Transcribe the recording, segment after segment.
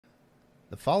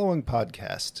The following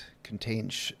podcast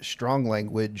contains strong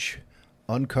language,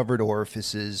 uncovered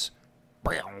orifices,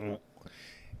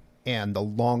 and the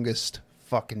longest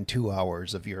fucking 2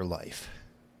 hours of your life.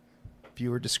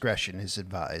 Viewer discretion is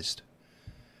advised.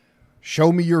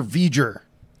 Show me your VEGR.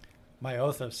 My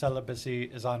oath of celibacy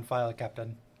is on file,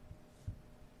 Captain.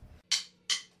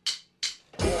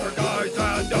 Four guys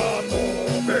and a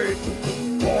movie.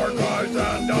 Four guys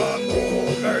and a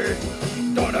movie.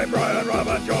 Tony, Brian,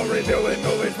 Robert, Joe reviewing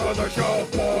movies for the show.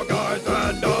 Four guys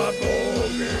and a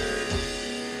movie.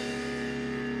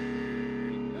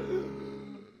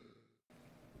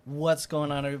 What's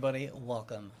going on, everybody?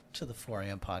 Welcome to the 4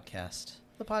 a.m. podcast.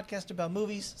 The podcast about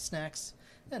movies, snacks,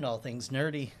 and all things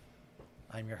nerdy.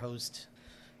 I'm your host,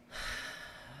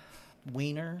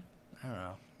 Wiener. I don't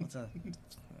know.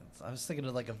 I was thinking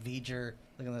of like a VEGR,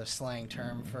 like another slang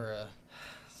term for a...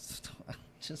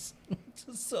 Just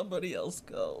somebody else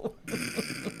go.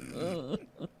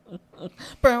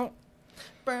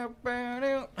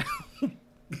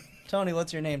 Tony,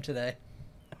 what's your name today?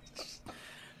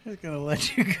 I'm just gonna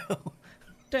let you go.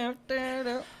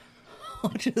 I'll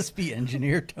just be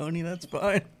engineer, Tony. That's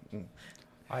fine.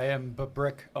 I am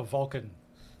Babrick of Vulcan.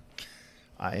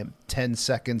 I am 10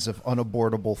 seconds of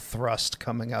unabortable thrust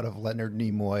coming out of Leonard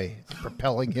Nimoy,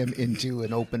 propelling him into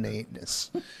an open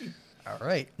anus. All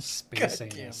right. Space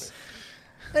anus.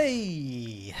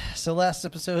 Hey, so last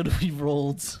episode we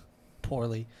rolled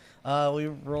poorly. We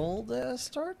rolled a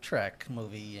Star Trek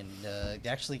movie, and it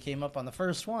actually came up on the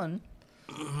first one.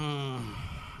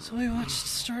 So we watched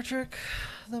Star Trek,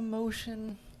 the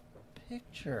motion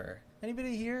picture.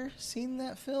 Anybody here seen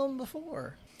that film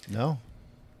before? No.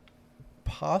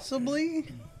 Possibly.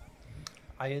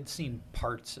 I had seen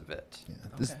parts of it.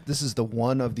 Yeah, this is the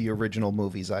one of the original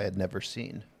movies I had never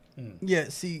seen. Yeah,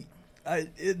 see, I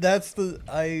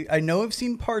know I've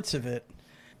seen parts of it,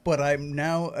 but I'm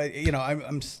now,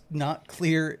 I'm not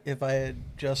clear if I had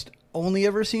just only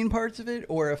ever seen parts of it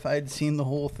or if I'd seen the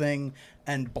whole thing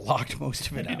and blocked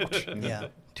most of it out. Yeah.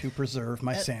 To preserve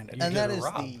my sanity. And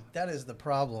did that is the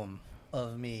problem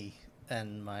of me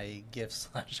and my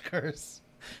gift/curse.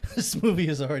 This movie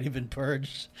has already been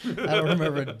purged. I don't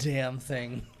remember a damn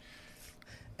thing.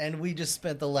 And we just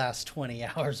spent the last 20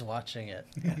 hours watching it.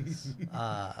 Yes.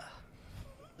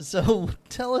 So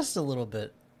tell us a little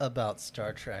bit about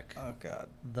Star Trek, Oh, God.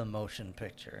 the motion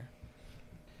picture,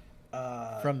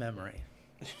 From from memory.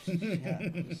 yeah,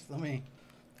 just let me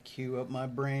cue up my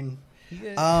brain.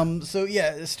 Yeah. So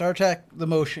yeah, Star Trek: The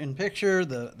Motion Picture,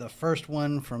 the first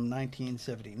one from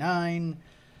 1979.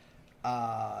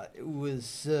 It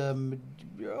was I'm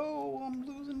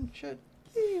losing shit.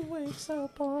 He wakes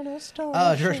up on a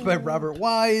star. Directed by Robert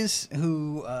Wise,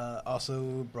 who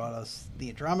also brought us The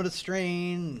Andromeda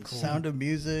Strain, Sound of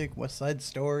Music, West Side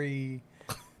Story.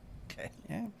 Okay.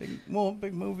 Yeah, big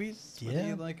movies, whether Yeah.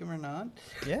 you like them or not.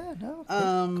 Yeah. No.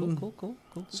 Cool.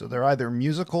 So they're either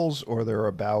musicals or they're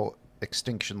about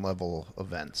extinction level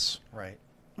events. Right.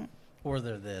 Or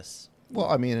they're this. Well,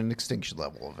 I mean, an extinction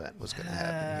level event was going to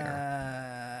happen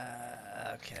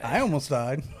here. Okay. I almost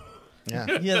died.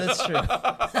 Yeah. Yeah, that's true.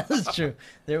 That's true.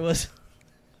 It was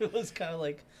kind of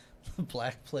like the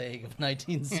Black Plague of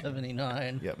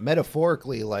 1979. Yeah.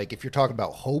 Metaphorically, like if you're talking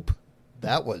about hope,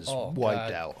 that was wiped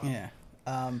God. out. Yeah.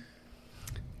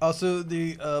 Also,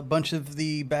 the bunch of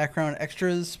the background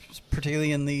extras,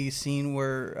 particularly in the scene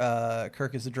where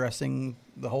Kirk is addressing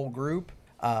the whole group.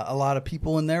 A lot of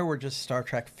people in there were just Star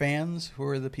Trek fans who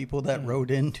were the people that wrote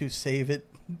in to save it.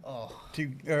 Oh.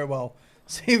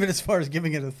 Save it as far as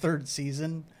giving it a third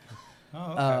season.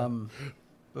 Oh, okay.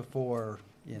 Before,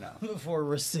 Before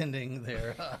rescinding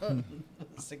their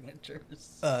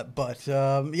signatures. then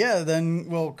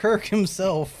Kirk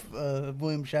himself,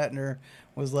 William Shatner,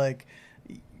 was like,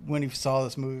 when he saw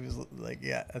this movie, he was like,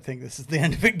 yeah, I think this is the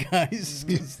end of it, guys.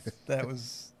 'Cause that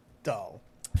was dull.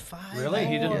 5 Really?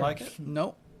 He didn't more. like it?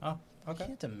 Nope. Oh, I okay.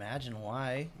 can't imagine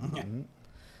why.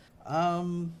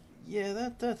 Yeah,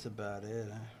 that's about it.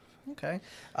 Okay.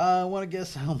 I want to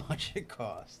guess how much it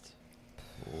cost.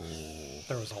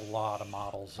 There was a lot of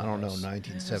models. I don't know, in this.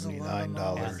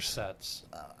 $1979. And sets.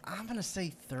 I'm going to say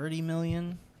 30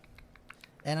 million.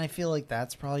 And I feel like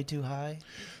that's probably too high.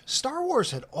 Star Wars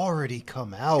had already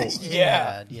come out.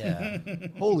 Yeah. Yeah.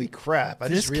 Holy crap. I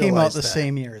This just came out realized the that.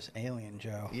 same year as Alien,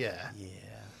 Joe. Yeah. Yeah.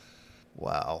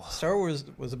 Wow. Star Wars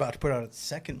was about to put out its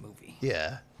second movie.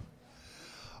 Yeah.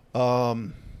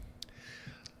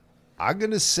 I'm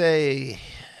going to say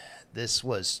this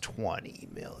was 20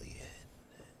 million,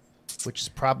 which is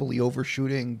probably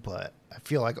overshooting, but I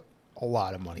feel like a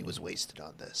lot of money was wasted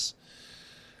on this.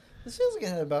 This feels like it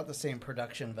had about the same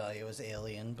production value as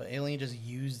Alien, but Alien just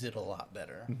used it a lot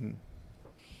better. Mm-hmm.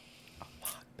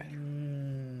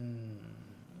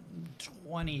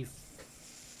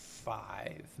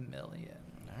 25 million.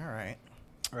 All right.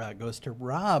 Goes to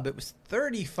Rob. It was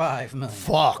 35 million.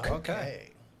 Fuck. Okay.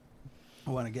 I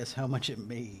want to guess how much it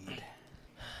made.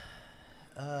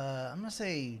 I'm gonna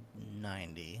say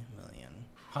 90 million.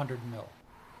 100 mil.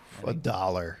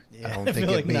 $1. Yeah, I don't think feel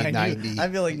it made 90. I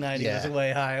feel like 90 Yeah. was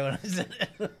way high when I said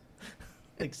it.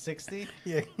 Like 60?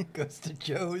 Yeah, it goes to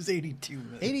Joe's 82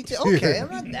 million. 82. Okay, I'm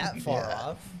not that far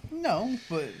off. No,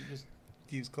 but just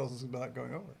he was closest about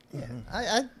going over. Yeah,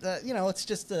 I it's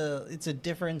just it's a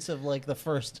difference of like the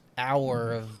first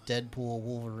hour of Deadpool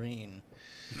Wolverine.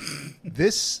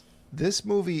 This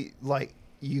movie, like,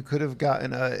 you could have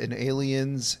gotten an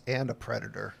Aliens and a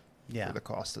Predator for the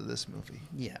cost of this movie.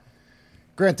 Yeah,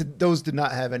 Granted, those did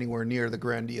not have anywhere near the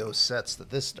grandiose sets that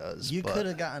this does. you but could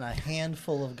have gotten a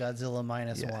handful of Godzilla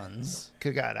minus ones.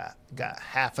 could have got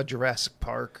half a Jurassic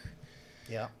Park.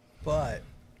 Yeah, But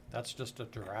That's just a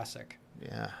Jurassic.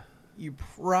 Yeah. you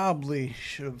probably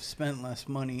should have spent less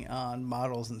money on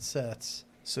models and sets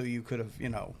so you could have,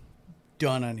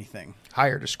 done anything.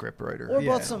 Hired a scriptwriter. or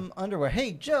Yeah. bought some underwear.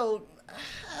 Hey, Joe,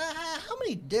 how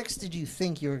many dicks did you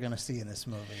think you were going to see in this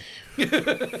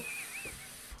movie?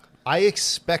 I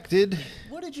expected.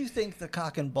 What did you think the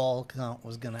cock and ball count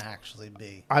was going to actually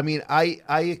be? I mean, I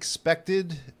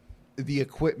expected the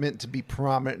equipment to be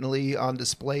prominently on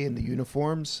display in the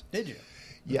uniforms. Did you?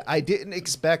 Yeah, I didn't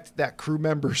expect that crew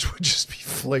members would just be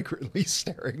flagrantly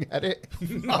staring at it.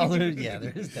 Oh,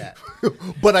 there is that.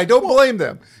 But I don't blame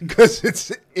them because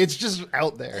it's just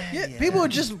out there. Yeah, people are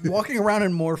just walking around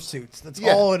in morph suits. That's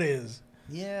Yeah. all it is.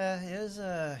 Yeah, it was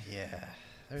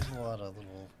there's a lot of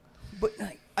little. But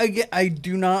I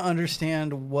do not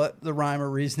understand what the rhyme or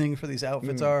reasoning for these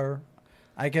outfits are.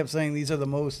 I kept saying these are the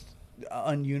most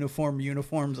ununiform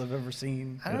uniforms I've ever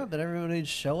seen. I don't know, but everybody would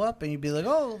show up and you'd be like,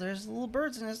 "Oh, there's little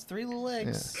birds and it's 3 little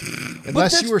eggs."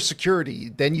 Unless you were security,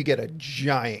 then you get a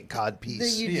giant codpiece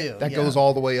Then you do, that yeah. goes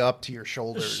all the way up to your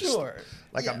shoulders. Sure.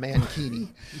 Like Yeah. a mankini.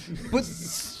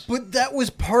 But that was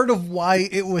part of why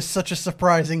it was such a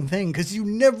surprising thing, because you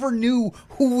never knew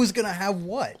who was going to have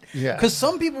what. Yeah. Because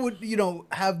some people would,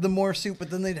 have the morph suit, but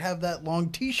then they'd have that long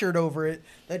T-shirt over it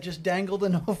that just dangled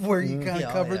enough where you kind of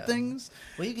Yeah, covered yeah. things.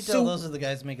 Well, you can tell those are the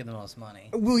guys making the most money.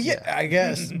 Well, yeah, I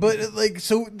guess. But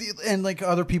and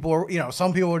other people are,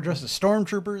 some people were dressed as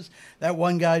stormtroopers. That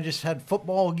one guy just had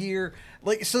football gear.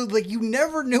 You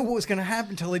never knew what was going to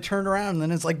happen until they turned around, and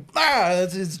then it's like,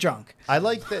 it's junk. I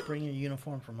like that. Bring your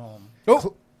uniform from home.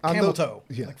 Oh, On camel tho- toe.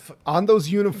 Yeah. On those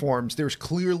uniforms, there's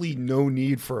clearly no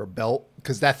need for a belt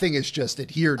because that thing is just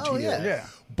adhered to you. Yeah.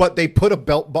 But they put a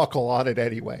belt buckle on it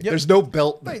anyway. Yep. There's no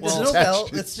belt. Right, that's there's no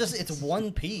attached belt. to- It's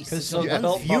one piece. So Yeah. the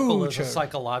belt buckle is a Future.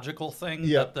 psychological thing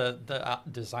Yeah. that the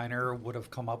designer would have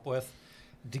come up with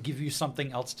to give you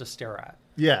something else to stare at.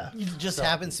 Yeah. It just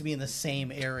happens to be in the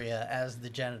same area as the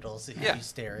genitals that Yeah. you're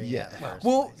staring Yeah. at. in the first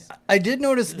Well, place. I did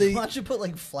notice Why don't you put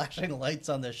like flashing lights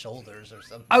on the shoulders or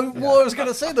something? I was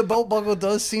gonna say the belt buckle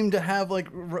does seem to have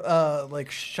like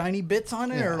shiny bits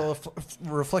on it or a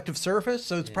reflective surface,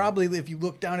 so it's probably if you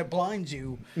look down it blinds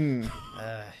you.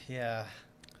 Yeah.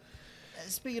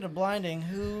 Speaking of blinding,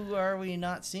 who are we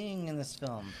not seeing in this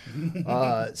film?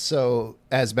 So,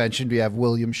 as mentioned, we have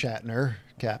William Shatner,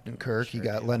 Captain Kirk. You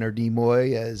got Leonard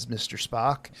Nimoy as Mr.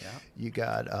 Spock. Yeah. You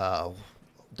got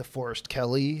DeForest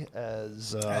Kelly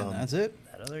as And that's it.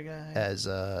 That other guy? as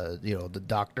the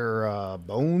Dr.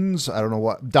 Bones. I don't know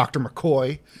what Dr.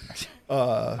 McCoy.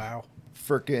 Wow.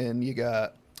 Frickin' you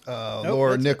got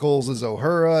Laura that's it. Nichols as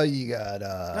Uhura. You got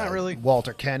Not really.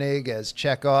 Walter Koenig as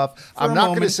Chekhov. a I'm not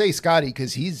going to moment. say Scotty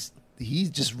because he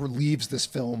just relieves this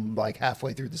film like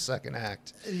halfway through the second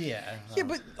act. Yeah. Yeah,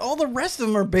 but all the rest of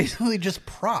them are basically just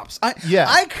props. Yeah.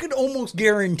 I could almost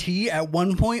guarantee at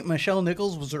one point Michelle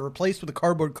Nichols was replaced with a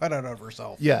cardboard cutout of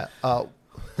herself. Yeah. Well,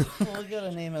 we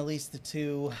gotta name at least the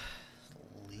 2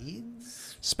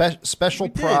 leads. Special We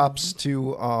did. props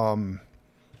to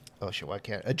why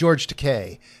can't George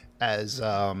Takei as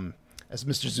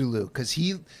Mr. Zulu because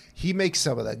he makes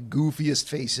some of the goofiest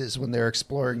faces when they're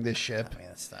exploring this ship. I mean,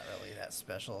 it's not really that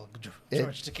special.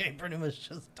 George Takei pretty much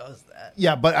just does that.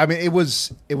 Yeah, but I mean, it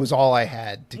was all I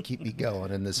had to keep me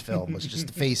going in this film was just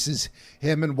the faces.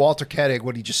 Him and Walter Koenig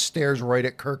when he just stares right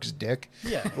at Kirk's dick.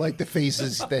 Yeah. like the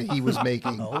faces that he was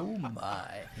making. Oh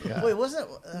my! Yeah. Wait, wasn't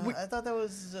I thought that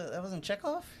wasn't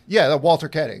Chekhov? Yeah, that Walter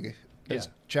Koenig. Is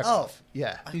Yeah. Chekhov. Oh.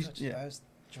 Yeah. I was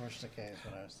George Takei is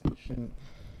what I was thinking.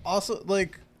 Also,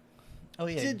 Oh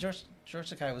yeah, Did- George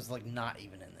Takei was like not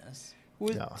even in this.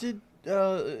 was, No. did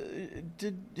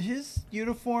did his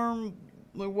uniform,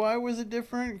 like, why was it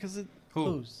different? Because it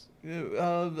Who's?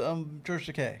 George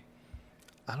Takei.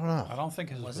 I don't know. I don't think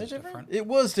his was it different? different. It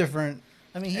was different.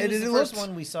 I mean, he And was it the first looked-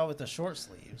 one we saw with the short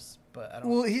sleeves, but I don't.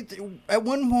 Well, he at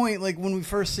one point, like when we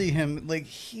first see him, like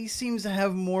he seems to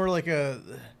have more like a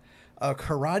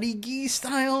karate gi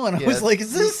style, and I Yeah. was like,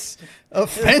 "Is this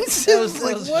offensive?" That was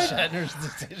like what? Shatner's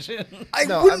decision. I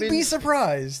No, I wouldn't mean- be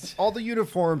surprised. All the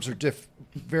uniforms are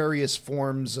various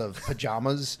forms of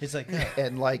pajamas. He's like,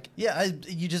 and like, yeah,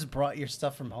 you just brought your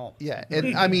stuff from home. yeah,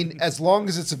 and I mean, as long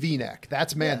as it's a V-neck,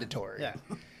 that's mandatory. Yeah.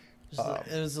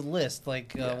 It was a list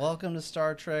like, welcome to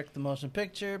Star Trek, the motion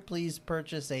picture. Please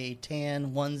purchase a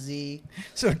tan onesie.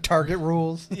 So Target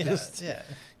rules. Yeah, Just yeah.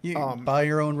 you buy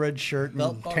your own red shirt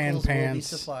Belt and buckles tan will be pants.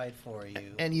 supplied for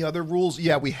you. Any other rules?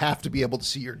 Yeah, we have to be able to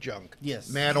see your junk. Yes.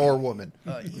 Man or woman.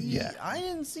 Yeah, I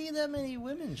didn't see that many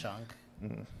women chunk.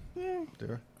 Yeah,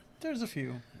 There. there's a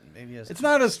few. Maybe It's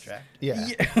not as Yeah.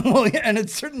 well, yeah, and it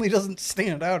certainly doesn't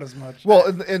stand out as much. Well,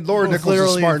 and Laura Both Nichols is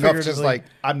literally smart and enough to just figuratively. like,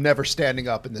 I'm never standing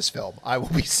up in this film. I will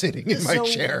be sitting in my So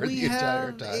chair we the entire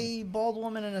have time. a bald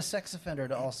woman and a sex offender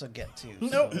to also get to.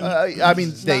 No. I mean,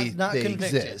 It's they not they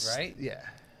convicted, exist, right? Yeah.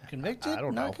 Convicted? I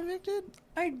don't Not know. convicted?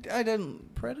 I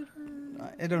didn't. Predator?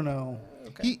 I don't know.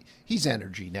 Okay. He's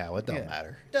energy now. It don't Yeah.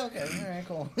 matter. Okay, all right,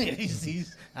 cool.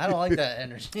 I don't like that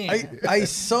energy. I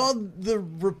saw the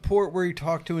report where he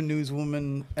talked to a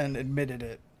newswoman and admitted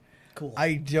it. cool.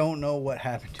 I don't know what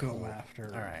happened to him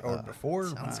after All right. or before.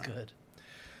 Sounds good.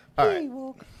 All right. We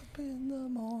woke up in the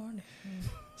morning.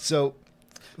 So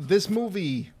this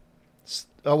movie.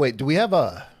 Oh wait, do we have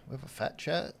a fat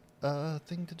chat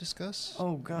thing to discuss?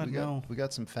 Oh God, no, We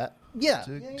got some fat. Yeah.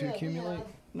 To accumulate.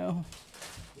 no.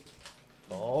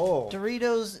 Oh.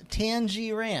 Doritos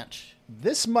Tangy Ranch.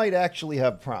 This might actually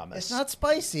have promise. It's not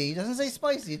spicy. It doesn't say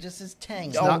spicy. It just says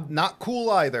tangy. It's not cool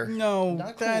either. No,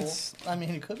 Not cool. that's I mean,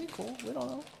 it could be cool. We don't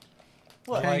know. I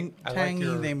What? like- I like tangy.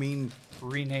 your- They mean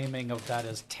Renaming of that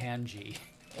as Tangy.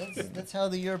 That's how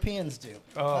the Europeans do.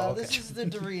 Oh, okay. This is the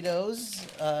Doritos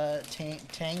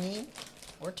Tangy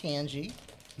or Tangy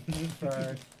for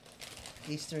our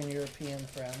Eastern European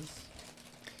friends.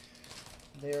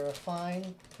 They're a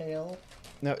fine, pale.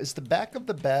 Now, is the back of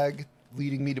the bag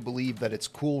leading me to believe that it's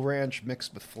Cool Ranch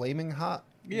mixed with Flaming Hot?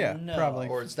 yeah, No. probably.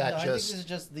 Or is that no, I just- think this is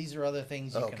just these are other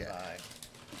things you Okay. can buy.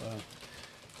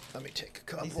 Let me take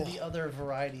a These are couple. the other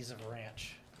varieties of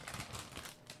ranch.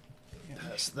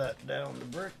 Pass that down the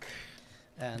brick.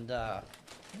 And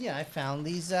yeah, I found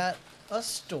these at a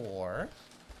store,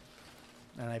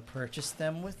 and I purchased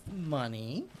them with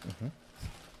money. I'm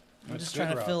That's just good,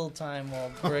 trying to Rob. fill time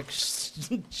while Brick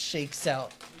shakes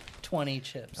out 20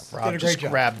 chips. Rob a just great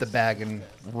job. grabbed the bag and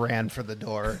ran for the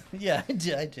door. Yeah, I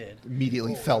did.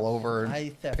 Immediately fell over and I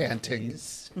theft panting.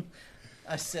 these.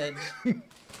 I said,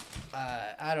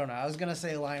 I don't know. I was gonna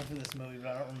say a line from this movie, but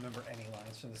I don't remember any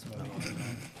lines from this movie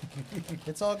anymore.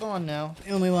 It's all gone now.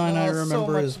 The only line I Oh, remember so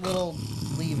much is little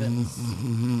leavens.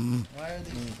 Why are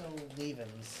these so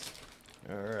leavens?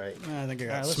 All right. I think I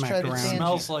got Alright, let's try smacked the around. tan-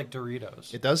 Smells like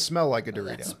Doritos. It does smell like a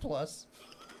Dorito. That's a plus.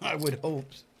 I would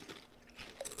hope.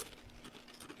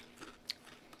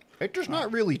 It does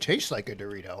not really taste like a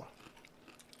Dorito.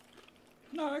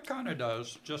 No, it kind of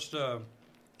does. Just a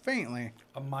Faintly.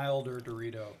 milder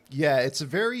Dorito. Yeah, it's a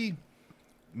very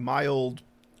mild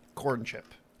corn chip.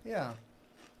 Yeah.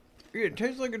 It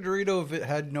tastes like a Dorito if it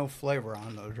had no flavor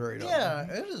on the Dorito. Yeah,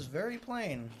 it is very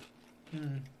plain.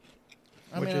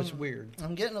 I Which mean, is I'm- weird.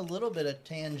 I'm getting a little bit of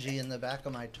tangy in the back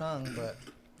of my tongue, but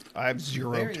I have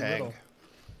zero very tang. little.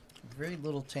 Very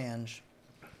little tange.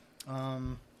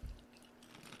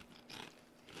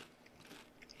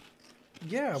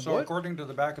 Yeah, So what? according to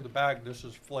the back of the bag, this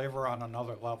is flavor on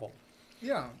another level.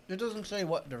 Yeah, it doesn't say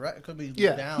what direct. It could be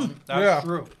Yeah. down. That's Yeah.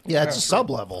 true. Yeah, it's a sub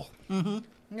level.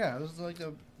 Yeah, it was like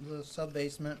the sub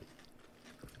basement.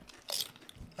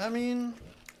 I mean,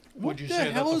 Would you the say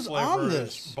that hell the is flavor on is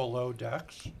this? below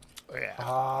decks? Yeah.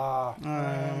 Ah,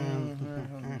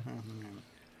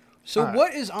 So Alright.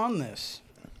 what is on this?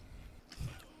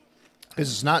 Because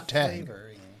it's not tang. flavoring.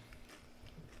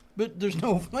 But there's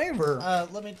no flavor.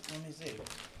 Let me see.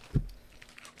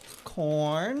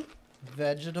 Corn,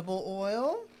 vegetable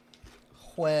oil,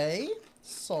 whey,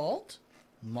 salt,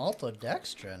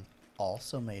 maltodextrin,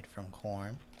 also made from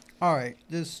corn. All right,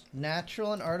 this.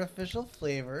 Natural and artificial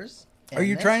flavors. Are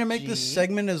you trying to make this MSG.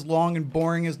 segment as long and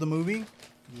boring as the movie?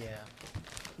 Yeah.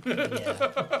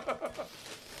 Yeah.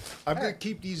 I'm going to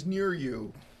keep these near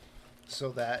you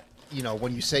so that, you know,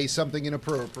 when you say something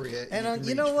inappropriate. And can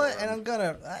you know reach what? for And 'em. I'm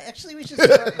gonna actually we should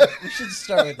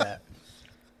start with that.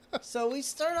 So we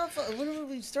start off. What do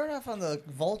we start off on the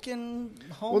Vulcan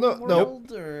home Well,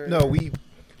 world? Or No, we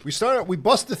started. We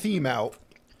bust the theme out.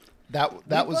 That we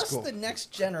was bust cool. the next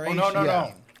Oh, generation.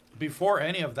 no. Before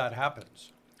any of that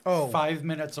happens. Oh. 5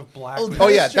 minutes of black. Oh,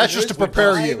 yeah, that's just to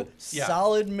prepare Five you. Yeah.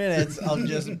 Solid minutes of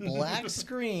just black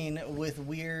screen with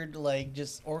weird, like,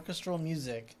 just orchestral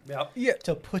music Yep. Yeah.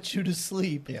 to put you to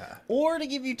sleep. Yeah. Or to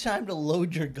give you time to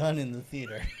load your gun in the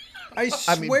theater. I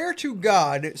swear to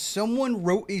God, someone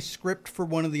wrote a script for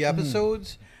one of the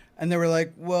episodes, and they were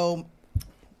like, "Well,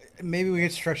 maybe we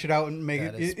could stretch it out and make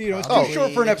That it. is You know, it's probably too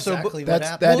short for an episode, exactly but what That's-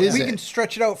 happened. that is we it. can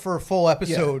stretch it out for a full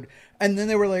episode." And then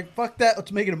they were like, "Fuck that!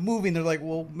 Let's make it a movie." And they're like,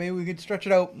 "Well, maybe we could stretch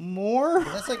it out more."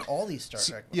 That's like all these Star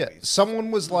Trek Yeah, movies. someone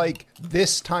was like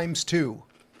this times 2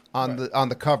 on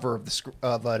the cover of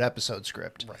of an episode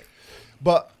script. Right.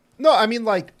 But no, I mean,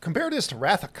 like, compare this to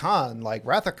Wrath of Khan. Like,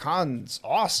 Wrath of Khan's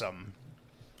awesome,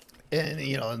 and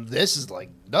and this is like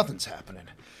nothing's happening.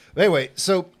 But anyway,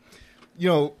 so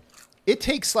it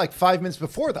takes like 5 minutes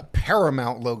before the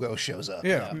Paramount logo shows up.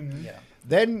 Yeah. Yeah.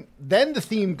 Then the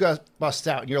theme busts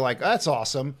out, and you're like, that's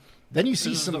awesome. Then you see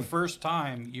This is some. the first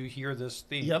time you hear this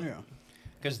theme. Yep. Yeah.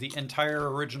 Because the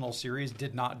entire original series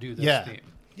did not do this Yeah. theme.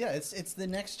 Yeah, it's the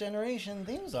next generation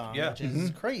theme song, Yeah. which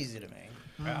is crazy to me.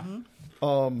 Yeah.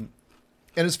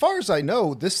 And as far as I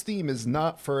know, this theme is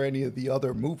not for any of the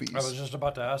other movies. I was just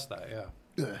about to ask that,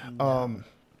 yeah.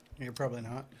 You're probably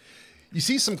not. You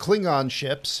see some Klingon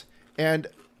ships, and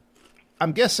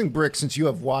I'm guessing, Brick, since you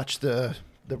have watched the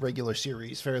regular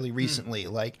series fairly recently,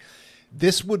 like,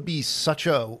 this would be such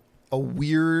a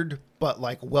weird but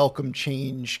like welcome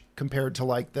change compared to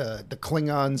like the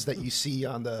Klingons that you see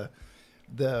on the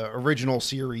original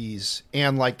series,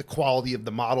 and like the quality of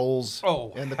the models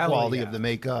and the hell quality yeah. of the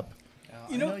makeup.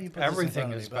 I know, you put this in everything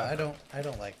front of is me, but better. I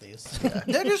don't like these.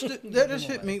 That just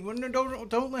hit me. Well, no,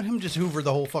 don't let him just hoover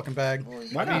the whole fucking bag.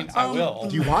 Why I mean, not? I will.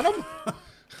 Do you want them?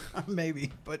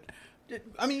 Maybe, but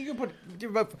I mean, you can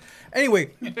put.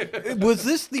 Anyway, was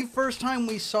this the first time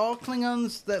we saw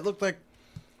Klingons that looked like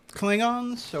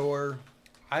Klingons, or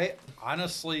I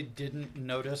honestly didn't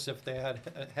notice if they had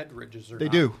head ridges or They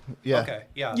not. do, yeah. Okay,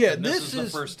 yeah. yeah? then this is the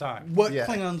first time. what Yeah.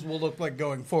 Klingons will look like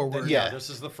going forward. Yeah. This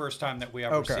is the first time that we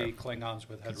ever Okay. see Klingons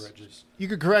with head ridges. You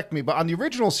could correct me, but on the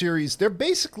original series, they're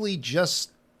basically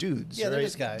just dudes. Yeah, they're right?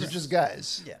 just guys. They're just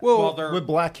guys. Yeah. Well, they're With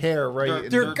black hair, right? they're-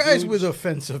 And- they're guys dudes. with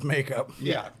offensive makeup.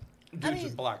 yeah, dudes I mean,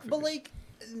 with black but like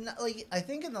I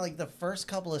think in like the first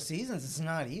couple of seasons, it's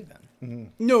not even.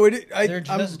 No, They're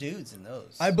just dudes in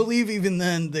those. I believe even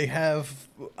then they have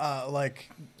like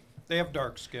they have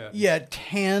dark skin.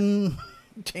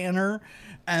 tanner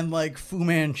and like Fu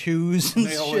Manchus and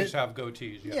They always shit. have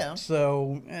goatees. Yeah. yeah.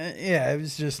 So yeah, it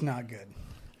was just not good.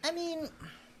 I mean,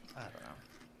 I don't know.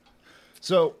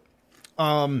 So,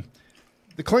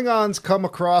 the Klingons come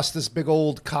across this big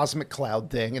old cosmic cloud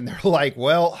thing, and they're like,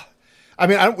 well, I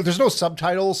mean, there's no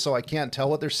subtitles, so I can't tell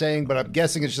what they're saying, but I'm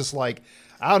guessing it's just like,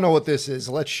 I don't know what this is.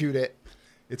 Let's shoot it.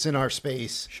 It's in our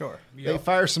space. Sure. They Yep.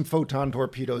 fire some photon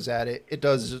torpedoes at it. It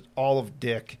does all of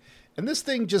dick. And this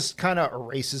thing just kind of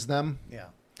erases them. Yeah.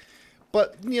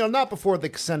 But, not before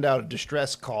they send out a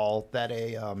distress call that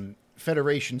a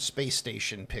Federation space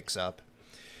station picks up.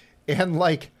 And,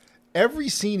 like, every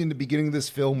scene in the beginning of this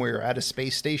film where you're at a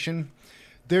space station,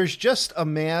 there's just a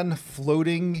man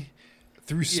floating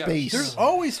through Yeah, space. There's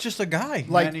always just a guy.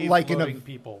 Many like in floating a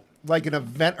people. like an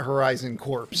Event Horizon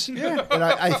corpse. Yeah. And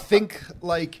I think,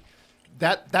 like,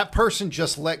 that person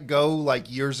just let go, like,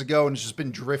 years ago and has just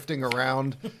been drifting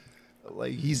around.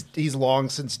 Like, he's long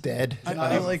since dead. I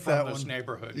Not even like from that this one.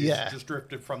 neighborhood. He's Yeah. just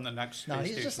drifted from the next. No, space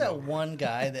he's just station that over. one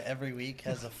guy that every week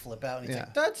has a flip out and he's Yeah.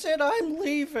 like, "That's it, I'm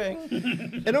leaving."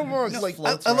 And overall, it's like,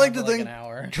 floats I like around to for think, an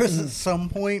hour. just at some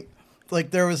point,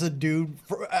 like there was a dude.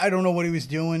 I don't know what he was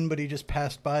doing, but he just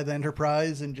passed by the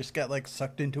Enterprise and just got like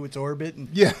sucked into its orbit, and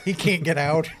Yeah. he can't get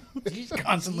out. Do you- He's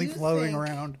constantly do you floating think-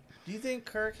 around. Do you think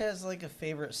Kirk has like a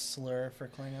favorite slur for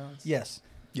Klingons? Yes,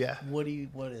 yeah. What is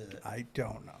it? I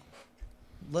don't know.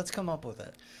 Let's come up with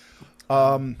it.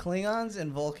 Klingons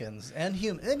and Vulcans and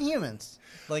humans.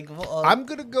 Like I'm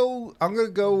gonna go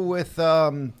with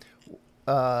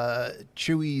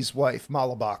Chewie's wife,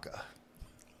 Malabaka.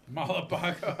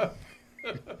 Malabaka.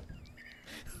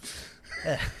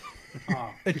 A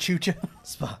chucha.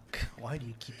 Spock. Why do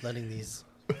you keep letting these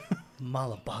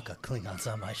Malabaka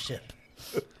Klingons on my ship?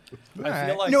 I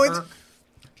feel like No, it's-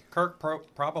 Kirk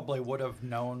probably would have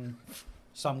known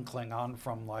some Klingon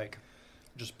from like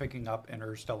just picking up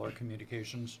interstellar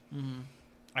communications,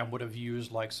 and would have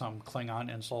used like some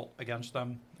Klingon insult against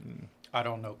them. I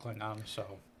don't know Klingon, so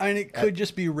And it could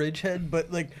just be Ridgehead,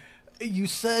 but like You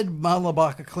said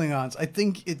Malabaka Klingons. I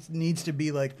think it needs to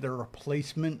be like the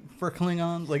replacement for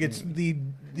Klingons. Like it's the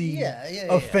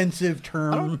offensive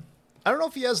term. I don't know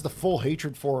if he has the full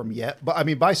hatred for him yet, but I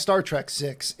mean, by Star Trek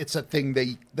 6, it's a thing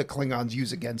the Klingons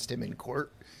use against him in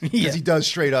court. Because he does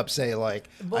straight up say, like,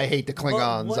 I hate the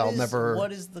Klingons.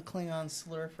 What is the Klingon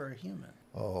slur for a human?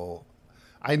 Oh,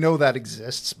 I know that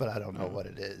exists, but I don't know what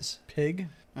it is. Pig?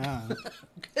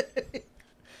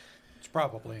 It's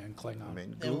probably in Klingon. I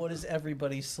mean, And what is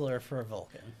everybody's slur for a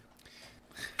Vulcan?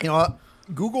 you know what?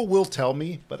 Google will tell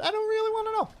me, but I don't really want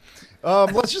to know.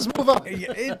 Let's just move on.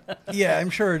 Yeah, I'm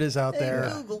sure it is out Hey,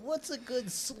 there. Google, what's a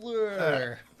good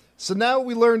slur? So now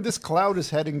we learned this cloud is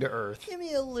heading to Earth. Give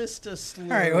me a list of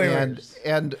slurs. All right, wait.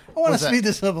 And I want to what's that? speed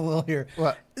this up a little here.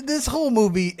 What? This whole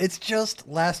movie, it's just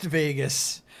Las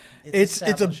Vegas. It's a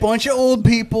establishing bunch of old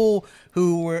people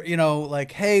who were,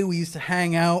 like, hey, we used to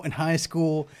hang out in high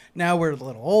school. Now we're a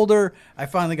little older. I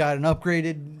finally got an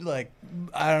upgraded, like,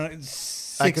 I don't know,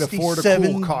 I can afford a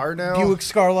 67 cool car now. Buick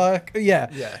Scarlock. Yeah.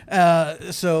 Yeah.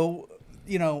 So,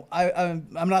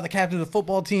 I'm not the captain of the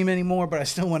football team anymore, but I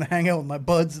still want to hang out with my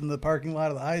buds in the parking lot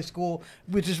of the high school,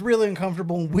 which is really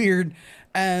uncomfortable and weird.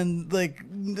 And, like,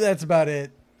 that's about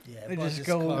it. Yeah, I just Buzz's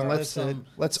go. car.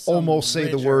 Let's Some almost say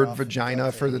the ridge word off vagina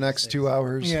Delta for the next 86. 2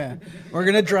 hours. Yeah, we're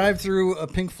gonna drive through a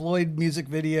Pink Floyd music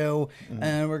video,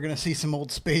 and we're gonna see some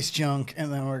old space junk,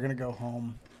 and then we're gonna go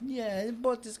home. Yeah, I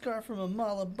bought this car from a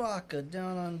Malabaka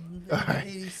down on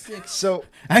 86. So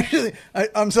Actually,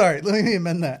 I'm sorry. Let me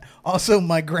amend that. Also,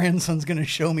 my grandson's gonna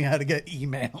show me how to get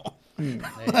email.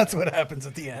 That's what happens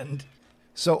at the end.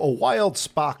 So a wild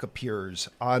Spock appears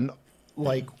on,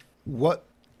 like, what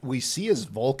we see as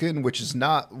Vulcan, which is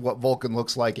not what Vulcan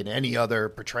looks like in any other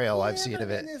portrayal I've seen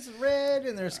of it. And it's red,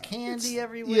 and there's candy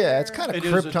everywhere. Yeah, it's kind of It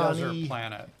is a desert Krypton-y.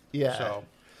 planet. Yeah. So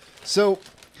So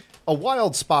a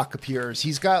wild Spock appears.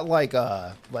 He's got like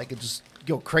just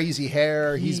crazy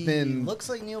hair. He's He been looks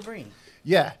like Neil Breen.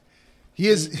 yeah. He He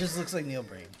is just looks like Neil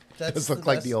Breen. That's does look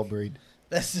like the old breed.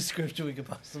 Best description we could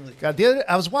possibly. God,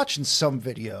 I was watching some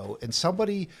video and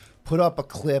somebody put up a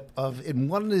clip of in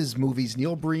one of his movies.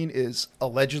 Neil Breen is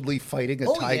allegedly fighting a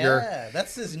tiger, yeah,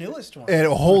 that's his newest one. and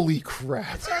holy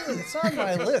crap! It's on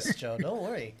my list, Joe. Don't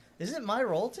worry. Is it my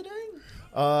role today?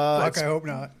 Fuck, I hope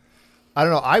not. I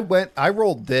don't know. I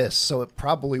rolled this, so it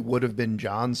probably would have been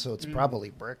John. So it's probably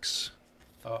Bricks.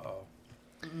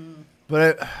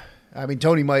 But I mean,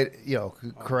 Tony might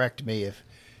correct me if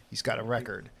he's got a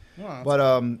record. Well,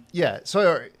 But yeah.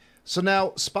 So now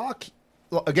Spock.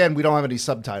 Well, again, we don't have any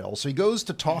subtitles, so he goes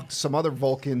to talk to some other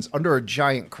Vulcans under a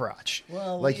giant crotch.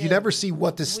 Well, like we you had- never see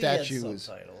what this we had statue is.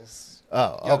 subtitles.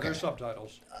 Oh, yeah, okay. there's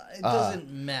subtitles. It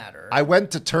doesn't matter. I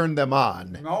went to turn them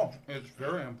on. No, it's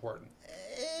very important.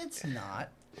 It's not.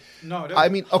 No, it is. I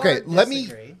mean, okay, Hard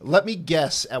disagree. let me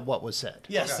guess at what was said.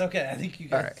 Yes. Okay. I think you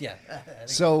guys. All right. Yeah.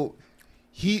 So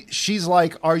she's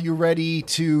like, "Are you ready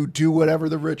to do whatever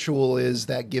the ritual is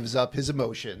that gives up his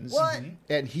emotions?" What?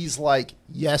 And he's like,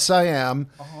 "Yes, I am."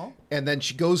 Uh-huh. And then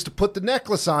she goes to put the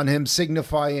necklace on him,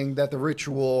 signifying that the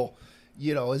ritual,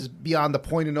 is beyond the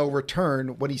point of no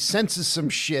return. When he senses some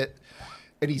shit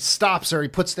and he stops her, he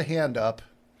puts the hand up.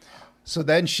 So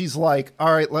then she's like,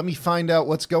 "All right, let me find out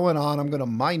what's going on. I'm going to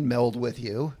mind meld with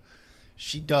you."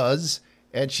 She does.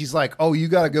 And she's like, "Oh, you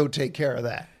got to go take care of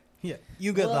that." Yeah,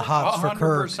 you got Well, the hops for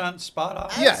Kirk. 100% spot on.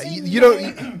 Yeah, I'd say you don't-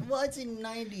 90 Well, I'd say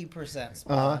 90%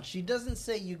 spot on. She doesn't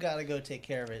say you got to go take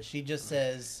care of it. She just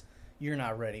says you're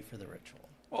not ready for the ritual,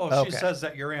 Well, Okay. she says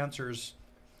that your answers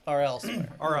or elsewhere.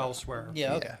 are elsewhere.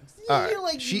 Yeah. Okay. Yeah. All right. You're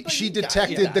like, she but she you got it,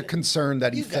 detected you got the it. concern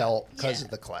that he You got felt it. because Yeah.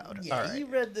 of the cloud. Yeah, All right. you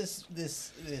read this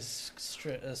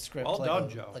script Well like done, a,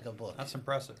 Joe. like a book. That's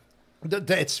impressive.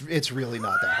 It's really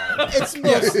not that hard. It's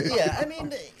most, yeah. I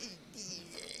mean,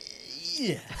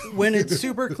 yeah. When it's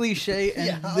super cliche and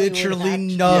Yeah, Hollywood literally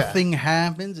action. nothing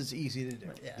happens, it's easy to do.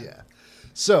 Yeah. Yeah.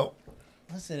 So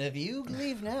Listen, if you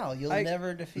leave now, you'll I-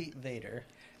 never defeat Vader.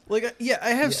 Like, yeah, I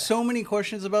have Yeah. so many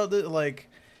questions about the like.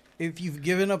 If you've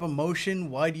given up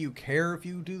emotion, why do you care if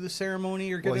you do the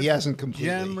ceremony or get Well, a he hasn't completely.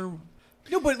 gem or?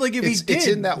 No, but like if It's- he did, it's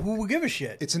in that- who would give a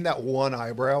shit? it's in that one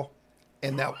eyebrow,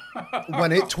 and that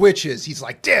when it twitches, he's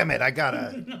like, "Damn it, I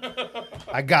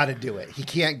gotta do it." He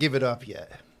can't give it up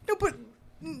yet. No, but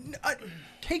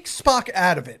take Spock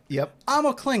out of it. Yep. I'm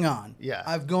a Klingon. Yeah.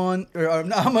 I've gone. Or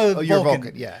I'm a Oh, you're a Vulcan.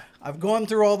 Vulcan. Yeah. I've gone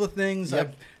through all the things. Yep.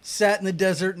 I've sat in the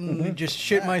desert and just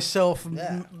shit myself,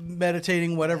 Yeah.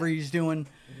 meditating, whatever he's doing.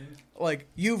 Like,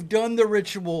 you've done the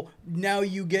ritual. Now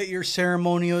you get your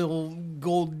ceremonial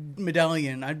gold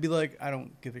medallion. I'd be like, I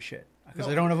don't give a shit because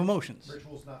I don't have emotions.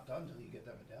 Ritual's not done until you get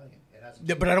that medallion. It hasn't.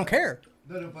 Yeah, but I don't care.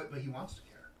 No, but he wants to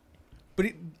care. But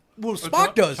Well,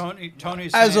 Spock does.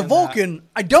 Tony's As a saying Vulcan,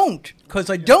 I don't, because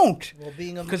I don't. Well,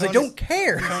 being a Because I don't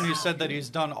care. Tony said that he's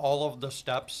done all of the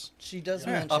steps She does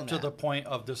Yeah. mention up to that. the point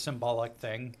of the symbolic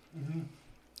thing,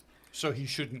 so he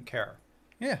shouldn't care.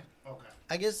 Yeah. Okay.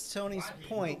 I guess Tony's Why do you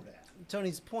point. know that?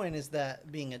 Tony's point is that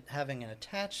having an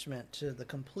attachment to the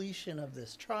completion of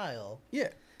this trial. Yeah.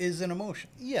 Is an emotion.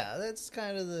 Yeah, that's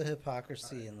kind of the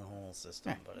hypocrisy in the whole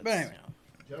system. Yeah, But it's but anyway.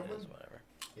 it Gentlemen, is whatever.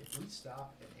 if we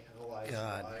stop and analyze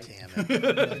God why damn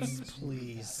it! these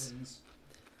Please. happens,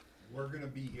 we're gonna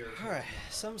be here. All right,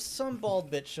 some bald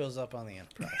bitch shows up on the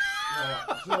Enterprise.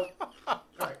 So,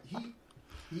 right,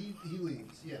 he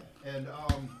leaves, yeah, and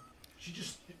she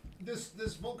just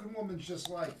this Vulcan woman's just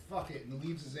like fuck it and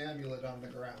leaves his amulet on the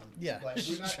ground. Yeah, like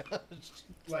we're not,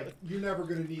 like you're never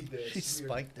gonna need this. She We're-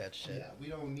 spiked that shit. Yeah, we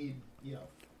don't need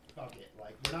fuck it.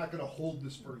 Like we're not gonna hold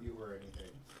this for you or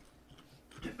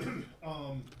anything.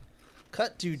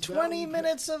 Cut to So 20 we-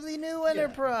 minutes of the new Yeah, cut to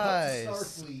Enterprise.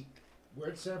 Starfleet. We're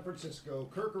at San Francisco.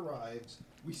 Kirk arrives.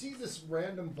 We see this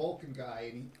random Vulcan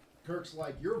guy, and Kirk's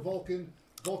like, "You're Vulcan.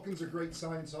 Vulcans are great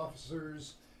science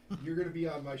officers. You're gonna be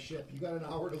on my ship. You got an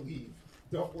hour to leave.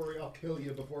 Don't worry, I'll kill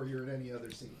you before you're in any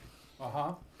other scene."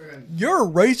 And You're a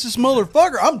racist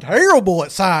motherfucker. I'm terrible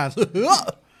at science.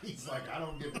 he's like, "I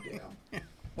don't give a damn.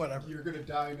 Whatever. You're gonna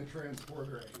die in a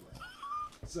transporter anyway."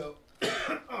 So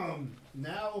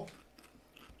now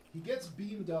he gets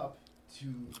beamed up to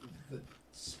the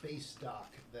space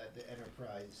dock that the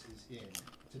Enterprise is in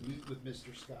to meet with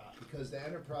Mr. Scott because the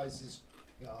Enterprise's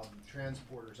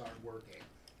transporters aren't working.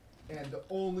 And the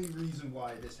only reason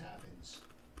why this happens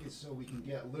is so we can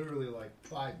get literally like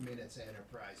 5 minutes of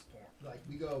Enterprise porn. Like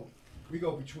we go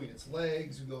between its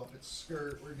legs, we go up its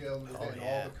skirt, we're dealing with all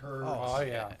the curves. Oh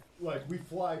yeah, Like we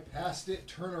fly past it,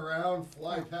 turn around,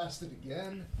 fly past it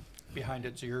again. behind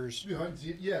its ears. Behind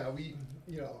it, yeah, we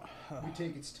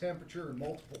take its temperature in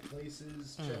multiple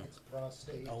places, check its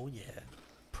prostate. Oh yeah,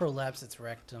 prolapse its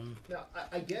rectum. Now,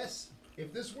 I guess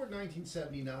if this were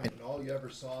 1979 and all you ever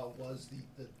saw was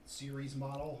the series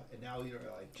model, and now you're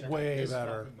like, check out Way this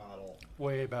better. fucking model,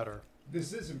 Way better.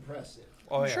 this is impressive.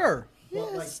 Oh yeah. Sure. Yeah,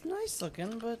 But, like, it's nice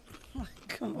looking, but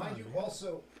come mind on. you,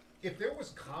 also, if there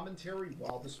was commentary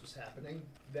while this was happening,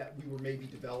 that we were maybe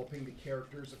developing the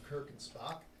characters of Kirk and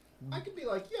Spock, I could be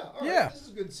like, yeah, all right, Yeah. this is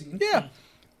a good scene. Yeah.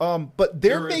 But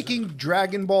they're There making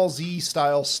Dragon Ball Z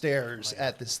style stares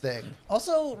at this thing.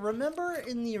 Also, remember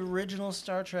in the original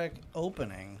Star Trek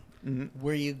opening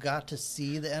where you got to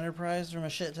see the Enterprise from a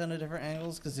shit ton of different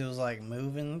angles because it was like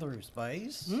moving through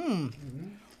space?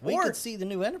 We Or- could see the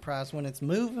new Enterprise when it's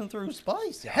moving through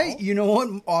space, y'all. Hey, you know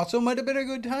what also might have been a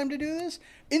good time to do this?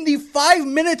 In the 5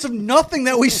 minutes of nothing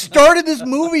that we started this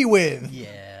movie with.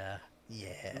 Yeah,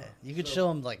 yeah. You could show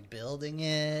them like building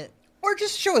it. Or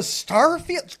just show a star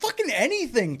field. Fucking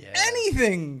anything. Yeah.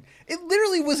 Anything. It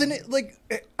literally was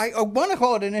I want to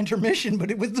call it an intermission, but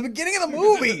it was the beginning of the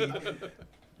movie.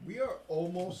 We are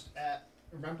almost at.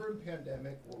 Remember in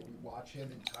Pandemic where we watch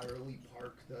him entirely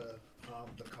park the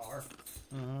car?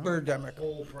 Birdemic. The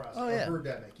whole process. Oh, yeah.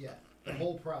 Birdemic, yeah. The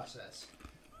whole process.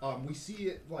 We see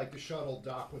it like the shuttle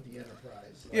dock with the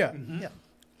Enterprise. Like, Yeah. Yeah.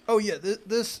 Oh yeah,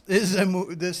 this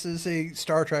is a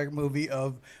Star Trek movie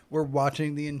of we're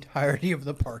watching the entirety of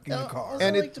the parking the car. Also,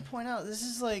 And I'd it- like to point out, this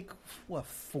is like, what,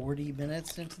 40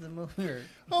 minutes into the movie? Or,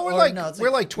 Oh, or we're like no, it's we're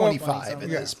like 20 25 at something.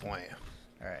 this point.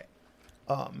 All right.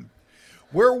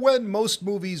 Where when most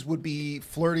movies would be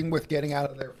flirting with getting out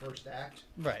of their first act.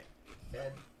 Right.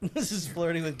 And This is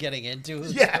flirting with getting into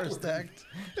his Yeah. first act.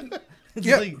 It's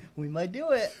Yeah. like, we might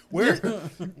do it. we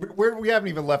haven't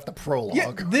even left the prologue.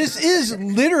 Yeah, this is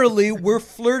literally we're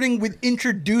flirting with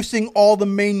introducing all the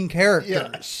main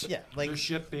characters. Yeah, like The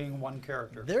ship being one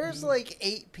character. there's like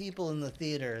 8 people in the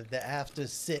theater that have to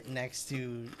sit next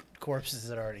to corpses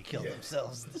that already killed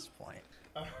themselves at this point.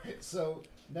 All right, so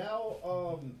now,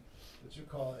 what you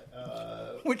call it?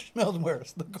 Which smells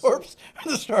worse, the corpse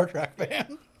or the Star Trek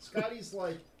fan? Scotty's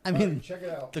like, I "All mean, right, check it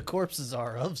out. The corpses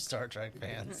are of Star Trek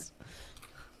fans.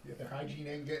 Yeah, their hygiene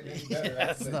ain't getting any better. I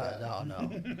That's say not. that. No.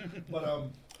 But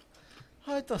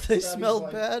I thought they Scotty's smelled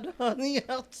like- bad on the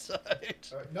outside.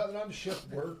 nothing on the ship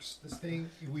works. This thing,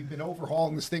 we've been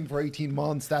overhauling this thing for 18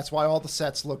 months. That's why all the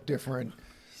sets look different.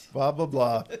 Blah blah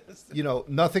blah.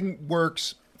 Nothing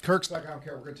works. Kirk's like, I don't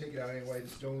care. We're gonna take it out anyway.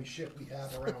 This is the only ship we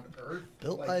have around Earth.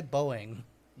 Built Like, by Boeing.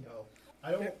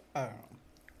 I don't. I don't know.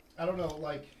 I don't know,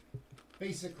 like,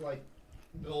 basic, like,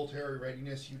 military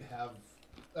readiness, you'd have,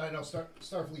 I know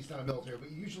Starfleet's not a military, but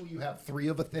usually you have 3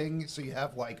 of a thing, so you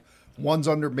have, like, one's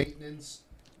under maintenance,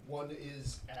 one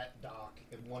is at dock,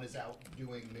 and one is out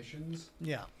doing missions.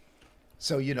 Yeah.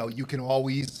 So, you can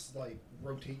always, like,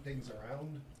 rotate things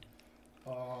around.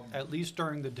 At least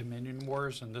during the Dominion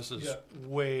Wars, and this is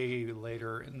way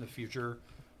later in the future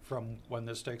from when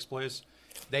this takes place,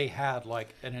 they had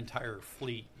like an entire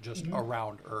fleet just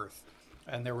around Earth,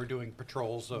 and they were doing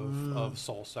patrols of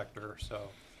Sol Sector. So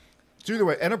either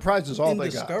way, Enterprise is all In they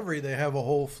Discovery, they have a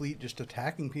whole fleet just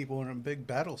attacking people in a big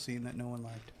battle scene that no one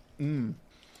liked. got.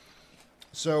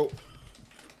 So,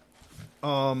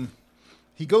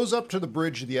 he goes up to the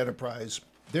bridge of the Enterprise.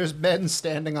 There's men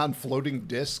standing on floating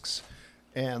discs,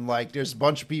 and like there's a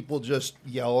bunch of people just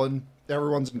yelling.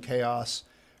 Everyone's in chaos.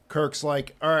 Kirk's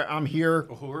like, "All right, I'm here.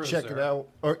 Uhura's Check it there. out."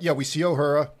 Or, yeah, we see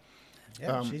Uhura.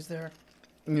 Yeah, she's there.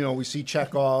 We see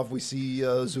Chekhov. We see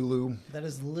Zulu. That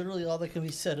is literally all that can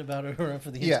be said about her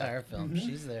for the Yeah. entire film.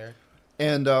 She's there.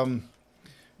 And,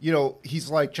 he's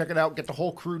like, check it out, get the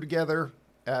whole crew together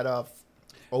at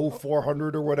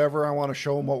 0400 or whatever. I want to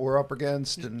show them what we're up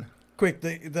against. And Quick,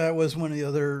 that was one of the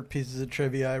other pieces of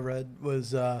trivia I read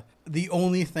was the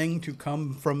only thing to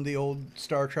come from the old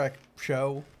Star Trek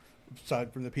show,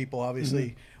 aside from the people,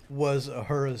 obviously, was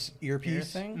Uhura's earpiece. Ear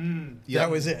thing? Yeah.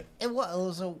 That was it. It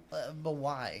was, but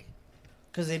why?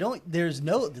 Because there's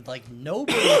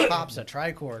nobody pops a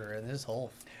tricorder in this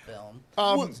whole film.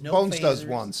 There's no Bones does phasers.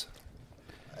 once.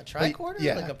 A tricorder?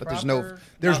 Yeah, Like a but there's proper-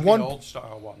 there's Not one. the old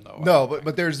style one though. No,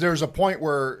 but there's a point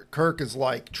where Kirk is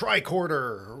like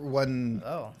tricorder when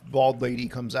Oh. bald lady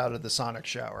comes out of the sonic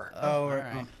shower. Oh, all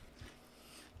right. right.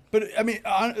 But I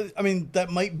mean, that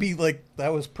might be like that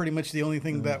was pretty much the only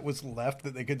thing that was left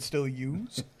that they could still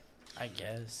use. I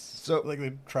guess. So Like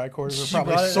the tricorders She were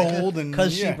probably brought it- sold, and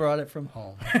Because yeah, she brought it from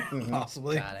home.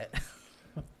 possibly. Got it.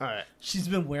 all right. She's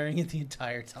been wearing it the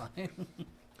entire time.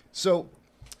 So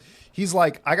he's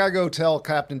like, I gotta go tell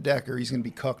Captain Decker he's gonna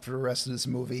be cooked for the rest of this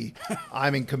movie.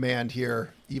 I'm in command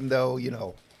here, even though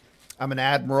I'm an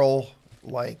admiral.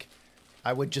 Like,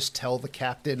 I would just tell the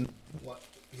captain what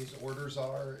his orders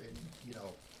are, and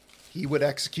he would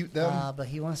execute them. But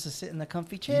he wants to sit in the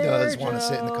comfy He chair. does want to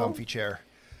sit in the Joe. comfy chair.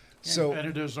 So And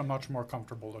it is a much more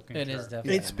comfortable looking It chair. is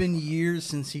definitely. It's been years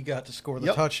since he got to score the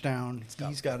Yep. touchdown.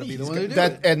 He's got to be the one to do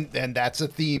that, it. and that's a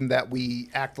theme that we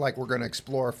act like we're going to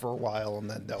explore for a while, and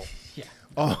then no.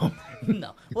 Yeah.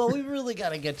 No. Well, we really got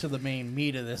to get to the main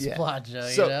meat of this Yeah. plot, Joe.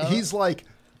 So he's like,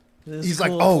 This like,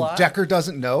 cool oh, plot. Decker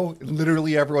doesn't know.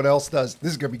 Literally everyone else does.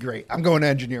 This is gonna be great. I'm going to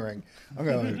engineering. I'm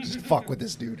gonna just fuck with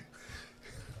this dude.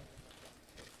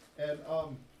 And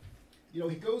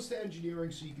he goes to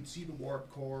engineering so you can see the warp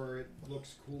core. It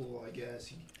looks cool, I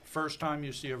guess. First time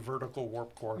you see a vertical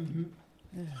warp core.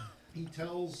 He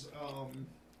tells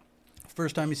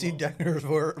First time you see Decker's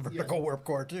vertical warp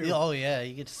core too. Oh yeah,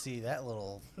 you get to see that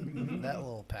little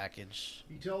package.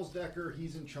 He tells Decker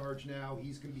he's in charge now.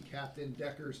 He's going to be captain.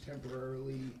 Decker's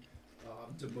temporarily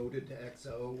demoted to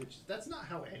XO, that's not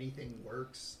how anything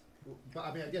works. But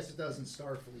I mean, I guess it does in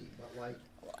Starfleet. But like,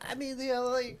 I mean,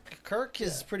 Kirk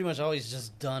has pretty much always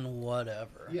just done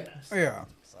whatever. yeah. Yeah.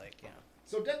 It's like,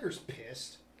 So Decker's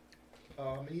pissed.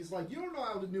 And he's like, you don't know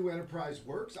how the new Enterprise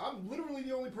works. I'm literally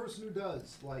the only person who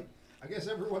does. Like, I guess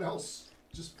everyone else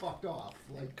just fucked off.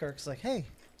 Like, Kirk's like, hey,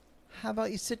 how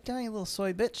about you sit down, you little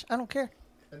soy bitch? I don't care.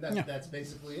 and that's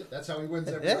basically it. That's how he wins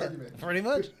every Yeah, argument. pretty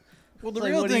much. Well, the It's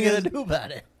like, real what thing are you is, gonna do about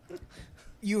it?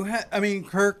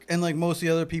 Kirk and like most of the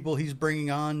other people he's bringing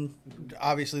on,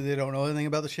 obviously they don't know anything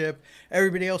about the ship.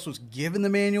 Everybody else was given the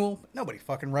manual. But nobody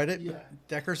fucking read it. Yeah.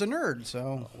 Decker's a nerd,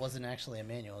 so It wasn't actually a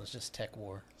manual. It was just tech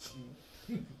war.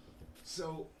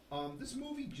 So this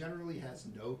movie generally has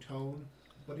no tone,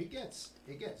 but it gets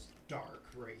dark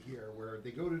right here, where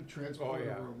they go to the transporter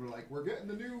room. We're like, we're getting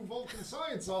the new Vulcan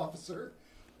science officer.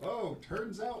 Oh,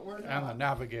 turns out we're not. And the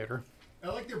navigator. I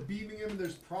like they're beaming him.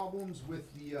 There's problems with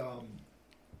the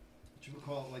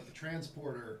like the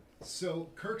transporter. So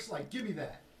Kirk's like, give me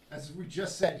that. As we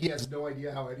just said, he has no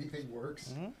idea how anything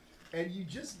works, and you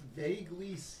just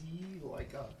vaguely see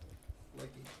like a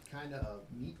kind of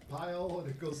meat pile, and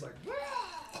it goes like.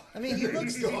 I mean, he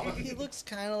looks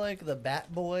kind of like the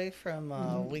Bat Boy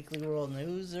from Weekly World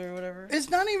News or whatever. it's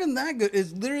not even that good.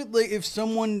 It's literally if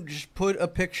someone just put a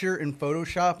picture in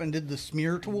Photoshop and did the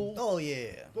smear tool. Oh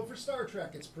yeah, But for Star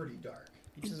Trek, it's pretty dark.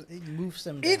 he moves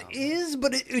them down. It is,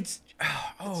 but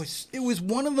it was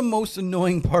one of the most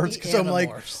annoying parts because I'm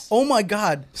like, Animorphs. oh my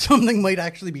god, something might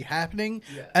actually be happening,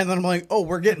 Yeah. and then I'm like, oh,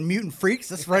 we're getting mutant freaks.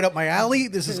 That's right up my alley.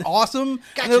 This is awesome.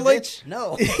 Gotcha, and they're like, bitch.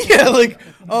 No. yeah, like,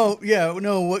 oh yeah,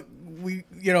 no, what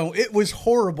it was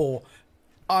horrible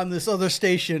on this other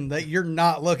station that you're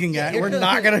not looking at. here We're comes-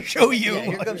 not gonna show you. Yeah,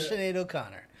 here comes Sinead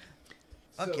O'Connor.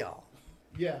 Fuck So- y'all.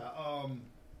 Yeah.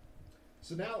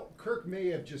 So now Kirk may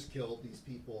have just killed these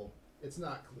people, It's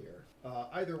not clear.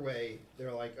 Either way,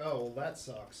 they're like, oh, well, that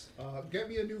sucks. Get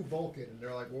me a new Vulcan. And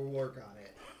they're like, we'll work on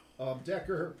it.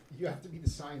 Decker, you have to be the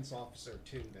science officer,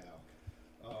 too,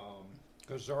 now.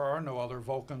 Because there are no other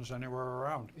Vulcans anywhere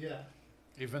around. Yeah.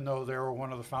 Even though they were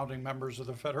one of the founding members of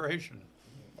the Federation.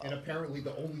 And apparently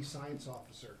the only science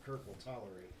officer Kirk will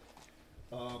tolerate.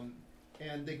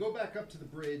 And they go back up to the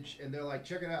bridge, and they're like,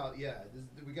 check it out. Yeah,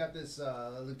 we got this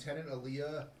Lieutenant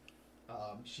Aaliyah.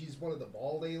 She's one of the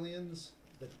bald aliens,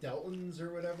 the Deltons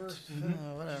or whatever.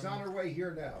 Whatever. She's on her way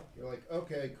here now. You're like,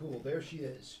 okay, cool, there she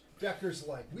is. Decker's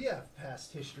like, we have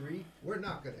past history. We're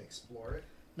not going to explore it.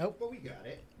 Nope. But we got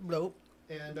it. Nope.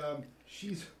 And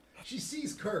she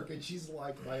sees Kirk, and she's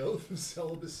like, my oath of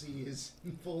celibacy is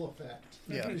in full effect.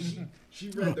 Yeah. She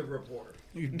read the report.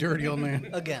 You dirty old man.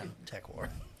 Again, tech war.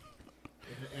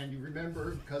 And you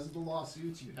remember, because of the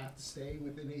lawsuits, you have to stay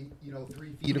within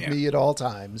 3 feet of me at all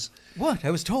times. What?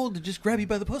 I was told to just grab you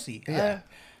by the pussy. Yeah.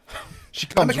 She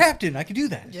I'm comes. a captain. I can do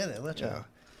that. Yeah, they let you. Yeah.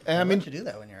 They And I let mean, you do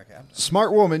that when you're a captain.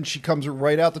 smart woman. She comes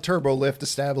right out the turbo lift,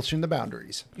 establishing the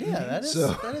boundaries. Yeah, that is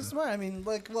So- that is smart. I mean,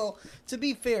 like, well, to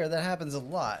be fair, that happens a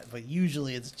lot, but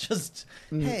usually it's just,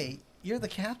 hey, you're the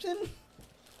captain.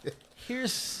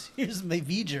 Here's my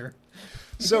VEGR.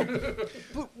 So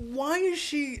But why is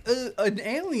she an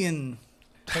alien?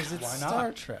 Because it's Why not?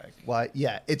 Star Trek. why?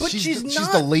 Yeah, it's But she's she's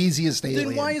not- the laziest alien.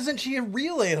 Then why isn't she a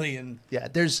real alien? Yeah,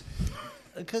 there's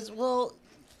Because, well,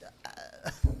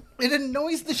 It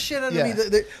annoys the shit out of Yeah.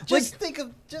 me. just think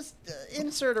of,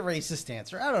 insert a racist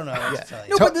answer. I don't know what to tell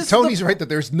you. No, but this is Tony's the- right that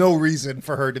there's no reason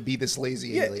for her to be this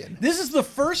lazy alien. This is the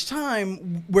first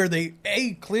time where they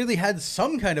clearly had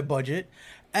some kind of budget,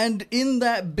 and in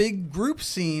that big group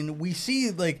scene, we see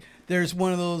like there's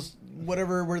one of those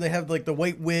whatever where they have like the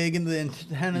white wig and the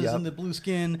antennas Yep. and the blue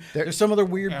skin. There- There's some other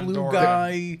weird blue Andorra.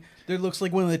 guy. There looks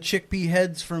like one of the chickpea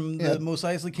heads from Yeah. the Mos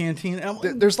Eisley canteen. And I'm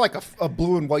like, There's like a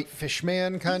blue and white fish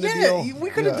man kind of yeah, deal. we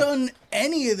could have Yeah. done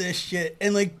any of this shit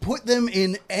and like put them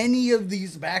in any of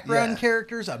these background Yeah.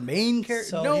 characters, a main character.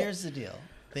 So no, here's the deal.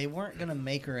 They weren't going to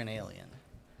make her an alien.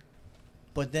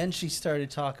 But then she started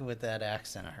talking with that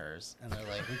accent of hers. And they're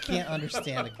like, we can't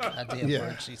understand a goddamn Yeah.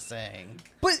 word she's saying.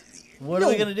 but What are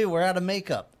we going to do? We're out of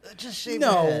makeup. Just shave her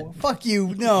No, head. fuck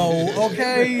you. No,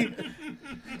 okay.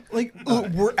 Like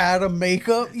we're out of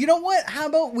makeup. You know what? How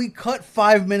about we cut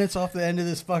 5 minutes off the end of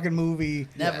this fucking movie?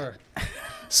 Never.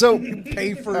 So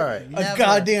Pay for All right. a Never.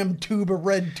 goddamn tube of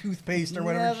red toothpaste or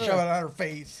whatever, and Never. shove it on her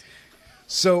face.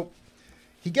 So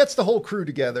he gets the whole crew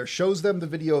together, shows them the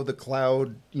video of the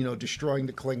cloud, destroying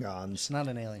the Klingons. She's not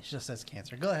an alien. She just has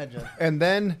cancer. Go ahead, Joe. And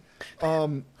then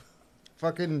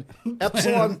fucking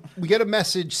Epsilon, we get a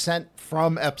message sent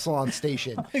from Epsilon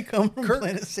Station. I come from Kirk-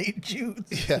 Planet St.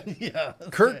 Jude's. Yeah. Yeah.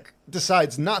 Kirk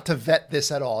decides not to vet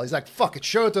this at all. He's like, fuck it,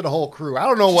 show it to the whole crew. I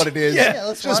don't know what it is. Yeah,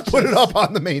 let's just watch put this. it up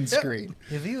on the main screen.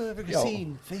 Have you ever Yo.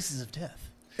 seen Faces of Death?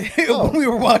 When we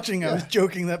were watching, I was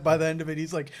joking that by the end of it,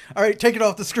 he's like, "All right, take it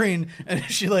off the screen," and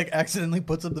she like accidentally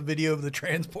puts up the video of the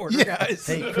transporter guys.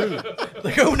 Hey, crew.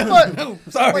 Like, oh no, What? no,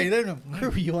 sorry, no.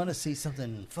 Crew, you want to see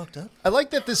something fucked up? I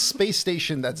like that this space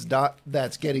station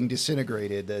that's getting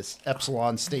disintegrated, this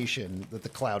Epsilon station that the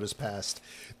cloud has passed.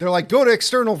 They're like, go to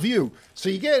external view. So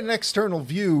you get an external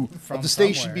view From of the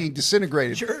station somewhere. being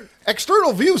disintegrated. Sure.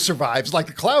 External view survives, like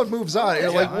the cloud moves on.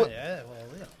 You're like, what, Yeah, well,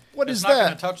 yeah. what It's is not going to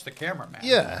that? touch the camera, man.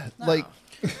 Yeah, like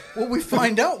Well, we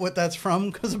find out what that's from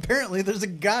because apparently there's a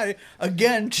guy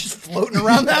again just floating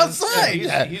around the outside.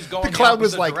 Yeah, he's going the cloud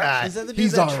was opposite like, direction. Is that the dude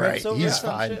he's that all trips right. over He's some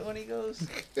fine. shit when he goes?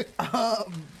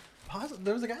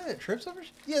 There was a guy that trips over.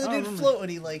 Yeah, the I don't dude remember. float when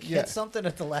he like Yeah. hits something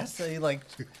at the last day, like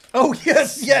Oh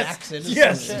yes, Smacks into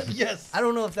yes, some yes, shit. yes. I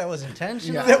don't know if that was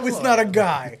intentional. Yeah. That was not a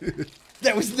guy.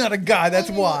 That was not a guy. That's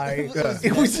why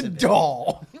it was a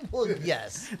doll. Well,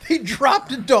 yes, They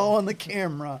dropped a doll on the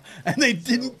camera and they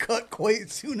didn't cut quite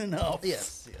soon enough.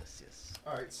 yes.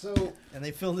 all right. So And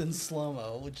they filmed in slow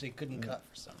mo, which they couldn't cut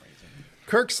for some reason.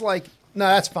 Kirk's like, no,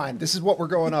 that's fine. This is what we're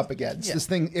going up against. Yeah. This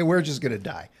thing, we're just gonna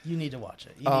die. You need to watch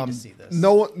it. You need to see this.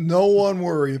 No one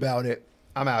worry about it.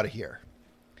 I'm out of here.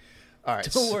 All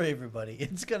right. Don't worry, everybody.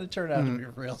 It's gonna turn out to be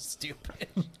real stupid,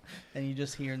 and you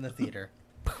just hear in the theater.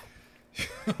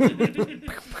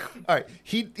 All right.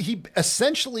 He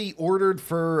essentially ordered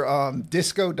for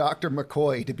Disco Dr.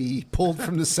 McCoy to be pulled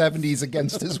from the 70s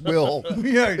against his will Yeah,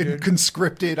 he and did.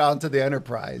 conscripted onto the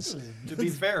Enterprise. To be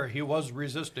fair, he was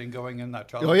resisting going in that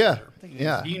Oh yeah, teleporter.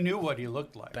 yeah. He knew what he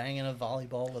looked like. Banging a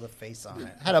volleyball with a face on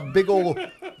it. Had a big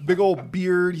old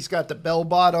beard. He's got the bell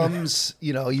bottoms.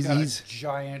 Got a He's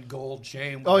giant gold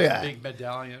chain with Oh, a yeah. big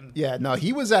medallion. yeah. No,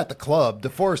 he was at the club.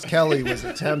 DeForest Kelly was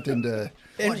attempting to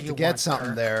What do you get want,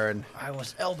 something there, and I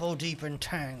was elbow deep in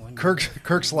Tang when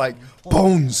Kirk's like,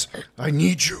 Bones, I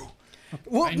need you.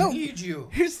 Well, I no. need you.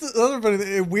 Here's the other funny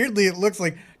thing. Weirdly, it looks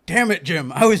like, damn it,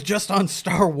 Jim, I was just on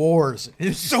Star Wars.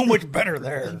 It's so much better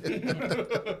there.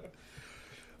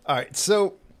 All right,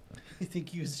 so You think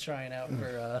he was trying out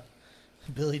for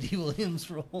Billy D. Williams'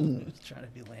 role? He was trying to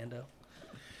be Lando.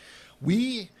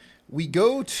 we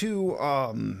go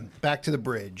to back to the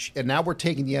bridge, and now we're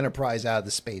taking the Enterprise out of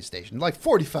the space station. Like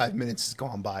 45 minutes has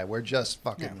gone by. We're just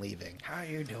fucking leaving. How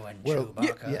you doing, We're,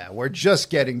 Chewbacca? yeah, we're just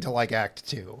getting to like Act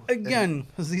 2. Again,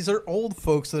 because these are old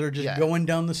folks that are just Yeah. going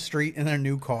down the street in their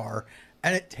new car,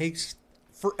 and it takes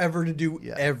forever to do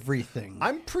everything.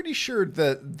 I'm pretty sure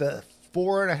the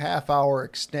 4.5 hour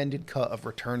extended cut of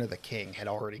Return of the King had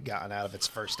already gotten out of its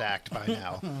first act by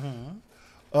now.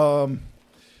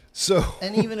 So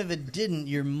And even if it didn't,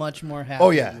 you're much more happy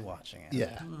Oh, yeah. to be watching it.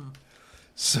 yeah.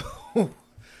 So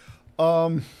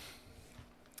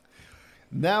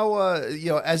now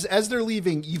as they're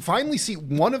leaving, you finally see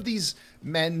one of these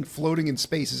men floating in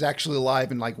space is actually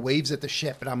alive and like waves at the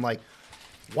ship, and I'm like,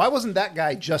 why wasn't that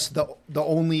guy just the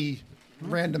only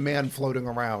random man floating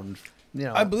around? You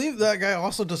know, I believe that guy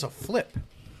also does a flip.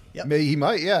 maybe he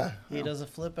might, yeah. He does a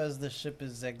flip as the ship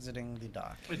is exiting the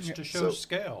dock. It's to show So-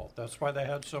 scale. That's why they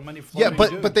had so many Yeah,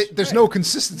 floating but dudes. there's no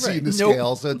consistency in the Nope.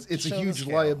 scale, so it's a Show the huge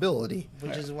scale. liability.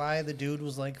 Which is why the dude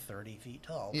was like 30 feet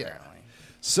tall, Yeah. apparently.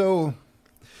 So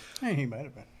Hey, he might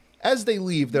have been. as they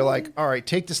leave, they're like, all right,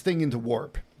 take this thing into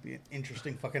warp. Be an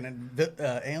interesting fucking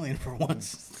alien for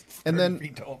once. And 30 then-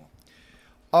 feet tall.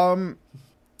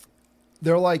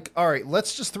 They're like, all right,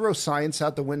 let's just throw science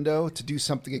out the window to do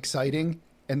something exciting.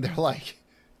 And they're like,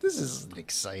 this isn't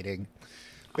exciting.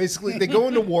 Basically, they go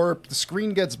into warp, the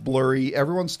screen gets blurry,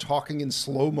 everyone's talking in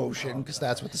slow motion, because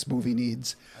that's what this movie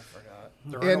needs.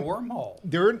 They're in and- a wormhole.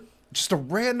 They're in just a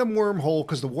random wormhole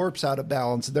because the warp's out of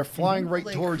balance. They're flying right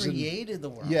They towards it. created the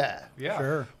world. Yeah. Yeah.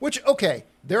 Sure. Which, okay,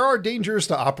 there are dangers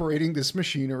to operating this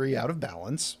machinery out of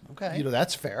balance. Okay. You know,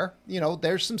 that's fair. You know,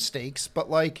 there's some stakes, but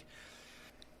like,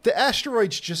 the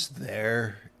asteroid's just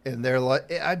there, and they're like,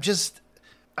 We I'm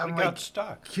got like,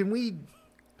 stuck. can we?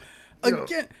 you know,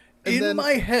 Again, and in then-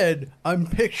 my head, I'm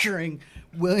picturing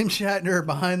William Shatner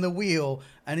behind the wheel,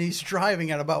 and he's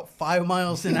driving at about 5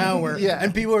 miles an hour. Yeah.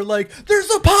 And people are like, "There's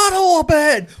a pothole up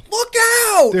ahead! Look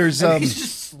out!" There's, and he's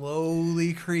just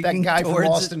slowly that creaking guy from towards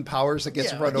it. Austin Powers that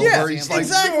gets Yeah. run Yeah, over. He's like,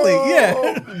 exactly. "No!"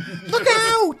 Yeah. Look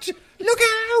out! Look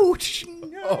out!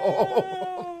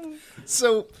 No.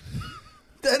 So,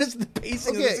 That is the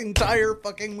pacing of this Okay. entire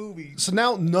fucking movie. so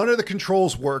now none of the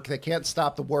controls work. They can't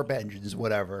stop the warp engines,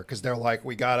 whatever, because they're like,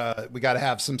 we gotta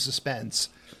have some suspense.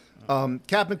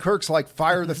 Captain Kirk's like,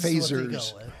 fire the This is what they go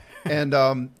phasers,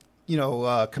 with.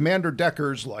 and Commander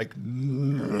Decker's like,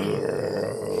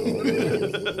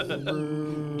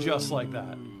 Just like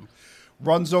that.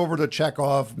 runs over to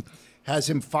Chekhov, has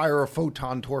him fire a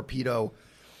photon torpedo,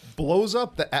 blows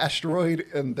up the asteroid,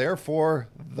 and therefore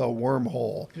the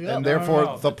wormhole, and therefore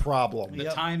no. the problem. The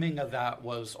timing of that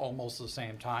was almost the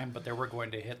same time, but they were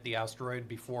going to hit the asteroid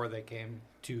before they came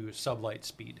to sublight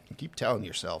speed. Keep telling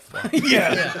yourself,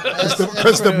 Yeah.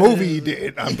 because the movie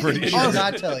did. I'm pretty I sure. did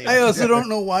not tell you. I also don't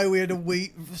know why we had to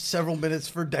wait several minutes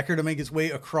for Decker to make his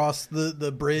way across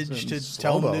the bridge to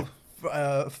tell him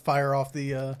to fire off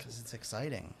the. Because it's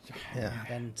exciting. Yeah.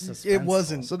 And It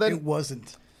wasn't. So then- it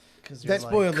wasn't. Because that-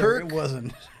 Spoiler: Kirk- it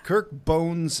wasn't. Kirk,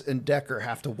 Bones, and Decker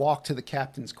have to walk to the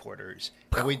captain's quarters,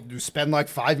 and we spend like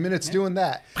 5 minutes doing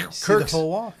that. See the full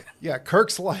walk. Yeah,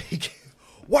 Kirk's like,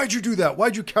 why'd you do that?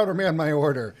 Why'd you countermand my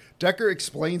order? Decker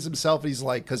explains himself. He's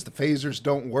like, because the phasers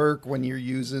don't work when you're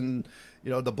using,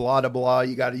 the blah, blah, blah.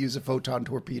 You got to use a photon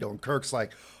torpedo. And Kirk's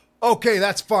like, okay,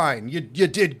 that's fine. You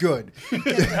did good.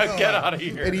 Get out of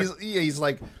here. And he's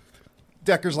like,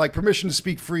 Decker's like, permission to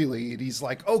speak freely. And he's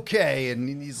like, okay.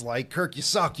 And he's like, Kirk, you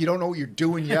suck. You don't know what you're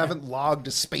doing. You haven't logged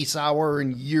a space hour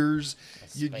in years.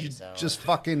 You're space hour. just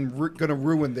fucking gonna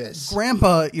ruin this.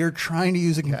 Grandpa, you're trying to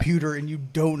use a computer and you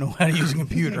don't know how to use a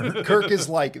computer. Kirk is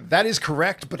like, that is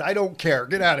correct, but I don't care.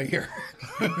 Get out of here.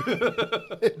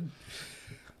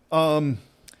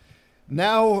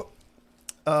 Now,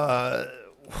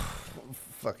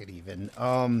 fuck it even.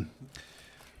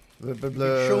 Blah, blah,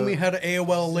 blah. Show me how to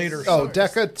AOL later. Oh,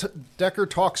 Decker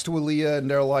talks to Aaliyah, and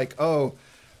they're like, oh,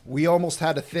 we almost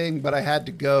had a thing, but I had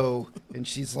to go. And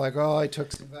she's like, oh, I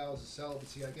took some vows of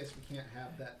celibacy. I guess we can't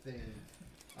have that thing.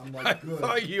 I'm I like, good.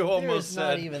 thought you almost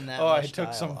not said, even that "Oh, I much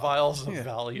took some dialogue." vials of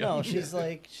Valium." No, she's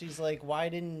like, why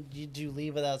didn't you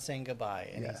leave without saying goodbye?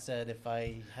 And Yeah. he said, if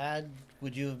I had,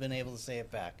 would you have been able to say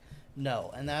it back?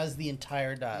 No, and that was the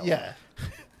entire dialogue. Yeah.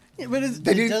 Yeah, but it's,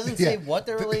 They It didn't- doesn't yeah. say what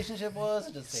their relationship was.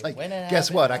 It doesn't It's say like, when it guess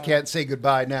happened. what? I can't say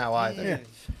goodbye now either. Yeah.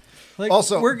 like,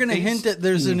 Also, we're going to these- hint that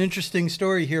there's an interesting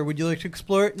story here. Would you like to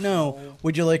explore it? No.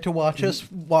 Would you like to watch us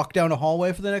walk down a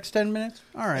hallway for the next 10 minutes?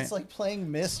 All right. It's like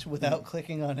playing Myst without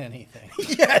clicking on anything.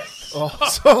 yes. Oh,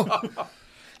 so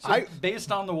So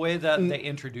based on the way that they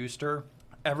introduced her,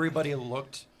 everybody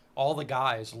looked, all the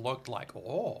guys looked like,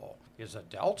 oh, is a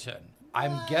Delton.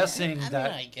 I'm guessing I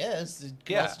that. mean, I guess it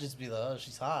Yeah. must just be oh,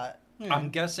 she's hot. I'm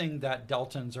guessing that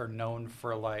Deltons are known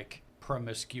for like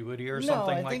promiscuity or No,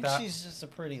 something I like think that. she's just a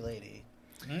pretty lady.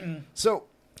 So,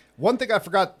 one thing I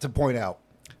forgot to point out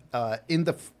in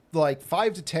the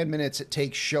 5 to 10 minutes it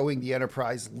takes showing the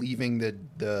Enterprise leaving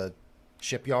the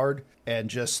shipyard and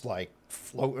just like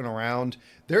floating around,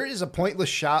 there is a pointless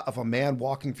shot of a man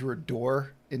walking through a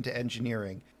door into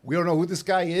engineering. We don't know who this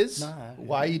guy is,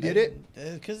 why he did it.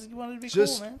 Because he wanted to be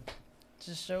Just- cool, man.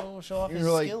 Just show off his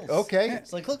You're like, skills. okay.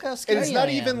 It's like, look how skinny And it's not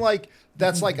I even am. like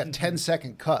that's like a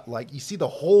 10-second cut. Like you see the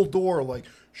whole door like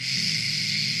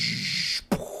shh,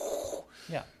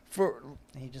 Yeah. for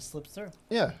And he just slips through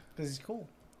yeah, because he's cool.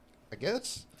 I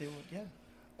guess. Yeah.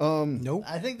 Nope.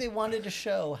 I think they wanted to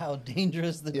show how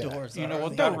dangerous the Yeah. doors are. You know on what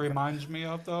the that Enterprise. reminds me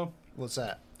of, though? What's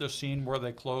that? The scene where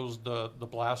they closed the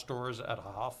blast doors at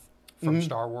Hoth from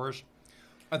Star Wars.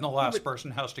 And the last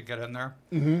person has to get in there.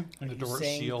 And the Are you door's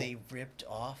saying sealed. they ripped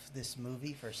off this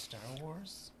movie for Star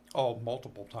Wars? Oh,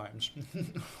 multiple times.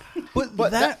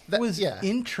 But that that- was yeah.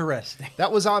 interesting.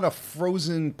 That was on a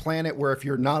frozen planet where if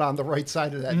you're not on the right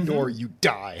side of that door, you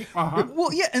die.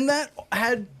 Well, yeah, and that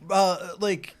had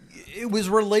like it was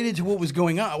related to what was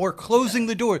going on. We're closing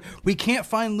the door. We can't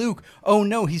find Luke. Oh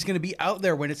no, he's going to be out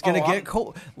there when it's going to I'm- get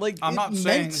cold. Like I'm it not meant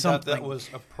saying that something. that was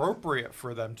appropriate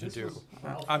for them to do.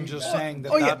 I'm just saying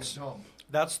that Oh, yeah.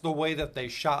 that's the way that they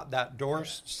shot that door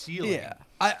ceiling. Yeah,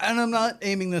 and I'm not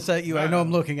aiming this at you. I know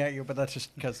I'm looking at you, but that's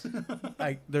just because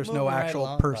there's no Moving right actual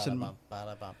along. person Ba-da-bum,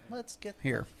 ba-da-bum. Let's get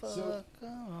here. the fuck So-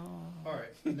 on. All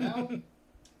right, now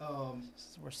This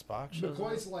is where Spock shows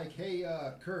McCoy's up. like, "Hey,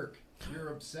 Kirk,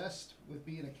 you're obsessed with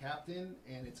being a captain,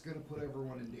 and it's going to put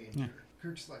everyone in danger."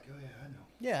 Kirk's like, "Oh yeah, I know."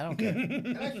 Yeah, I don't care.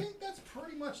 And I think that's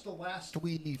pretty much the last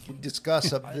we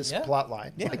discuss of this Yeah. plot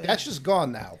line. Yeah. Like that's just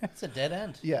gone now. It's a dead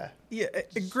end. Yeah. Yeah,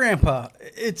 Grandpa,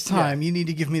 it's time. You need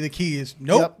to give me the keys.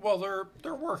 Nope. Yep. Well,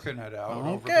 they're working it out over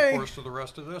Okay. the course of the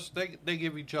rest of this. They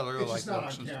give each other It's like just not on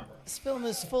looks and camera. This film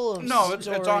is full of No, it's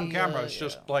on story, camera. It's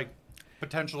just yeah. like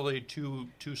potentially too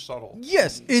subtle.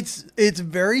 Yes, it's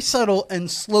very subtle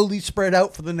and slowly spread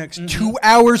out for the next 2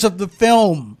 hours of the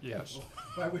film. Yes.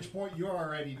 By which point you're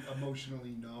already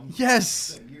emotionally numb. Yes.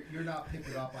 So you're not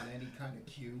picking up on any kind of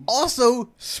cue. Also,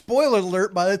 spoiler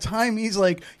alert, by the time he's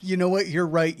like, you know what, you're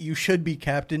right, you should be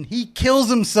captain, he kills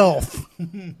himself.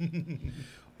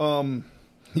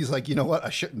 He's like, you know what? I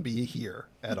shouldn't be here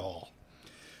at all.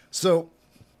 So,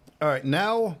 all right,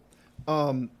 now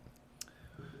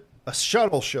a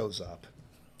shuttle shows up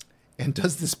and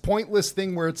does this pointless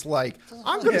thing where it's like,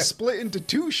 I'm going to split into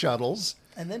 2 shuttles,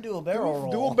 And then do a barrel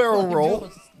roll. do a barrel roll,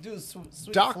 do a sweet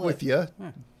dock flip. with you,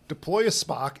 deploy a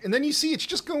Spock, and then you see it's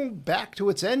just going back to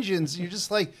its engines. And you're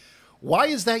just like, why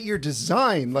is that your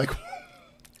design? Like,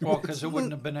 Well, because it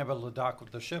wouldn't have been able to dock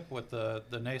with the ship with the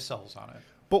nacelles on it.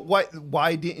 but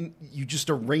why didn't you just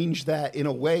arrange that in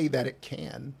a way that it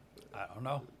can? I don't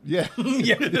know. Yeah.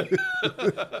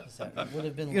 That would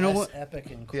have been You know less what?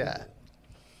 epic and cool. Yeah.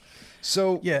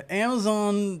 So, Yeah,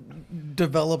 Amazon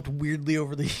developed weirdly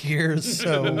over the years,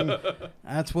 so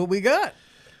that's what we got.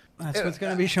 That's what's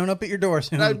going to be showing up at your door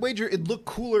soon. and I'd wager it'd look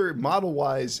cooler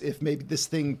model-wise if maybe this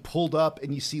thing pulled up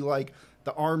and you see like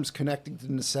the arms connecting to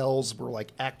the nacelles were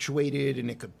like actuated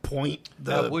and it could point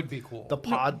That would be cool. the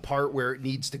pod part where it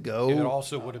needs to go. It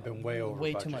also would have been way over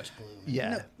Way budget. too much glue.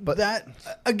 Yeah, but that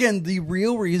again, the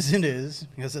real reason is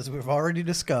because, as we've already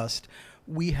discussed,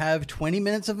 we have 20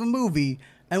 minutes of a movie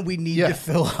and we need Yeah. to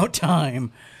fill out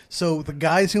time. So the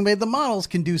guys who made the models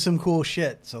can do some cool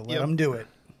shit. So let Yep. them do it.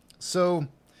 so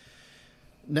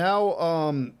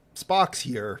now Spock's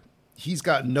here. He's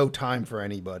got no time for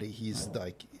anybody. He's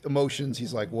like emotions.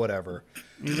 He's like whatever.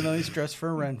 Even though he's dressed for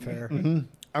a Ren fair.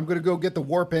 I'm gonna go get the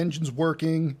warp engines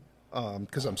working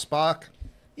because I'm Spock.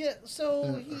 Yeah,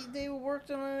 so they worked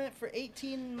on it for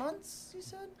 18 months, you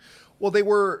said? Well, they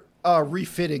were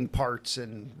refitting parts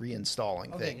and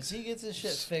reinstalling Okay, things. because he gets his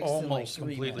shit fixed in like Almost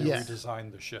 3 completely months. Yeah.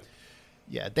 redesigned the ship.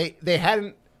 Yeah, they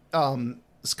hadn't.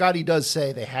 Scotty does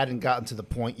say they hadn't gotten to the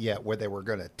point yet where they were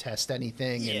going to test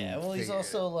anything. Yeah, and well, he's figure-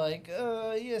 also like,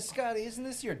 yeah, Scotty, isn't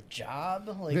this your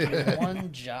job? Like, your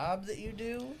one job that you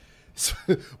do?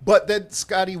 But then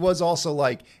Scotty was also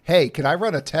like, hey, can I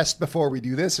run a test before we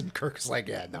do this? And Kirk's like,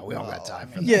 yeah, no, we don't got time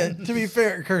for that. Yeah, to be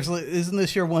fair, Kirk's like, isn't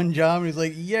this your one job? And he's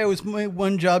like, yeah, it was my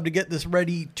one job to get this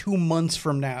ready 2 months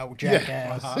from now,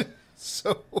 jackass. Uh-huh.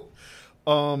 So,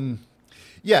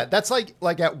 yeah, that's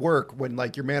like at work when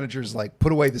like your manager's like,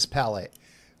 put away this pallet,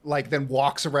 like then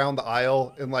walks around the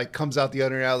aisle and like comes out the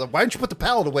other end. Like, why don't you put the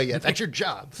pallet away yet? That's your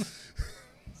job.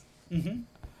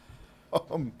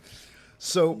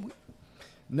 So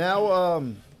now,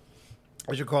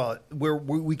 what you call it?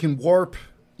 We can warp.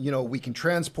 You know, we can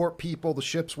transport people. The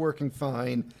ship's working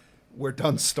fine. We're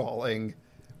done stalling.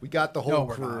 We got the whole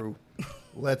we're crew.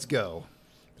 Let's go.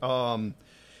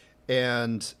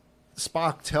 And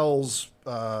Spock tells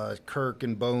Kirk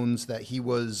and Bones that he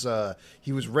was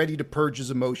ready to purge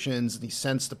his emotions, and he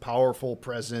sensed a powerful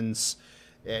presence,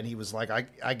 and he was like,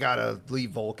 I gotta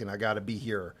leave Vulcan. I gotta be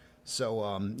here.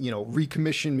 So you know,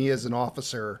 recommission me as an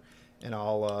officer, and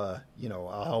I'll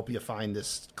help you find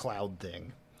this cloud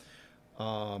thing.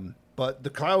 But the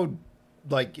cloud,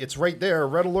 like, it's right there.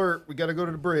 Red alert. We got to go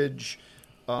to the bridge.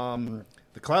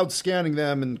 The cloud's scanning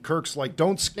them, and Kirk's like,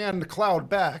 don't scan the cloud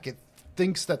back. It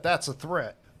thinks that that's a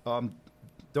threat.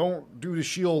 Don't do the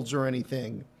shields or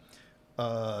anything.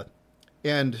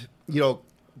 And, you know,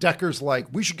 Decker's like,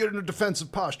 we should get in a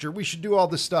defensive posture. We should do all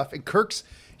this stuff. And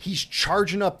he's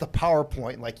charging up the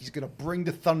PowerPoint like he's going to bring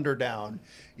the thunder down.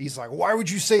 He's like, why would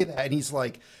you say that? And he's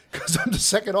like, because I'm the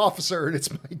second officer and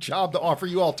it's my job to offer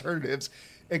you alternatives.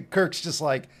 And Kirk's just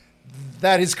like,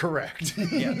 that is correct.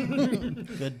 Yeah.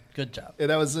 Good job.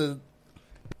 And that was a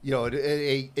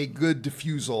good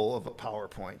diffusal of a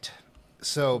PowerPoint.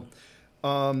 So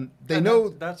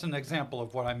that's an example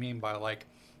of what I mean by, like,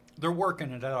 they're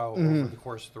working it out over the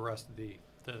course of the rest of the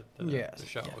show. Yeah,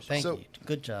 thank you.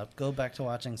 Good job. Go back to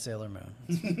watching Sailor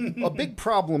Moon. A big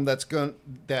problem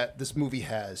that this movie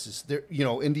has is there, you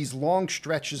know, in these long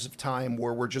stretches of time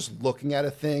where we're just looking at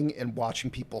a thing and watching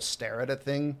people stare at a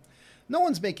thing, no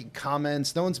one's making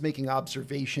comments, no one's making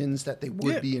observations that they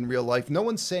would be in real life. No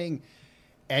one's saying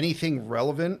anything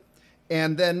relevant.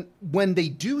 And then when they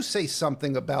do say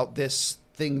something about this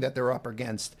thing that they're up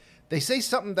against, they say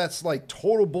something that's like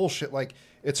total bullshit. Like,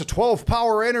 it's a 12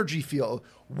 power energy field.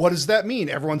 What does that mean?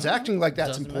 Everyone's acting like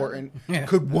that's important. Yeah.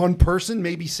 Could one person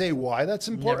maybe say why that's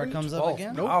important? Never comes up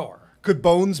again. Power. Could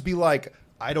Bones be like,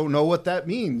 I don't know what that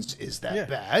means. Is that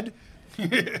bad?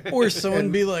 Or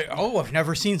someone be like, oh, I've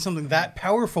never seen something that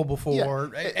powerful before. Yeah.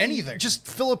 Or anything. Just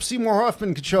Philip Seymour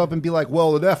Hoffman could show up and be like,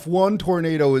 well, an F1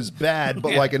 tornado is bad,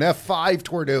 but like an F5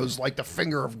 tornado is like the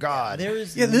finger of God.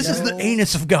 This is the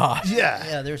anus of God. Yeah.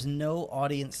 Yeah, there's no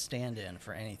audience stand-in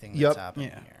for anything that's happening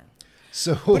here.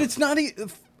 So, But it's not.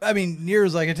 I mean, near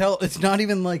as I can tell, it's not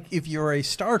even like if you're a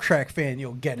Star Trek fan,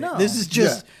 you'll get it. No. This is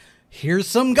just here's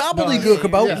some gobbledygook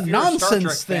about If you're a Star Trek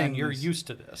nonsense fan, things. you're used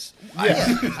to this.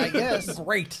 I guess.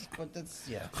 Great. But that's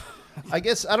I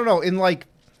guess, I don't know, in like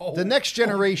the next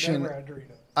generation,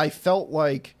 I felt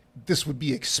like this would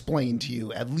be explained to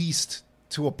you, at least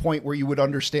to a point where you would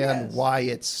understand why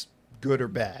it's good or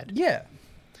bad. Yeah.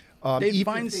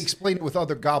 Even if they explain it with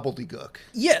other gobbledygook.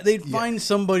 Yeah, they'd find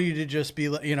somebody to just be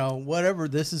like, you know, whatever.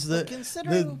 This is the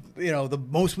the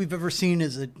most we've ever seen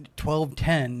is a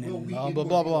 1210 and blah blah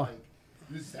blah blah.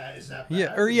 Is that bad?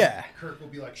 Yeah, or yeah. Kirk will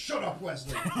be like, shut up,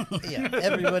 Wesley. yeah,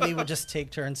 everybody would just take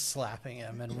turns slapping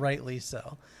him, and rightly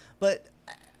so. But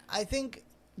I think,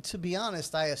 to be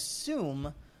honest, I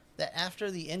assume that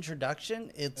after the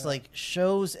introduction, it's like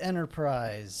shows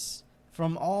Enterprise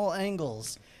from all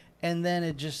angles, and then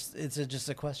it's just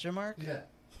a question mark. Yeah.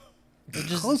 It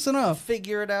just Close enough.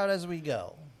 Figure it out as we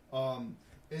go.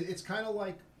 It's kind of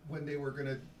like when they were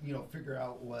gonna, figure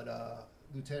out what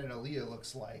Lieutenant Aaliyah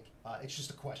looks like. It's just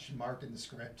a question mark in the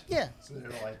script. Yeah. So they're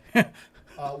like,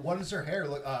 what does her hair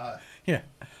look? Yeah.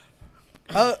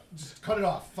 Just cut it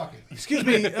off. Fuck it. Excuse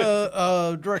me,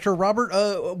 Director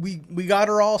Robert. We got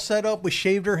her all set up. We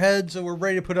shaved her head, so we're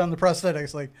ready to put on the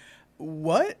prosthetics. Like,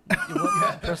 what?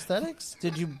 Prosthetics?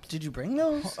 Did you bring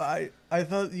those? I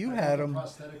thought you had them.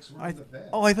 Prosthetics were in the van.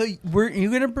 I thought were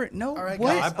you gonna bring? No. All right,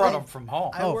 what? guys, I brought them from home.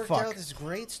 I Oh, worked fuck. out this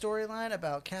great storyline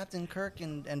about Captain Kirk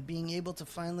and being able to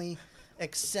finally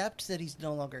accept that he's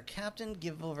no longer captain,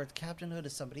 give over captainhood to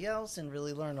somebody else, and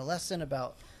really learn a lesson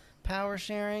about power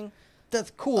sharing.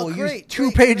 That's cool. Oh, Use great,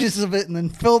 two great, pages of it and then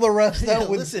fill the rest out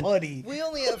with Listen, putty. we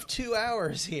only have 2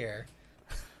 hours here.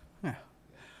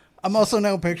 I'm also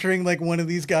now picturing like one of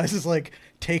these guys is like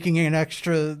taking an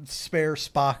extra spare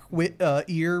Spock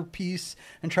earpiece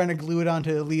and trying to glue it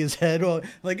onto Leah's head.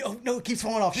 Like, oh no, it keeps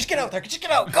falling off. Just get out there. Just get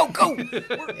out. Go.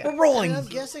 We're rolling. And I'm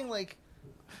guessing, like,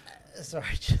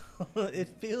 sorry, Jill, it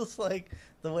feels like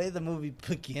the way the movie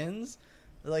begins,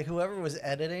 like whoever was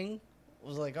editing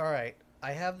was like, all right,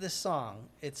 I have this song.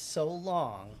 It's so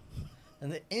long.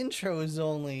 And the intro is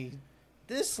only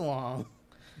this long.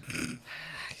 I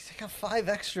got 5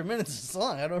 extra minutes of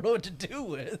song. I don't know what to do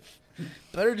with.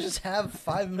 Better just have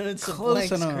 5 minutes of Close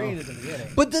blank enough. screen at the beginning.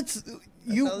 But that's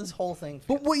you. That's how this whole thing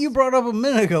But feels. what you brought up a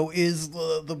minute ago is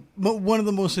one of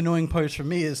the most annoying parts for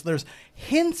me is there's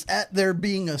hints at there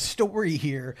being a story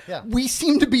here. Yeah. We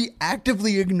seem to be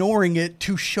actively ignoring it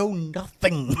to show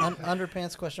nothing.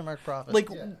 Underpants question mark profit. Like,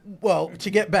 well, to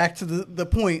get back to the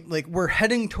point, like we're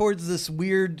heading towards this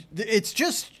weird. It's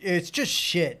just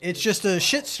shit. It's just a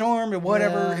shit storm or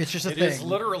whatever. Yeah. It's just a It thing. is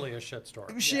literally a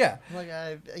shitstorm. Yeah. like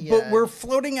But we're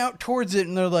floating out towards it,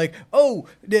 and they're like, "Oh,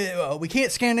 we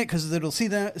can't scan it because it'll see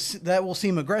that will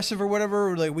seem aggressive or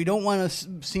whatever. Like, we don't want to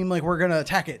seem like we're gonna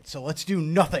attack it, so let's do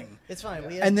nothing." It's fine.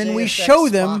 We And have then we Deus Ex show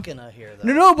them. Machina here,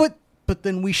 though. No, but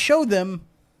then we show them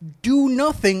do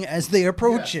nothing as they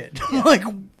approach it. Like,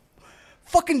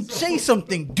 fucking say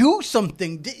something, do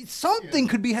something. Something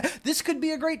could be. This could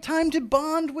be a great time to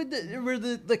bond with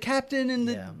the captain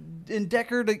and and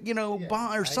Decker to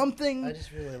bond or something. I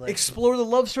just really like explore the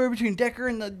love story between Decker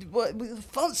and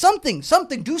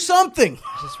something. Do something.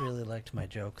 I just really liked my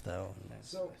joke though.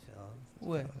 So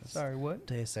What? Sorry, what?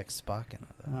 Deus Ex Machina.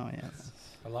 Oh yes.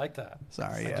 I like that.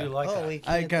 Sorry. I Yeah. do like that. we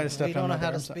I can't. kinda stepped We don't on know that how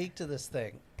there, to I'm sorry. speak to this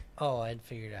thing. Oh, I'd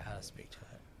figured out how to speak to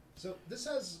it. So this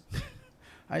has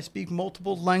I speak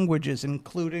multiple languages,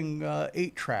 including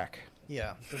 8-track.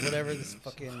 Yeah, whatever this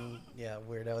fucking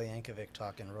Weird Al Yankovic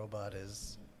talking robot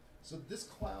is. so this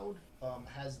cloud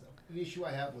has an issue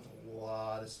I have with a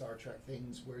lot of Star Trek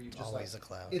things where you just Always like a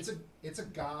cloud. It's a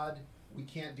god. We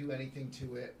can't do anything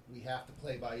to it. We have to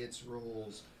play by its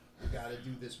rules. We got to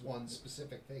do this one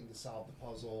specific thing to solve the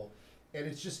puzzle, and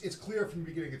it's clear from the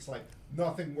beginning. It's like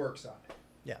nothing works on it.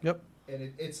 Yeah. Yep.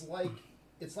 And it's like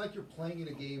you're playing in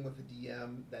a game with a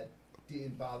DM that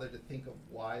didn't bother to think of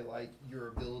why like your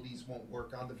abilities won't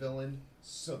work on the villain,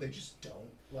 so they just don't.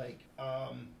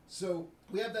 So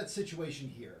we have that situation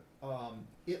here.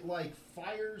 It like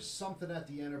fires something at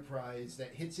the Enterprise that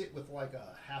hits it with like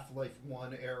a Half-Life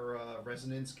 1 era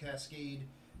resonance cascade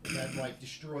that like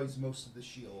destroys most of the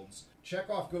shields.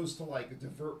 Chekhov goes to like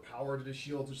divert power to the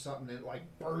shields or something, and it like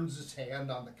burns his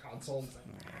hand on the console. It's like,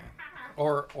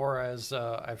 Or as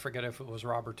I forget if it was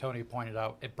Rob or Tony pointed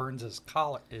out, it burns his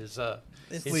collar, his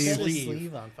It sleeve, set his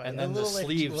sleeve on fire. and A then the little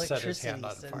sleeve set his hand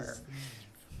on electricity set his fire.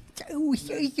 Oh,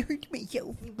 you hurt me,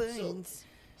 yo. so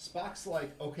Spock's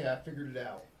like, okay, I figured it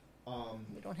out.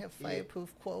 We don't have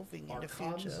fireproof clothing in Our the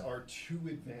comms future. are too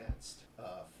advanced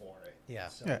for it. Yeah.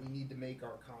 So Yeah. we need to make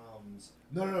our comms.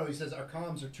 No. He says our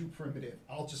comms are too primitive.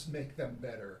 I'll just make them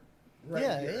better. Right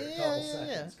Yeah, here, in a yeah, couple yeah,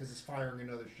 seconds, because it's firing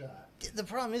another shot. The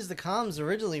problem is the comms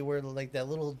originally were like that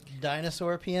little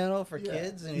dinosaur piano for Yeah.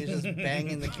 kids, and he was just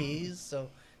banging the keys. So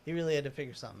he really had to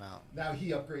figure something out. Now he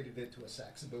upgraded it to a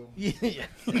saxoboom. Yeah.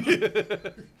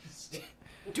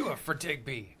 Do it for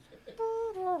Digby.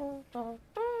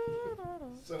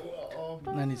 So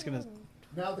And then he's gonna.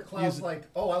 now the Use cloud's it like,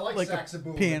 oh, I like like a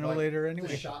saxoboom. piano and, like, later anyway.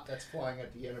 The shot that's flying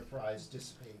at the Enterprise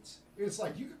dissipates. It's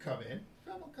like you could come in,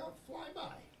 come fly by.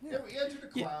 Yeah. Then we enter the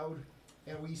cloud,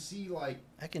 and we see like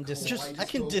I can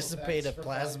kaleidoscope dissipate a effects for 5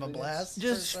 plasma minutes. blast.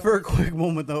 Just for a quick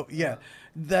moment, though, yeah,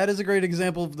 that is a great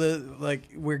example of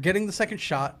we're getting the second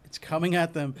shot. It's coming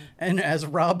at them, and as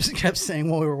Rob kept saying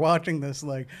while we were watching this,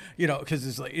 because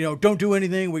it's like, don't do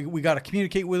anything. We got to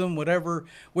communicate with them, whatever.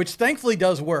 Which thankfully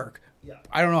does work. Yeah.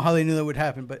 I don't know how they knew that would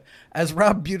happen, but as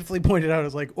Rob beautifully pointed out,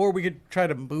 it's like, or we could try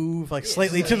to move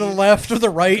slightly to the slave, left or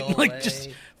the right, go just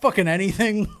away. fucking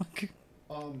anything.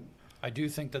 I do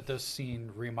think that this scene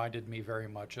reminded me very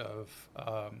much of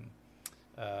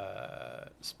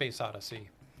Space Odyssey,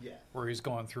 Yeah. where he's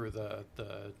going through the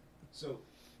So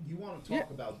you want to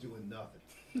talk about doing nothing?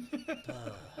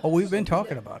 Oh, we've been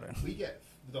talking about it. We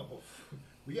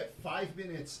get 5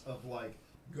 minutes of like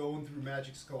going through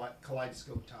Magic's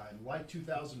kaleidoscope time, like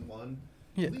 2001.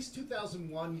 Yeah. At least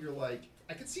 2001, you're like,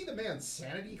 I could see the man's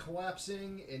sanity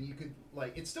collapsing, and you could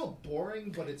like, it's still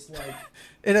boring, but it's like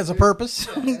It has a purpose.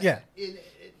 Yeah.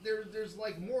 There's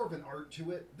like more of an art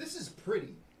to it. This is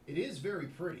pretty. It is very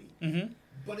pretty. Mm-hmm.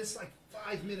 But it's like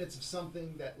 5 minutes of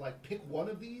something that like pick one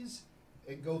of these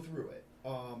and go through it.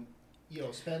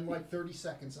 Spend like 30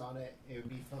 seconds on it, and it would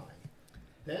be fine.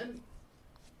 Then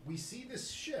we see this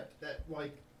ship that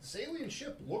like this alien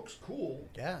ship looks cool.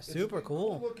 Yeah, It's a super big,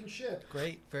 cool. looking ship.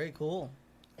 Great, very cool.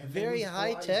 And then Very we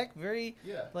high fly- tech, very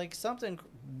Yeah. like something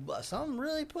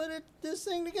really put this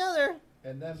thing together.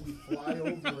 And then we fly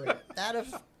over it. Out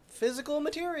of physical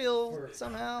material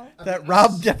somehow. That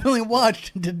Rob definitely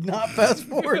watched and did not fast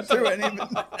forward through any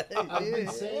of it. I've been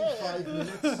saying 5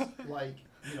 minutes, like,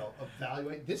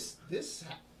 evaluate. This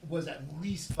was at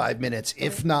least 5 minutes,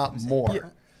 if not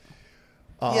more.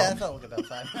 Yeah, it felt like about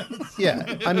 5 minutes.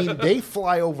 Yeah, I mean, they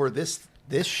fly over this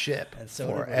ship so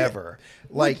did we. forever.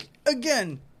 Like,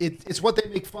 Again, it's what they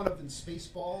make fun of in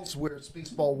Spaceballs, where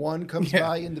Spaceball 1 comes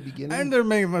by in the beginning. and they're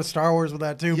making fun of Star Wars with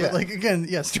that too. Yeah. But like again,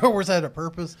 yeah, Star Wars had a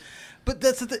purpose. But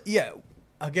that's the yeah.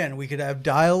 Again, we could have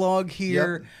dialogue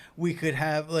here. Yep. We could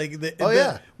have like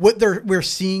yeah. what we're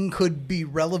seeing could be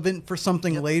relevant for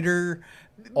something later.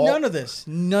 None of this.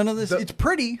 It's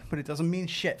pretty, but it doesn't mean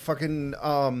shit. Fucking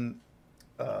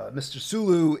Mr.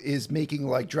 Sulu is making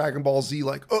like Dragon Ball Z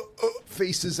like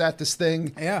faces at this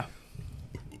thing. Yeah.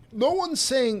 No one's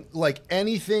saying like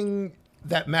anything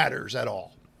that matters at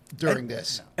all during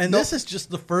this. And this is just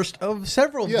the first of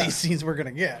several Yeah. of these scenes we're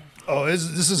gonna get. Oh,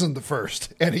 this isn't the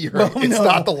first. And you're Well, right. It's no.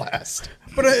 not the last.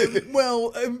 But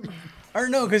or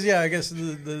no, because I guess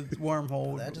the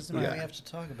wormhole. That doesn't mean we have to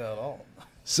talk about all.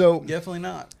 So Definitely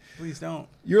not. Please don't.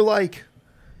 you're like,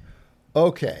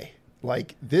 okay,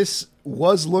 like this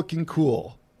was looking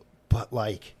cool, but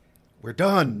like we're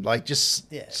done. Like just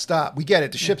stop. We get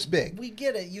it. The ship's big. We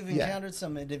get it. You've Yeah. encountered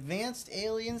some advanced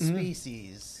alien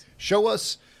species. Show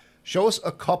us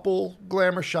a couple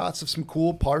glamour shots of some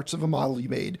cool parts of a model you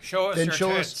made. Show us then your show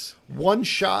tits. us one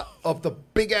shot of the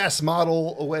big ass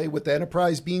model away with the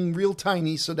Enterprise being real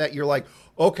tiny, so that you're like,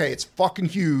 okay, it's fucking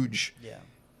huge. Yeah.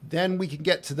 Then we can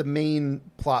get to the main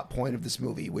plot point of this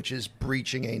movie, which is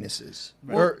breaching anuses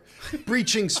or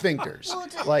breaching sphincters. Well,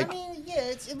 like, I mean, yeah,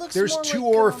 it looks there's more 2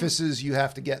 like, orifices you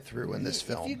have to get through in this If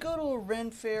film. you go to a Ren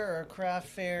fair or a craft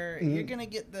fair, Mm-hmm. you're gonna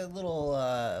get the little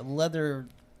leather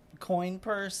coin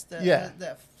purse that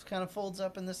kind of folds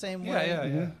up in the same way. Yeah.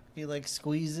 If you like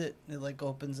squeeze it, it like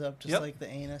opens up just like the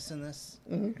anus in this.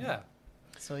 Yeah.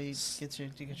 So you get your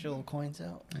little coins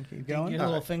out. Keep going. Your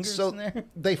little fingers So in there.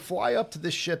 they fly up to the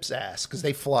ship's ass because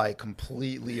they fly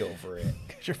completely over it.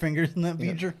 Get your fingers in that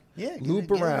feature. Yeah, Loop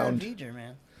get around. that VEGR,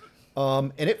 man.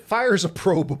 And it fires a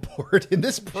probe aboard. And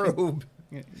this probe,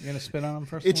 You gonna spit on them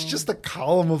first? it's just a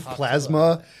column of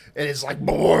plasma, and it's like,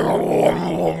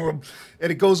 and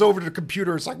it goes over to the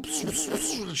computer. It's like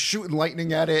shooting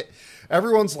lightning at it.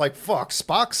 Everyone's like, "Fuck!"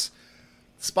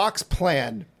 Spock's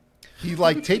plan. He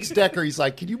like takes Decker. He's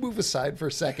like, "Can you move aside for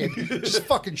a second? Just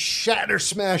fucking shatter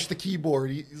smash the keyboard."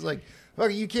 He's like,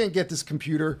 "Fuck, you can't get this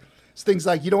computer." This thing's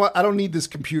like, "You know what? I don't need this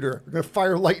computer. I'm gonna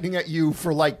fire lightning at you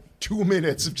for like 2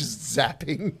 minutes of just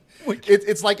zapping."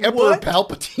 It's like Emperor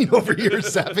Palpatine over here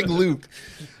zapping Luke,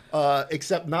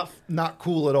 except not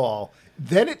cool at all.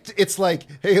 Then it's like,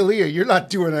 "Hey, Aaliyah, you're not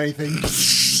doing anything."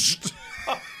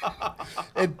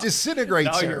 It disintegrates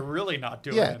Now her. you're really not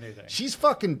doing Yeah, anything. she's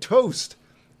fucking toast.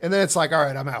 And then it's like, all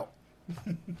right, I'm out.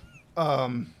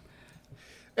 And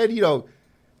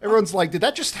everyone's like, did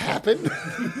that just happen?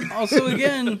 Also,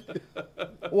 again,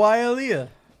 why Aaliyah?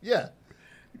 Yeah.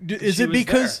 Is She it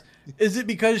was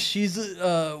because she's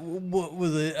what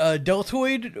was it,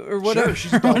 deltoid or whatever? Sure,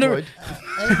 she's a deltoid.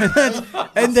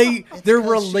 And It's they're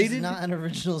 'cause related. She's not an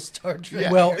original Star Trek.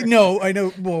 Yeah. Well, no, I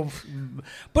know. Well,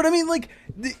 but I mean, like,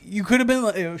 you could have been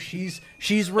like,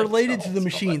 she's related to the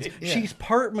machines. Yeah. She's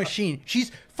part machine.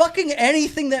 She's fucking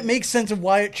anything that makes sense of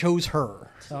why it chose her.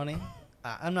 Tony,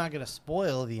 I'm not going to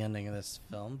spoil the ending of this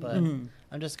film, but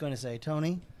I'm just going to say,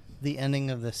 Tony, the ending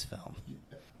of this film.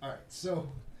 All right, so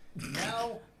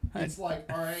now it's like,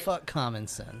 all right, Fuck common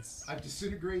sense. I've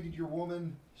disintegrated your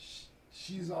woman.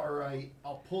 She's all right.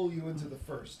 I'll pull you into the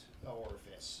first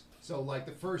orifice. So, like,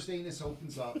 the first anus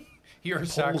opens up. Your pulls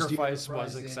the sacrifice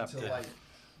Enterprise was into, accepted. like,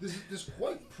 this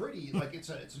quite pretty. Like, it's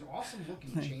an awesome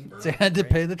looking chamber. They had to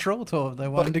pay the troll toll if they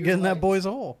wanted to get in that like- boy's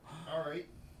hole. All right,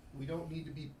 we don't need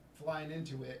to be flying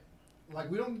into it. Like,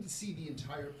 we don't need to see the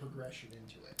entire progression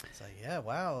into it. It's like, yeah,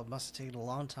 wow, it must have taken a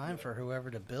long time for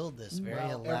whoever to build this very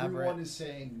Well, elaborate. everyone is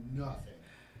saying nothing.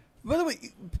 By the way,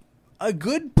 a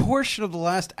good portion of the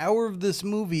last hour of this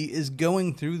movie is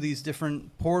going through these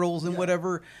different portals and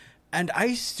whatever, and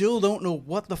I still don't know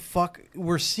what the fuck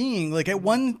we're seeing. Like, at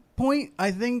one point,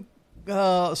 I think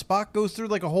Spock goes through,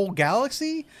 like, a whole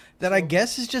galaxy that I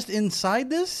guess is just inside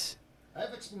this. I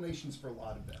have explanations for a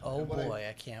lot of them. Oh And boy,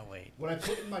 I can't wait. What I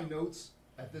put in my notes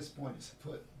at this point is I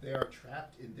put, they are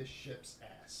trapped in this ship's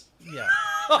ass. Yeah.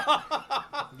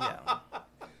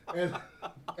 Yeah.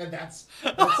 And that's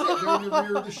it. They're in the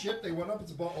rear of the ship. They went up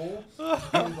its butthole,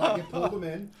 and like it pulled them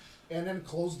in, and then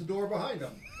closed the door behind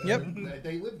them. Yep.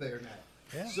 They live there now.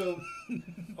 Yeah. So,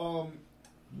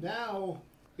 now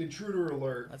intruder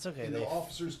alert. That's okay. In They the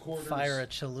officers' quarters. fire a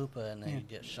chalupa and then you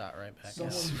get shot right back.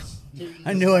 Someone's taking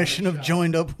I a knew I sonic shouldn't have shower.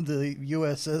 joined up with the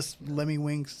USS Lemmy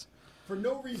Winks. For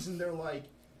no reason, they're like,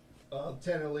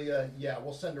 Lieutenant Leah, yeah,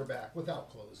 we'll send her back without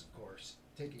clothes, of course,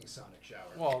 taking a sonic shower.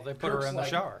 Well, they put her Kirk's in the like,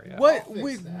 shower. Yeah. What? I'll fix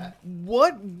Wait, that.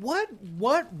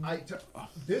 what?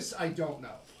 This I don't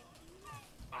know.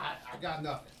 I got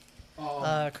nothing.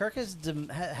 Kirk has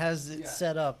it Yeah.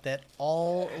 set up that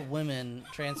all women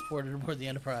transported aboard the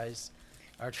Enterprise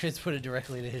are transported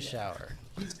directly to his shower.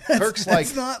 Kirk's like,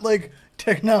 That's not like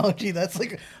technology. That's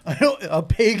like a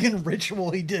pagan ritual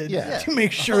he did Yeah. to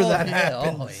make sure Oh, that yeah,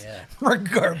 happens. oh, yeah. It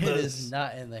Regardless. is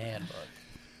not in the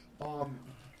handbook.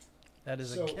 That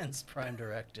is So- against Prime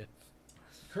Directive.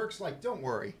 Kirk's like, don't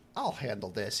worry, I'll handle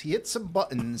this. He hits some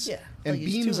buttons Yeah, and like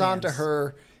he's beams two onto hands.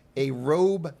 her a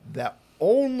robe that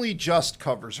only just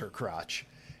covers her crotch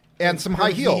and some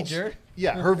high heels. VEGR?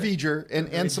 Yeah, her VEGR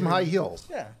and some high heels.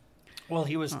 Yeah. Well,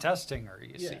 he was testing her,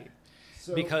 you see.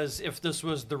 So, Because if this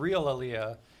was the real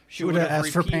Aaliyah, she would would have have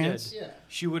asked for repeated. pants? Yeah.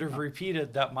 She would have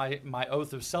repeated that my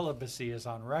oath of celibacy is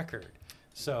on record.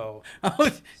 So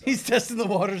He's testing the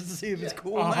waters to see if it's Yeah.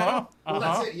 cool now. well,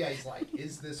 that's it. Yeah, he's like,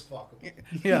 is this fuckable?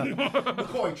 Yeah.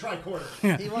 McCoy, try quarter.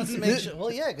 He wants to make sure. Well,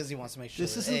 yeah, because he wants to make sure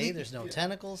This that isn't A, the- there's no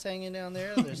tentacles hanging down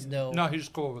there. There's no, no, he's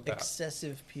cool with that.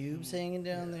 excessive pubes hanging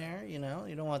down there. You know,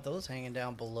 you don't want those hanging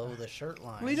down below the shirt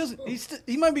line. Well, he doesn't.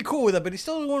 He might be cool with that, but he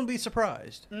still doesn't want to be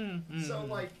surprised. So,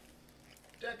 like,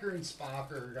 Decker and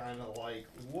Spock are kind of like,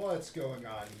 what's going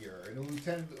on here? And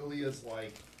Lieutenant Aaliyah's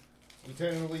like,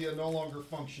 Lieutenant Aaliyah no longer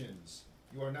functions.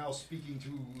 You are now speaking to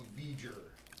VEGR.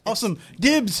 Awesome.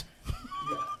 Dibs.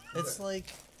 Yeah. It's like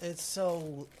it's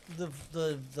so the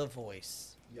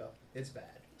voice. Yeah, it's bad.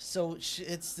 So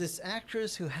it's this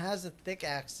actress who has a thick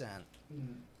accent,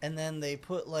 and then they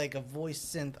put like a voice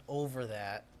synth over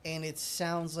that, and it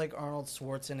sounds like Arnold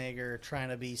Schwarzenegger trying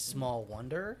to be Small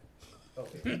Wonder. Oh,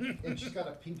 and she's got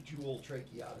a pink jewel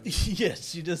tracheotomy.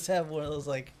 Yes, you just have one of those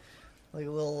like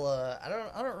little I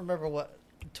don't remember what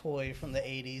toy from the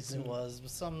 80s it was,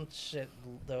 but some shit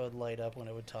that would light up when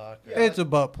it would talk. Yeah. It's a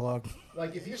butt plug.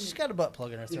 Like, if you, She's got a butt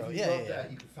plug in her if throat. you Yeah, love yeah,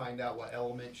 that, you can find out what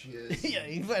element she is. yeah.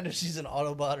 You find if she's an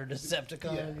Autobot or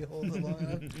Decepticon Yeah. if you hold it long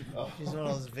enough. Oh. She's one of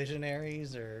those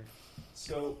visionaries or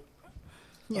So,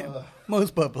 Yeah.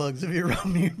 Most butt plugs, if you rub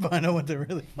them, you find out what they're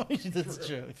really. that's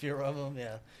true. If you're of them,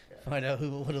 yeah. Find out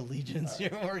what allegiance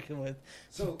you're working with.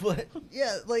 So- but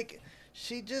yeah, like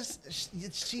she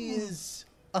is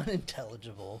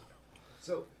unintelligible.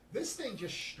 so this thing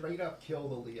just straight up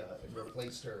killed Aaliyah and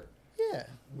replaced her Yeah,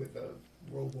 with a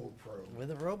robo probe.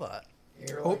 with a robot. And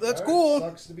you're Oh, that's "All right, cool."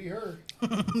 Sucks to be her.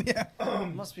 Yeah.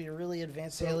 It must be a really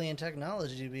advanced alien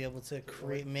technology to be able to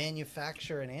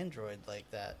manufacture an android like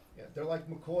that. Yeah, they're like,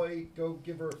 McCoy, go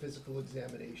give her a physical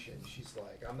examination. She's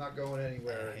like, I'm not going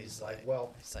anywhere. Yeah, And he's he's like, like-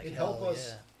 well, he's like, it'd help "Hell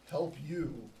us help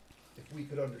you if we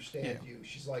could understand Yeah. you.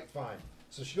 She's like, fine.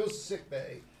 So she goes to sick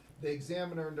bay. They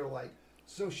examine her and they're like,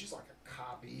 so she's like a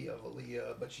copy of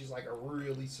Aaliyah, but she's like a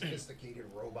really sophisticated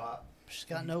robot. She's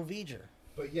got no VEGR.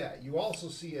 But yeah, you also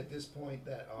see at this point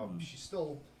that she's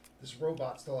still, this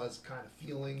robot still has kind of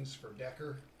feelings for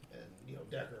Decker. And, you know,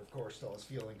 Decker, of course, still has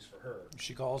feelings for her.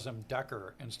 She calls him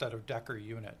Decker instead of Decker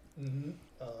Unit. Mm-hmm.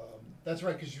 That's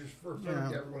right, because you're referring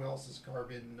to Yeah. everyone else's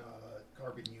carbon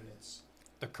units.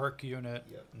 The Kirk unit,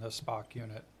 Yep. and the Spock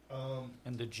unit,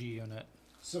 and the G unit.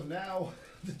 So now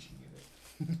the G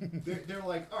unit, they're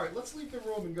like, all right, let's leave the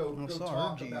room and go sorry,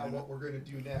 talk G about unit. what we're gonna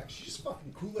do next. She just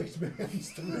fucking Kool-Aid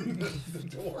mans through the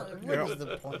door. What is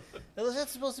the point? Was that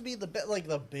supposed to be the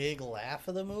the big laugh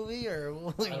of the movie, or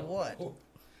I like don't what? know.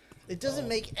 It doesn't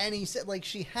make any sense. Like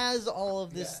she has all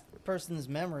of this Yeah. person's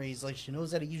memories. Like she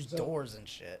knows how to use So- doors and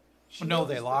shit. She No, knows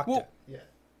they that- locked Well- it. Yeah.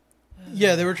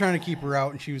 Yeah, they were trying to keep her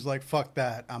out, and she was like, fuck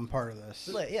that. I'm part of this.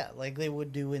 Like they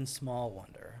would do in Small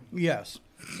Wonder. Yes.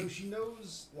 So she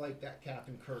knows, like, that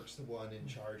Captain Kirk's the one in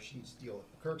charge. She needs to deal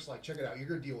with. Kirk's like, check it out. You're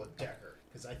going to deal with Decker.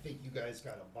 Because I think you guys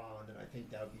got a bond, and I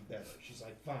think that would be better. She's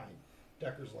like, fine.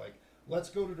 Decker's like, let's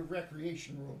go to the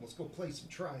recreation room. Let's go play some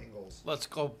triangles. Let's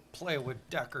go play with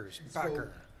Decker's Let's go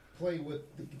Becker. play with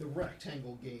the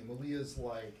rectangle game. Aaliyah's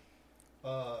like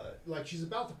she's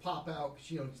about to pop out. 'Cause,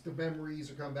 you know, the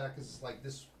memories are coming back because it's like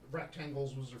this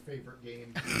rectangles was her favorite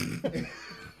game.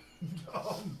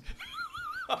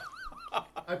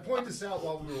 I point this out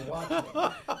while we were watching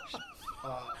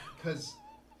because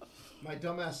My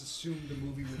dumbass assumed the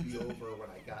movie would be over when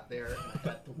I got there, and I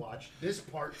had to watch this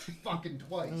part fucking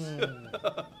twice.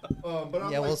 But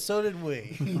I'm Well, so did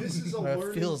we. this is a Or it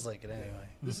learning. feels like it anyway.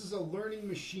 This is a learning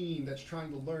machine that's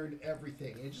trying to learn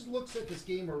everything. And it just looks at this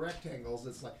game of rectangles.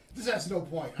 It's like, this has no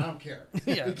point. I don't care.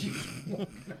 Yeah. It keeps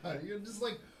walking on. You're just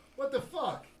like, what the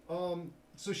fuck?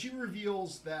 So she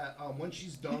reveals that when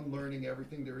she's done learning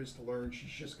everything there is to learn, she's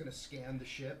just going to scan the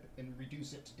ship and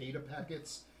reduce it to data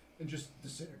packets and just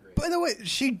disintegrate. By the way,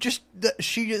 she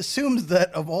assumes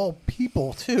that of all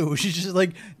people too. She's just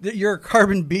like, you're a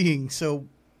carbon being, so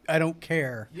I don't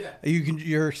care. Yeah.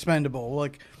 You're expendable.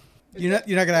 Like, you're not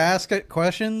gonna ask it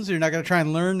questions. You're not gonna try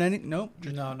and learn any. Nope.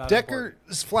 No, not Decker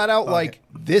is flat out like,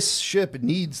 this ship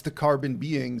needs the carbon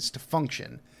beings to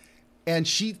function. And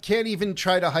she can't even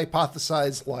try to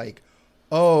hypothesize like,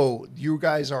 oh, you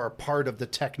guys are a part of the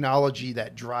technology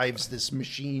that drives this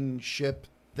machine ship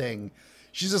thing.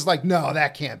 She's just like, no,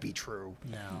 that can't be true.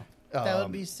 No. That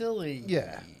would be silly.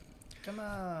 Yeah. Come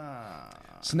on.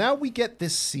 So now we get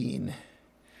this scene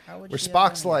How would where she have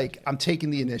Spock's done like, I'm taking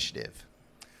the initiative.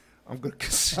 I'm going to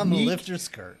it? I'm gonna lift her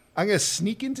skirt. I'm gonna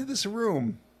sneak into this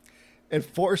room and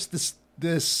force this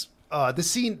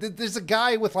scene. There's a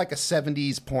guy with like a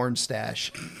 70s porn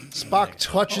stash. Spock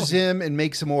touches him and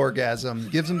makes him orgasm.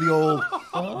 Gives him the old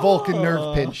Vulcan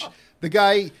nerve pinch. The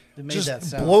guy made that just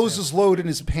sound blows too. his load in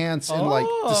his pants and like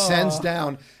descends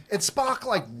down. And Spock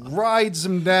like rides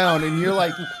him down, and you're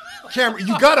like, Cameron,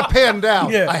 you gotta pan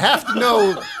down. Yeah. I have to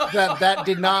know that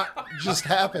did not just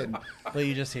happen. But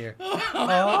you just hear,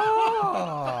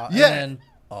 oh. Yeah. And then,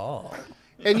 oh.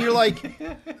 And you're like,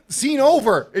 scene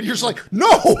over. And you're just like, no.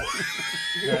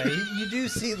 Yeah, you do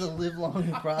see the live long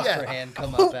and prosper Yeah. hand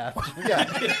come up after.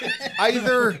 Yeah.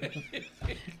 Either,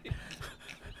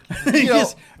 He you know,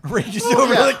 just reaches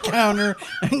over yeah. the counter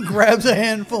and grabs a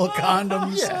handful of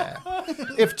condoms yeah.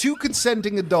 If two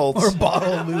consenting adults or a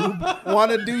bottle of lube.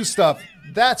 want to do stuff,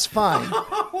 that's fine.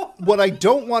 What I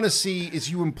don't want to see is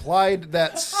you implied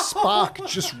that Spock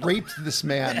just raped this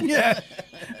man Yeah.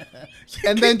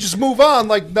 and then just move on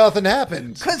like nothing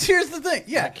happened. Because here's the thing. I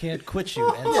Yeah. can't quit you.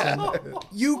 And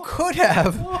You could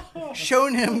have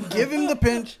shown him, give him the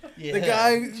pinch. yeah, The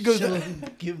guy goes,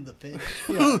 give him the pinch.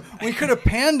 we could have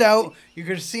panned out. You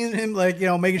could have seen him, like,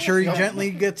 making sure he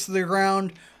gently gets to the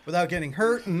ground without getting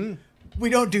hurt. We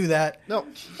don't do that. No.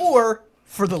 Or,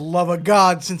 for the love of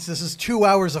God, since this is 2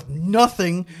 hours of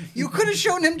nothing, you could have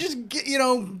shown him just, give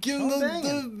him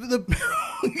the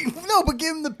no, but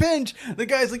give him the pinch. The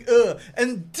guy's like,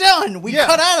 and done. We Yeah.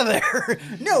 cut out of there.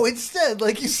 No, instead,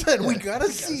 like you said, we gotta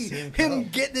see him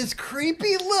get this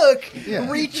creepy look, Yeah.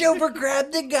 reach over,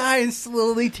 grab the guy, and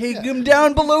slowly take him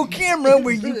down below camera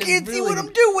where you It can't see really- what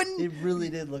I'm doing. It really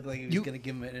did look like he was going to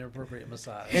give him an inappropriate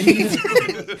massage.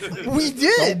 We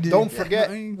did. Don't forget,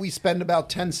 we spend about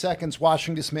 10 seconds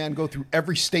watching this man go through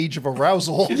every stage of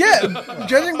arousal. Yeah,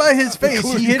 judging by his face,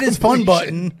 he hit his fun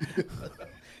button.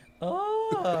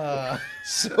 Oh.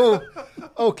 So,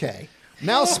 okay.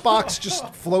 Now Spock's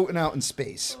just floating out in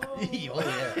space. Oh,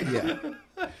 yeah.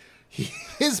 Yeah.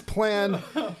 His plan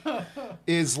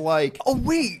is like, Oh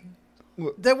wait,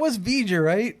 that was VEGR,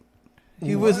 right?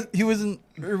 He wasn't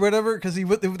or whatever because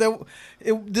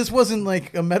this wasn't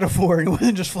like a metaphor. It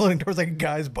wasn't just floating towards like a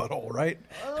guy's butthole, right?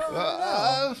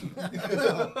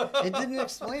 It didn't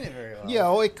explain it very well. you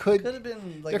know, it Could could have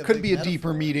been like there could big be a deeper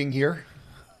metaphor. meeting here.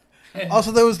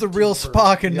 Also, that was the real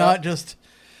Spock and Yeah. not just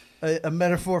a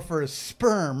metaphor for his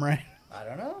sperm, right? I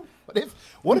don't know.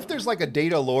 What if there's like a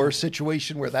Data Lore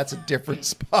situation where that's a different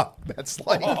Spock? That's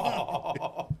like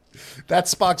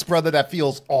that's Spock's brother that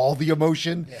feels all the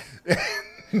emotion.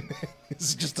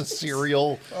 It's just a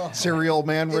serial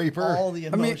man raper. All the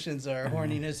emotions are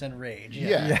horniness and rage.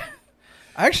 yeah.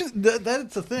 Actually,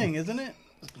 that's the thing, isn't it?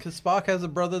 Because Spock has a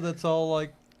brother that's all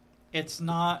like, It's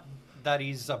not that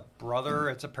he's a brother,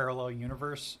 it's a parallel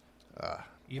universe.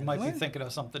 You might be What? thinking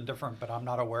of something different, but I'm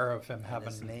not aware of him having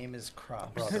His name is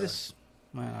Crop. brother.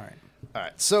 well, all right. All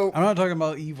right. So I'm not talking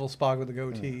about evil Spock with a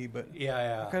goatee, but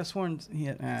Yeah, I could have sworn he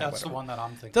had, That's the whatever. one that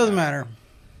I'm thinking. Doesn't of. matter.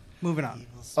 Moving on.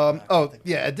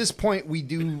 yeah, at this point we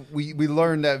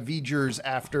learn that VEGR's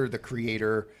after the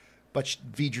creator, but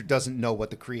VEGR doesn't know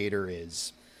what the creator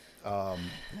is.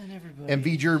 And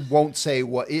VEGR won't say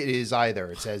what it is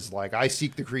either. It says like, I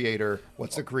seek the creator.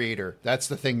 What's the creator? That's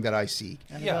the thing that I seek.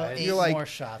 And Yeah, about and eight You're like, more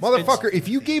shots. motherfucker, if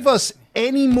you gave us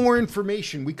any more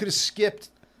information, we could have skipped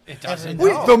It doesn't.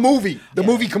 the movie. The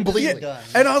movie completely. Done.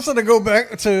 And also to go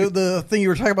back to the thing you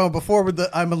were talking about before with the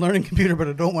I'm a learning computer, but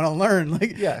I don't want to learn.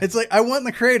 Like, Yeah. it's like, I want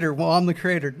the creator. Well, I'm the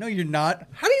creator. No, you're not.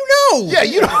 How do you No. Yeah,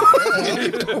 you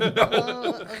don't.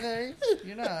 Okay,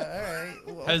 you're not. All right.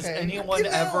 Well, Has okay. anyone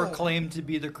Get ever out. claimed to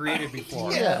be the creator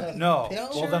before? Yeah. No. Picture,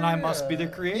 Well, then I must be the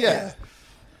creator. Yeah.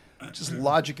 Just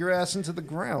logic your ass into the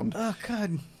ground. Oh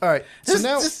God. All right. So This,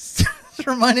 now, this is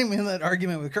reminding me of that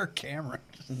argument with Kirk Cameron.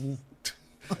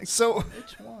 so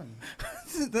Which one?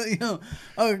 You know,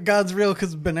 oh, God's real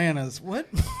because bananas. What?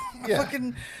 Yeah.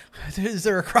 Fucking. Is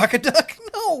there a crocoduck?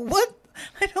 No. What?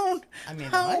 I don't. I mean,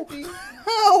 it how? might be.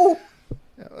 How?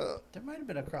 There might have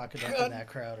been a crocodile in that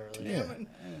crowd earlier. Yeah.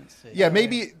 I didn't see. yeah,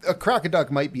 maybe a crocoduck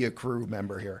might be a crew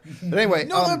member here. But anyway,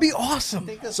 No, that'd be awesome. I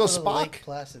think that's So one of the Spock- Lake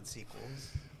Placid sequels.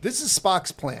 this is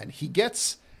Spock's plan. He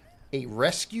gets a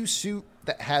rescue suit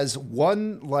that has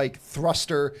one like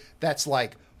thruster that's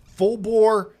like full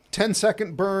bore,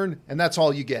 10-second burn, and that's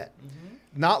all you get.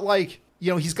 Not like,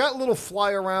 he's got a little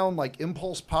fly around like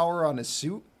impulse power on his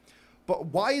suit. But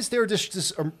why is there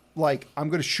this like, I'm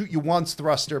going to shoot you once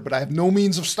thruster, but I have no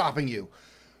means of stopping you?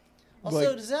 Also,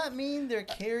 Like- does that mean they're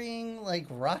carrying like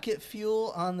rocket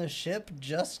fuel on the ship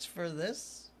just for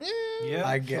this? Yeah.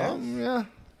 I guess. Yeah.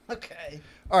 Okay.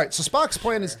 All right, so Spock's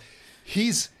plan is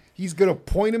he's going to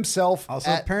point himself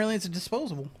Also, at, apparently, it's a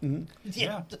disposable.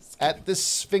 Yeah. at this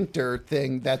sphincter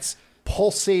thing that's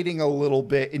pulsating a little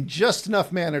bit in just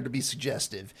enough manner to be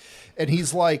suggestive. And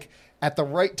he's like, at the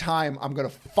right time, I'm going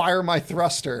to fire my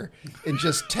thruster in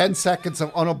just 10 seconds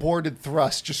of unaborted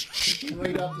thrust, just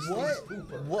straight up this thing's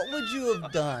pooper. What would you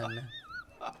have done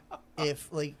if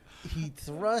like he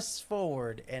thrusts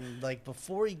forward and like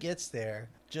before he gets there,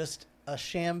 just a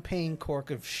champagne cork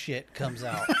of shit comes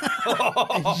out and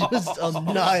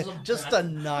just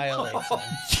annihilates him?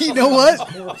 You know what?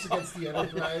 Corpse against the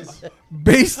Enterprise.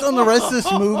 Based on the rest of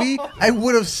this movie, I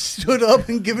would have stood up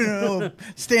and given it a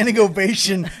standing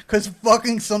ovation because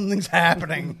fucking something's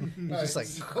happening. Just like,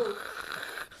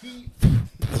 he,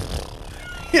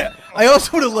 Yeah, I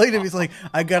also would have liked if he's like,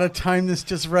 I gotta time this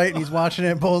just right, and he's watching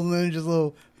it both, and then just a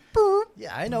little. Boop.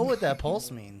 Yeah, I know what that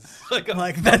pulse means. Like a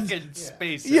Like that's- fucking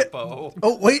space Yeah. hippo.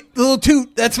 Oh wait, the little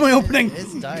toot. That's my opening.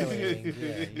 It's dilating.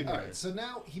 Yeah, you're all right. right, so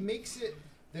now he makes it.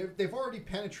 They've already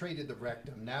penetrated the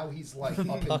rectum. Now he's like up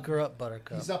in, Pucker up,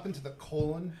 Buttercup. he's up into the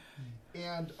colon,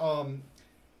 and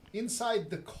inside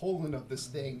the colon of this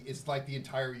thing is like the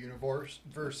entire universe.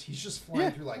 He's just flying Yeah.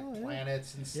 through like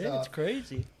planets and stuff. Yeah, it's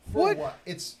crazy. For What?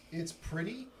 It's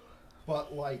pretty,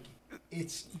 but like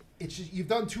it's just you've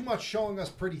done too much showing us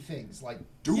pretty things. Like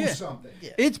do Yeah. something.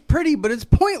 Yeah. It's pretty, but it's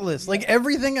pointless, like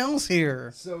everything else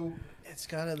here. So It's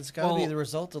gotta be Well- the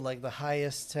result of like the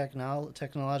highest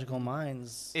technological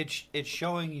minds. It's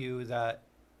showing you that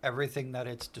everything that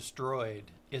it's destroyed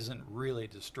isn't really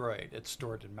destroyed. It's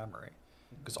stored in memory.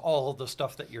 Because all of the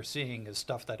stuff that you're seeing is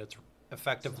stuff that it's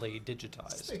effectively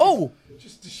digitized. Oh,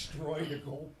 just destroyed a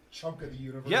whole chunk of the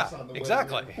universe. Yeah, on the way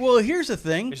exactly. there. well, here's the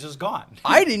thing. It's just gone.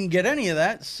 I didn't get any of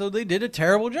that, so they did a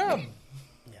terrible job.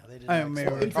 Yeah, they did. I an mean,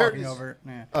 excellent- we're In talking fairness- over it.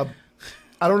 Yeah.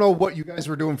 I don't know what you guys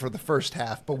were doing for the first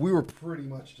half, but we were pretty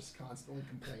much just constantly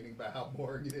complaining about how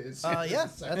boring it is. in Yeah, the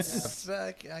second half. that's.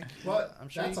 But I'm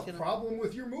sure that's you a can. problem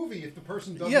with your movie. If the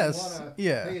person doesn't Yes, want to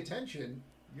yeah. pay attention,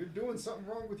 you're doing something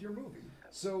wrong with your movie.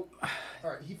 So, all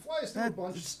right, he flies through a bunch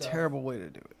of That's a stuff. terrible way to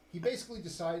do it. He basically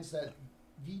decides that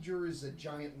VEGR is a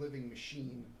giant living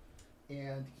machine,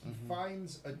 and he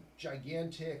finds a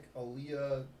gigantic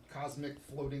Aaliyah, cosmic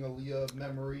floating Aaliyah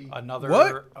memory. Another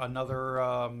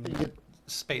You get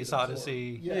space the floor.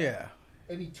 odyssey. Yeah.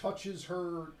 And he touches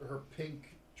her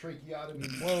pink tracheotomy.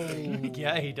 Whoa. thing.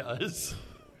 Yeah, he does.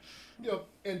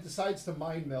 And decides to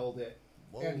mind meld it.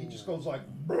 And he just goes like,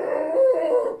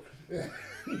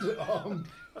 and,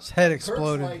 His head Kirk's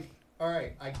exploded. like, all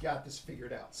right, I got this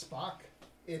figured out. Spock,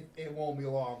 it won't be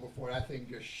long before that thing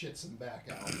just shits him back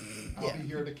out. I'll be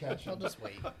here to catch I'll him. just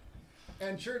wait.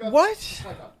 And sure enough, What? it's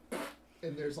like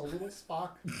and there's a little Spock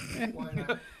flying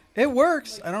out. It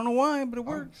works. I don't know why, but it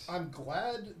works. I'm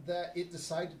glad that it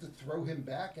decided to throw him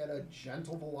back at a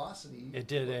gentle velocity. It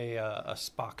did a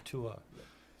Spock tour.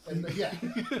 And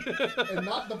and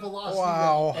not the velocity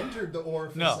Wow. that entered the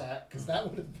orifice No. at, because that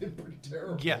would have been pretty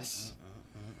terrible. Yes.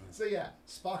 So yeah,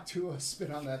 Spock to a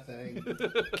spin on that thing.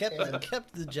 Kept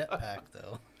the jetpack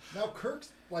though. Now Kirk's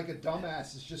like a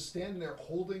dumbass is just standing there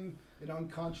holding an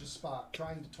unconscious Spock,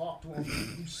 trying to talk to him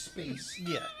through space.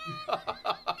 Yeah.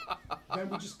 Then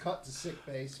we just cut to sick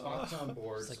bay. Spock's on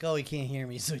board. It's like, oh, he can't hear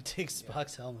me, so he takes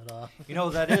Spock's helmet off. You know,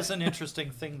 that is an interesting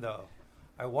thing, though.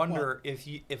 I wonder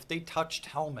if they touched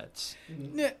helmets.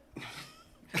 Yeah.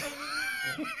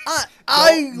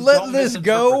 I let don't this misinterpret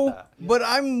go, that. but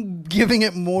I'm giving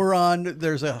it more on.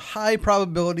 There's a high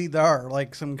probability there are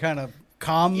like some kind of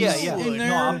comms Yeah. in there.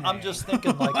 No, I'm just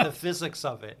thinking like the physics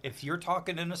of it. If you're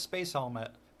talking in a space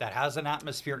helmet that has an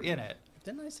atmosphere in it,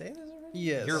 Didn't I say this already?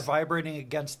 Yes. you're vibrating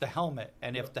against the helmet.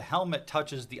 And if the helmet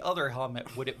touches the other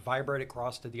helmet, would it vibrate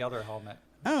across to the other helmet?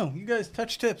 Oh, you guys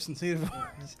touch tips and see if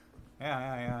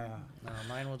Yeah. No,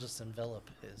 mine will just envelop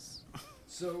his.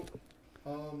 So,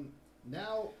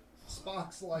 now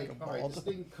Spock's like, all right, bald. this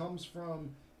thing comes from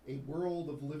a world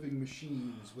of living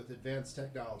machines with advanced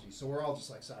technology. So we're all just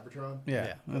like Cybertron. Yeah,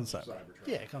 Yeah. that's that. Cybertron.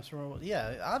 Yeah, it comes from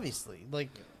obviously like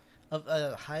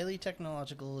a highly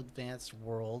technological, advanced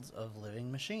world of living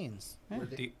machines. Where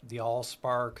they- The all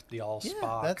spark, the all Yeah,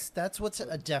 Spock, that's what's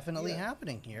definitely Yeah.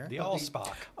 happening here. the all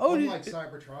Spock. Oh, unlike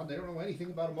Cybertron, they don't know anything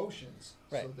about emotions.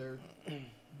 So Right. they're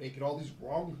making all these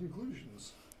wrong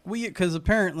conclusions. because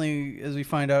apparently, as we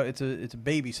find out, it's a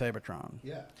baby Cybertron.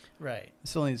 Yeah. Right, It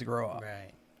still needs to grow up.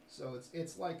 right. So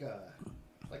it's like a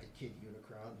kid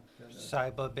Unicron. Kinda.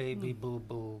 Cyber baby boo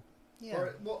boo. Yeah.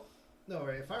 Or, well, no,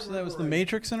 right, if I So that was the remember right,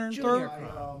 Matrix in her Junior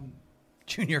throat? Cron.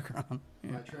 Junior Cron.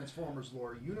 my Transformers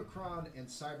lore, Unicron and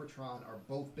Cybertron are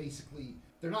both basically,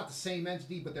 they're not the same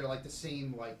entity, but they're like the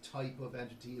same like type of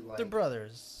entity. Like They're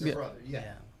brothers. They're Yeah. brothers,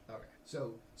 yeah. Okay.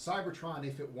 So Cybertron,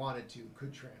 if it wanted to,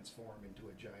 could transform into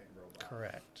a giant robot.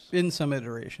 Correct. In some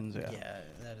iterations, yeah. Yeah,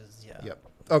 that is Yep.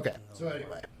 Okay. In the So lore.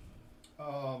 anyway,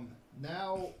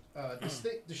 now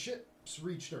the ship's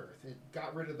reached Earth. It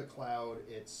got rid of the cloud.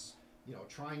 It's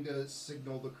trying to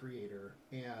signal the creator,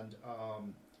 and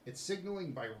it's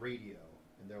signaling by radio.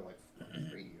 And they're like,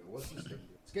 radio? What's this thing do?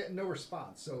 It's getting no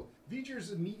response. So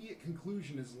VEGR's immediate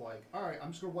conclusion is like, all right,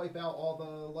 I'm just gonna wipe out all the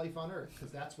life on Earth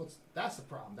because that's the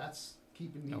problem. That's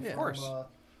keeping me Of from course.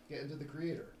 getting to the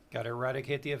creator. Got to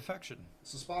eradicate the infection.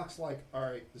 So Spock's like, all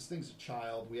right, this thing's a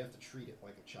child. We have to treat it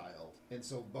like a child. And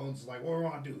so Bones is like, what do we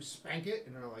want to do? Spank it?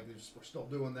 And they're like, we're still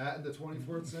doing that in the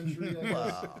 24th century. I guess.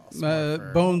 Wow, smart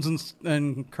for- Bones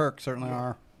and Kirk certainly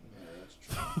are. Yeah, that's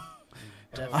true.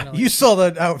 definitely, You saw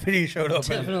that outfit he showed up in.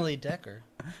 definitely Decker.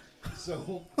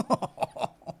 So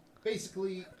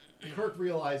basically, Kirk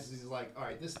realizes, he's like, all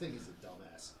right, this thing is a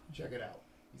dumbass. Check it out.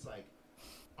 He's like,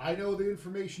 I know the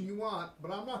information you want, but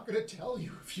I'm not going to tell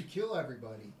you if you kill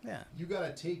everybody. Yeah. You got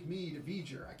to take me to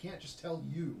VEGR. I can't just tell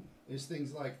you. This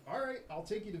thing's like, all right, I'll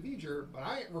take you to VEGR, but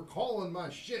I ain't recalling my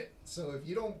shit. So if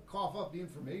you don't cough up the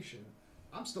information,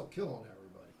 I'm still killing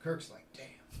everybody. Kirk's like,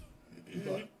 damn.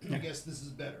 But I guess this is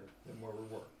better than where we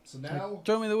were. So now,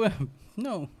 Throw me the whip.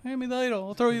 No, hand me the idol.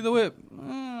 I'll throw you the whip.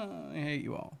 I hate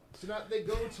you all. so now they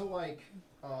go to like,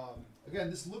 again,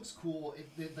 this looks cool.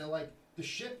 They're like, the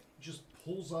ship just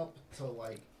pulls up to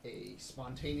like a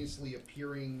spontaneously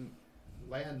appearing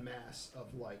landmass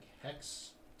of like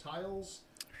hex tiles.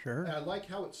 Sure. And I like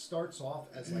how it starts off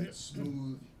as like a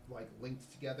smooth, like linked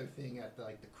together thing at the,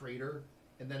 like the crater,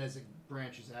 and then as it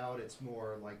branches out, it's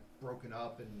more like broken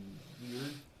up and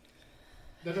weird.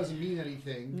 That doesn't mean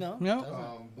anything. No, No. it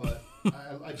doesn't. But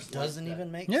I just like Doesn't that.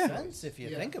 even make Yeah. sense if you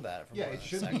Yeah. think about it for Yeah, more it than a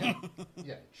should second. be.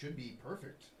 Yeah, it should be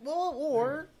perfect. Well,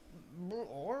 or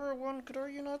one could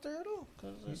argue not there at all,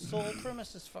 because the sole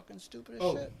premise is fucking stupid as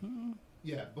Oh. shit.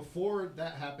 Yeah, before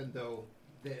that happened though,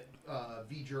 that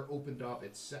VEGR opened up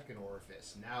its second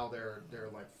orifice. Now they're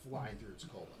like flying through its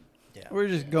colon. Yeah, We're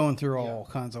just going through all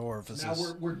Yeah. kinds of So orifices.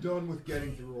 now we're done with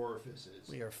getting through orifices.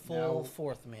 we are full Now,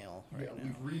 fourth meal right yeah,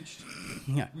 now.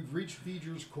 Yeah. we've reached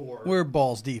VEGR's core. We're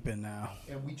balls deep in now.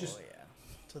 and we just Oh yeah,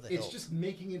 to the it's hilt. just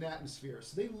making an atmosphere.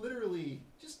 So they literally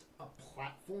just a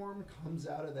platform comes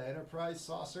out of the Enterprise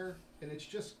saucer, and it's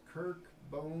just Kirk,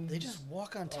 Bones. They just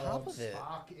walk on top of it.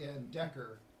 Spock and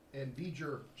Decker and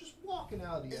VEGR just walking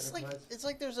out of the It's like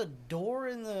Enterprise. there's a door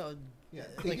in the Yeah,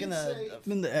 like in a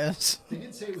In the S. they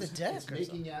did say it was the deck it's or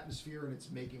making atmosphere and it's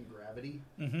making gravity.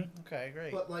 okay,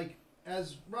 great. But like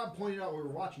as Rob pointed out when we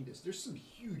were watching this, there's some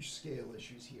huge scale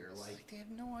issues here. It's Like they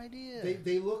have no idea.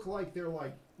 they look like they're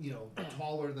like,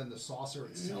 taller than the saucer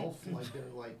itself. Like they're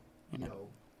like,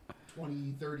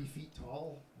 20, 30 feet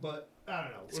tall. But I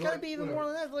don't know. It's got to be even more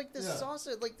than that. Like the Yeah.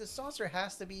 saucer, like the saucer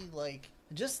has to be like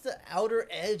just the outer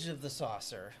edge of the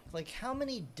saucer. Like how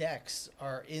many decks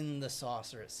are in the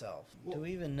saucer itself? Well, Do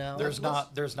we even know? There's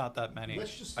let's- not that many.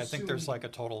 let's just I think there's assume- like a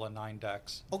total of 9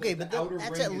 decks. Okay, the but outer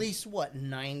that's ring at is- least what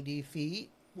 90 feet.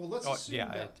 Well, let's Oh, assume yeah,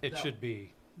 that, it that should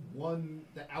be.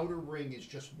 the outer ring is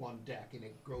just one deck, and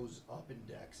it goes up in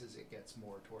decks as it gets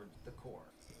more toward the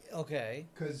core. Okay.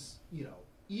 Because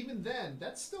even then,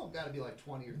 that's still got to be like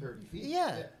 20 or 30 feet.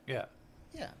 Yeah. Yeah.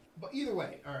 Yeah. But either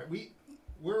way, all right,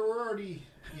 we're already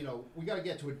we got to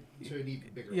get to an even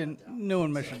bigger. Yeah, rundown. no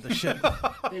one measured the ship.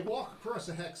 They walk across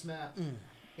a hex map,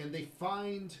 and they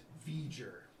find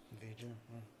VEGR,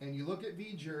 And you look at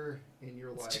VEGR, and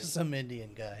you're like, It's just some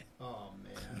Indian guy. oh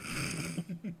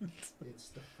man, it's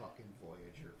the fucking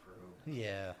Voyager probe.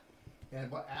 Yeah. And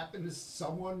what happened is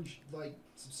someone, like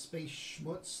some space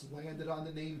schmutz, landed on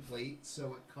the nameplate,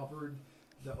 so it covered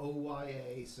the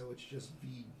OYA, so it's just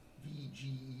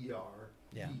VGER,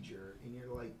 Yeah. VEGR, and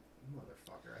you're like,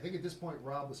 motherfucker. I think at this point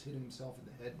Rob was hitting himself in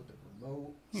the head with the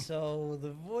remote. So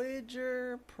the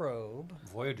Voyager probe,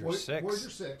 Voyager 6. Voyager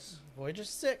 6. Voyager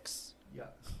 6, Yeah.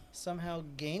 somehow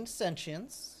gained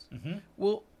sentience.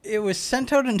 Well, it was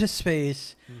sent out into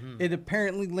space. It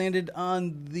apparently landed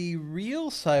on the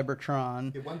real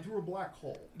Cybertron. It went through a black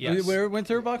hole. Yes. Where it went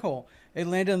through a black hole. It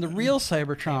landed on the real Came out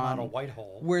a Cybertron, white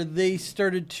hole. where they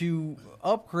started to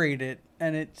upgrade it,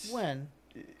 and it's... When?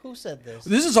 Who said this?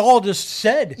 This is all just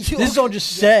said. This is all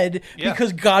just said Yeah.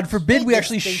 because, God forbid, Wait, we they-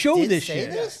 actually they show did this say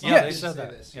shit. this? Yeah, Yes. they said Say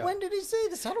that. this. Yeah. When did he say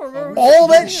this? I don't remember. All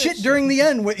that any of shit this during the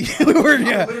end. We were, I'm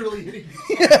yeah. literally hitting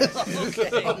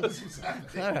Okay. all this was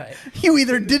happening. All right. You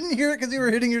either didn't hear it because you were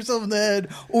hitting yourself in the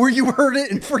head, or you heard it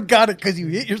and forgot it because you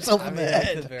hit yourself I in mean, the that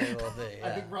could head. very well be. I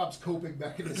Yeah. think Rob's coping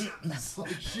mechanism.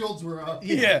 Like shields were up.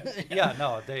 Yeah. Yeah,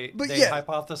 no, they But they yeah.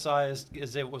 hypothesized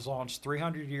is it was launched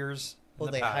 300 years Well,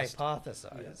 in the they past.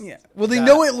 hypothesized. Yeah. Well, they That-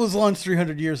 know it was launched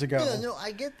 300 years ago. Yeah, no,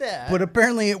 I get that. But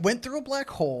apparently it went through a black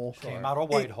hole. Came out a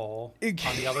white hole it-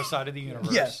 on the other side of the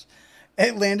universe. Yes.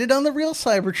 It landed on the real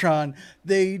Cybertron.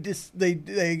 They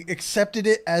accepted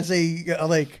it as a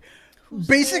like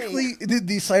basically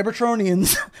the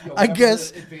Cybertronians. Yo, I have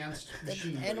guess the advanced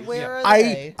machinery. and where are I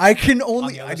they? I can On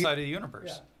only the other side of the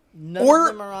universe. None or-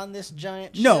 of them are on this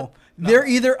giant ship. no. They're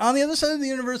either on the other side of the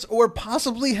universe or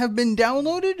possibly have been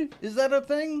downloaded. Is that a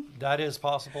thing? That is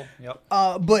possible. Yep.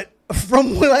 But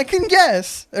from what I can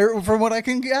guess, or from what I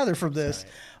can gather from this,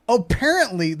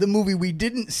 apparently the movie we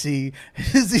didn't see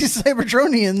is these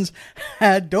Cybertronians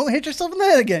had. Don't hit yourself in the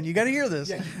head again. You got to hear this.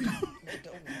 Yeah,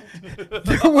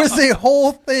 There was a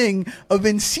whole thing of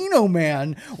Encino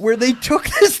Man where they took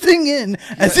this thing in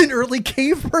as an early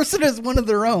cave person as one of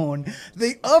their own.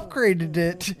 They upgraded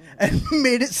it and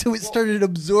made it so it started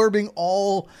absorbing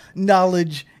all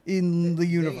knowledge in the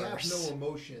They universe. have no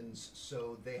emotions,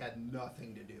 so they had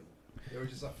nothing to do. They were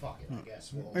just like, fuck it, I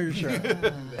guess. Are you sure?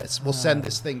 We'll send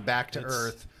this thing back to It's-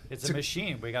 Earth. It's a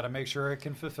machine. We got to make sure it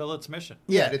can fulfill its mission.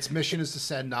 Yeah, and its mission is to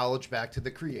send knowledge back to the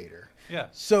creator. Yeah.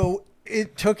 So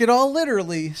it took it all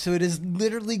literally. So it is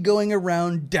literally going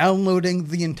around downloading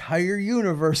the entire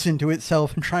universe into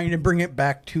itself and trying to bring it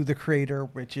back to the creator,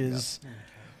 which is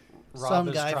Rob Some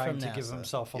is guy trying from to give NASA.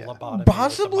 himself a Yeah. lobotomy.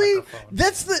 possibly. With the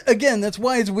microphone. That's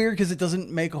why it's weird because it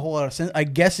doesn't make a whole lot of sense. I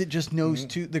guess it just knows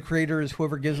to the creator is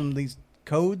whoever gives them these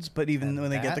codes, but even And when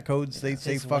they get that the codes, they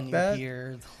say is fuck when you that.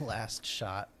 hear the last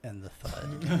shot and the thud.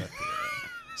 in the theater.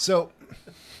 So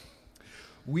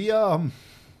we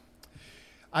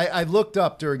I looked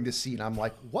up during this scene. I'm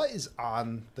like, what is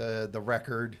on the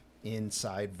record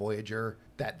inside Voyager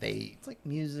that they It's like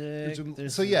music.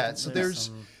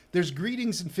 there's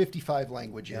greetings in 55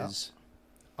 languages.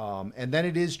 And then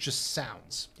it is just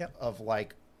sounds Yep. of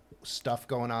like stuff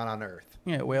going on Earth.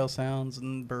 Yeah, whale sounds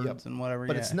and birds Yep. and whatever.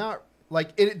 But yeah. it's not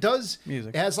like it does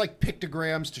Music. It has like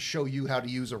pictograms to show you how to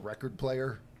use a record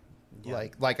player. Yeah.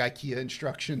 Like IKEA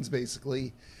instructions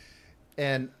basically.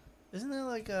 And Isn't there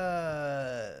like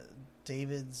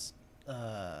David's,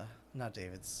 not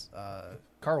David's,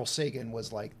 Carl Sagan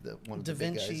was like one of Da the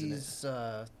big guys in it. Vinci's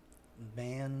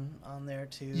man on there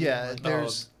too? Yeah, Like,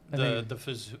 there's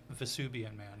the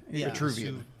Vesuvian man. Yeah.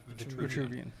 Vitruvian.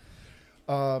 Vitruvian.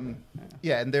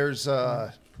 Yeah, and there's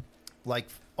like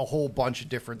a whole bunch of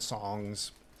different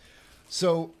songs.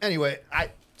 So anyway,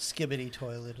 Skibbity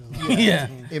toilet. Yeah.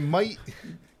 it might.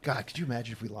 God, could you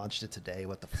imagine if we launched it today?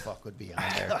 What the fuck would be on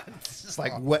there? It's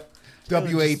like what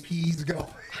WAP's going.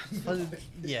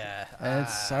 Yeah.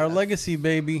 That's our legacy,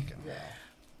 baby.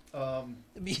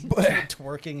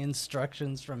 Twerking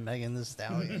instructions from Megan Thee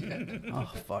Stallion. Oh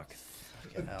fuck.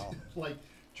 Fucking hell. Like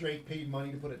Drake paid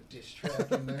money to put a diss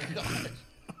track in there.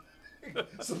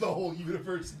 So the whole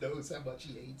universe knows how much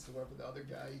he hates whoever the other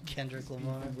guy Kendrick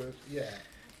Lamar. with.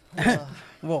 Yeah.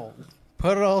 Well,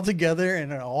 put it all together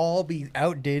and it'll all be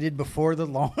outdated before the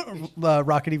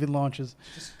rocket even launches.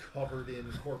 Just covered in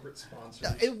corporate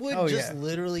sponsors. It would Oh, just yeah.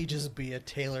 literally just be a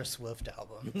Taylor Swift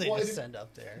album. They Well, just it- send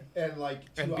up there. And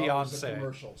like 2 And hours Beyonce. of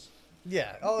commercials.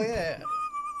 Yeah. Oh yeah.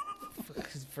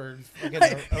 For fucking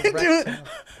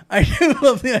I do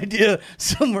love the idea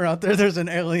somewhere out there there's an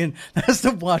alien that has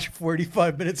to watch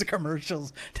 45 minutes of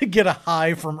commercials to get a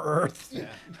high from Earth. Yeah.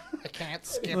 I can't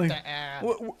skip Like, the ad.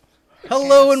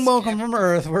 Hello and welcome from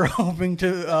Earth. We're hoping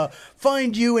to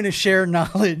find you and to share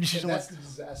knowledge. And that's the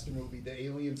disaster movie. The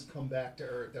aliens come back to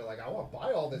Earth. They're like, I want to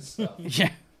buy all this stuff. Yeah.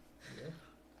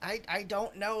 I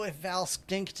don't know if Val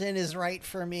Stinkton is right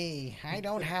for me. I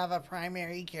don't have a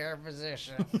primary care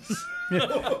physician.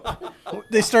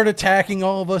 They start attacking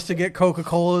all of us to get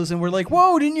Coca-Colas, and we're like,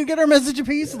 whoa, didn't you get our message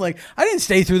apiece? Like, I didn't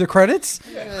stay through the credits.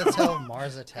 That's how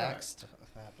Mars attacks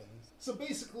happens. So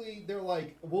basically, they're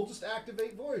like, we'll just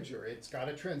activate Voyager. It's got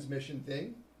a transmission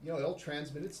thing. You know, it'll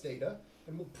transmit its data,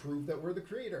 and we'll prove that we're the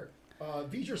creator.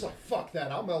 VEGR's like, fuck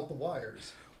that. I'll melt the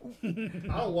wires. I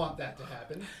don't want that to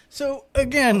happen. So, I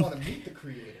again, want to meet the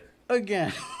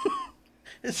creator.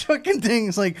 It's fucking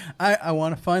things like, I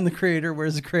want to find the creator.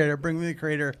 Where's the creator? Bring me the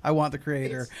creator. I want the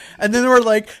creator. And then we're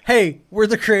like, hey, we're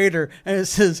the creator. And it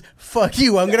says, fuck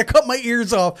you. I'm going to cut my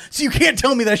ears off so you can't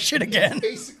tell me that shit again.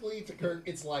 Basically, to Kirk,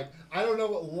 it's like, I don't know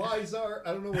what lies are.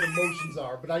 I don't know what emotions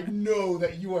are. But I know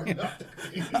that you are not the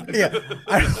creator. Yeah.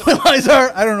 I don't know what lies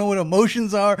are. I don't know what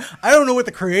emotions are. I don't know what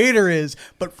the creator is.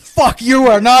 But fuck, you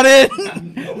are not it.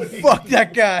 Fuck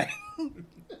that guy.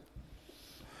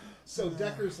 So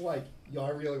Decker's like, yo, I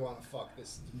really want to fuck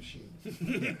this machine.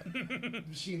 The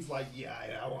machine's like, yeah,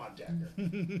 I want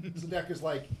Decker. So Decker's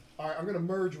like, all right, I'm going to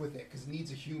merge with it because it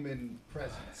needs a human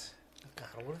presence.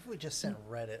 God, what if we just sent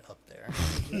Reddit up there?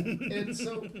 And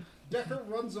so Decker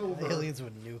runs over Aliens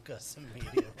would nuke us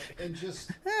immediately. and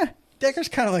just, Decker's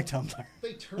kind of like Tumblr.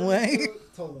 they turn Way.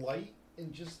 to light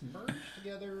and just merge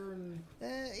together. And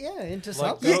Yeah, into Like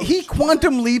something. Yeah, he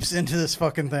quantum leaps into this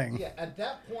fucking thing. yeah, at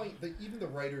that point, even the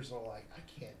writers are like, I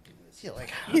can't do this. Yeah,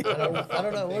 like, I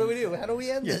don't know. What do we do? How do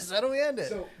we end this? How do we end it?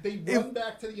 So they run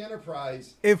back to the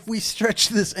Enterprise. If we stretch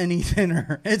this any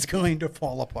thinner, it's going to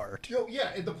fall apart. Yo, yeah,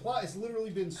 and the plot has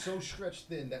literally been so stretched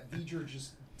thin that VEGR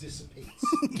just dissipates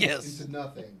Yes. into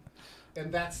nothing.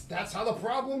 And that's how the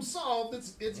problem's solved.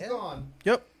 It's gone.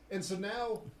 Yep. And so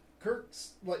now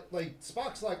Kirk's like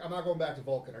Spock's like, I'm not going back to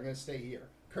Vulcan. I'm going to stay here.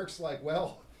 Kirk's like,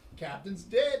 well, Captain's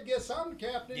dead. Guess I'm the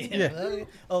captain. Yeah.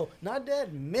 Oh, not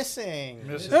dead, missing.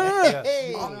 Ah.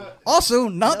 Hey. Also,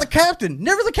 not the captain.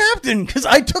 Never the captain, because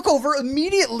I took over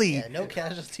immediately. Yeah, no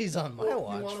casualties on my Well,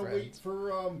 watch, you want to wait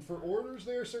for orders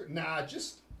there, sir? Nah,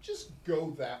 just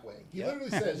go that way. He literally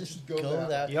says, just go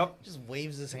that way. Yep. Just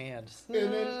waves his hand. And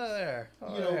then, There.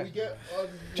 You know, we get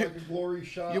like a glory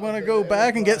shot. You want to of go the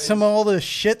back and get Enterprise. some of all the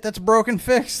shit that's broken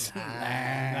fixed?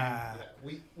 Yeah,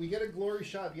 we get a glory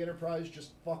shot of the Enterprise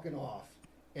just fucking off,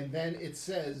 and then it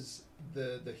says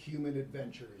the human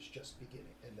adventure is just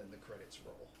beginning, and then the credits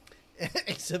roll.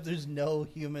 Except there's no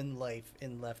human life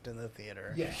left in the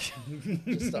theater. Yeah,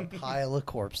 Just a pile of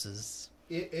corpses.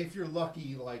 if you're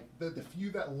lucky, like the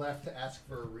few that left to ask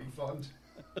for a refund,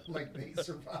 like they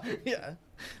survived. Yeah.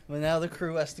 Well, now the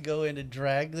crew has to go in to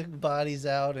drag the bodies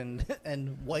out and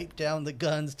wipe down the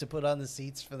guns to put on the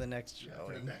seats for the next Yeah,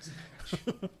 for the showing. next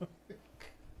match.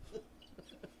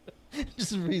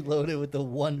 Just reload it with the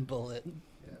one bullet.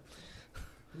 Yeah.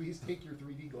 Please take your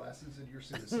 3D glasses and your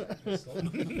suicide pistol.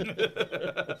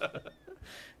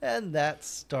 And that's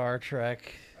Star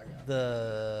Trek, I got it.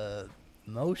 the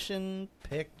motion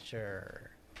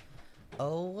picture.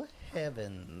 Oh,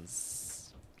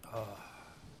 heavens. Oh,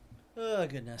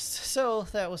 goodness. So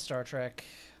that was Star Trek,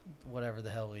 whatever the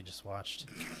hell we just watched.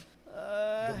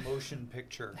 The motion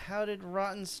picture. How did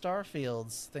Rotten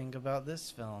Starfields think about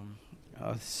this film?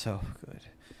 Oh, it's so good.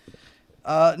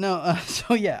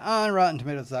 So yeah, on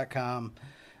RottenTomatoes.com,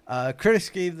 critics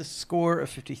gave this a score of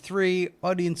 53.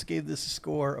 Audience gave this a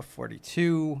score of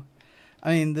 42.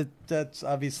 I mean, that's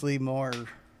obviously more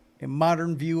a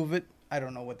modern view of it. I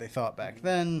don't know what they thought back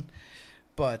then,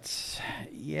 but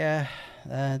yeah,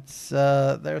 that's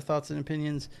their thoughts and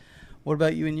opinions. What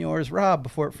about you and yours, Rob?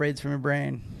 Before it fades from your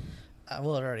brain.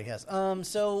 Well, it already has.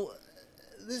 So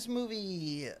this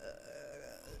movie.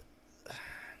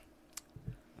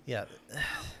 Yeah.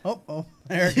 Oh,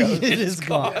 there it goes. It is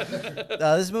gone.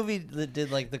 This movie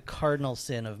did like the cardinal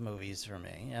sin of movies for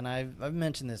me, and I've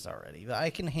mentioned this already. But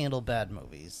I can handle bad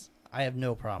movies. I have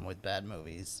no problem with bad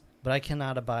movies, but I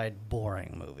cannot abide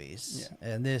boring movies. Yeah.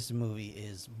 And this movie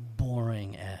is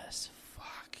boring as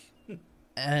fuck.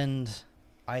 And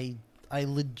I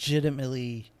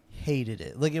legitimately hated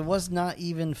it. Like, it was not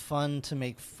even fun to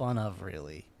make fun of,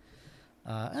 really.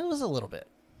 It was a little bit.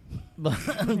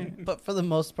 But for the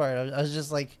most part, I was just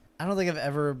like, I don't think I've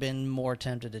ever been more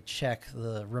tempted to check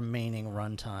the remaining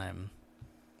runtime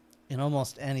in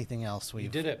almost anything else we've You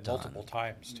did it done. multiple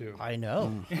times, too. I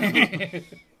know. And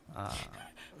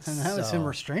that was him So,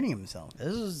 restraining himself.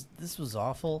 This was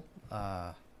awful.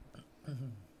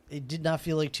 it did not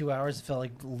feel like 2 hours. It felt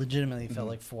like legitimately felt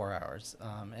like 4 hours.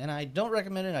 And I don't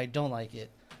recommend it. I don't like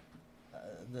it.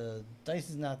 The dice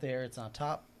is not there. It's on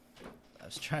top. I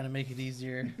was trying to make it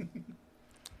easier.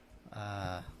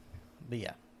 But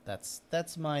yeah,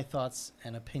 that's my thoughts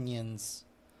and opinions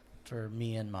for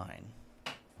me and mine.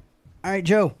 All right,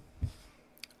 Joe.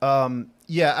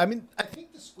 Yeah, I mean, I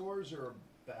think the scores are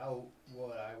about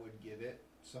what I would give it,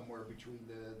 somewhere between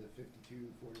the 52,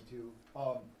 42.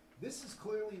 This is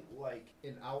clearly like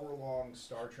an hour-long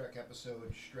Star Trek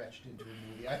episode stretched into a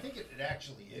movie. I think it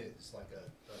actually is like a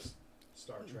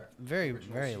Star Trek Very,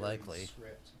 original very series likely.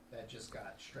 script that just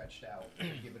got stretched out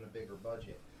and given a bigger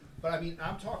budget. But I mean,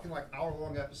 I'm talking like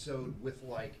hour-long episode with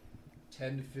like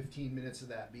 10 to 15 minutes of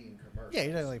that being commercials. Yeah,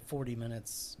 you're talking like 40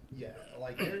 minutes. Yeah,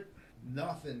 like there,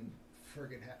 nothing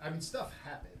friggin' I mean, stuff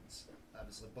happens,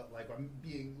 obviously, but like I'm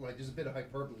being like there's a bit of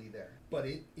hyperbole there. But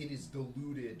it is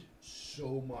diluted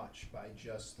so much by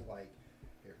just like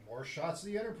here, more shots of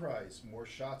the Enterprise, more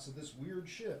shots of this weird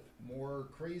ship, more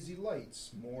crazy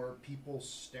lights, more people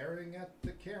staring at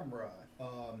the camera.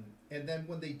 And then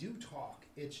when they do talk,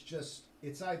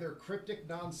 it's either cryptic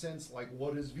nonsense like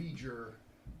what is VEGR,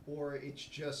 or it's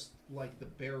just like the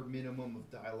bare minimum of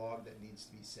dialogue that needs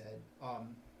to be said.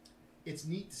 It's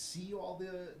neat to see all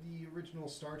the original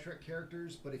Star Trek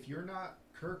characters, but if you're not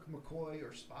Kirk, McCoy,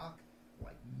 or Spock,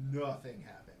 like nothing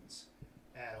happens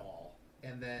at all.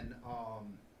 And then,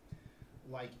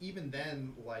 like even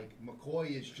then, like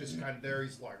McCoy is just kind of there.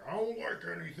 He's like, I don't like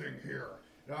anything here.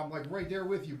 And I'm like, right there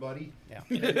with you, buddy. Yeah.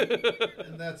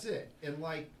 And that's it. And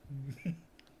like,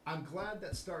 I'm glad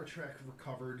that Star Trek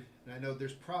recovered. And I know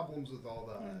there's problems with all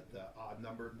the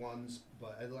odd-numbered ones,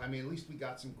 but I mean, at least we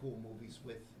got some cool movies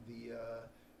with the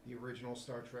original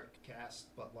Star Trek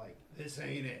cast. But like, this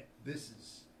ain't it. This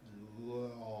is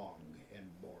long and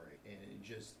boring, and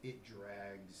it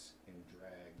drags and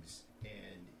drags.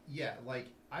 And yeah, like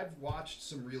I've watched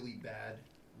some really bad,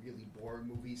 really boring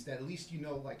movies that at least you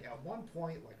know, like at one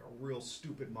point, like a real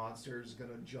stupid monster is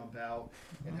gonna jump out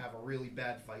and have a really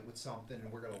bad fight with something,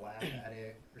 and we're gonna laugh at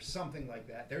it or something like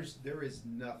that. There is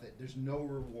nothing. There's no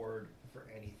reward for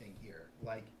anything here.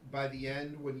 Like by the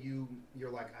end, when you're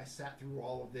like, I sat through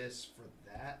all of this for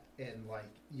that, and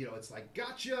like it's like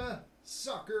gotcha,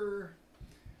 sucker.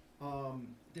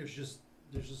 There's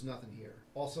just nothing here.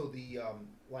 Also, the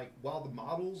like while the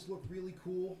models look really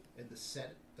cool and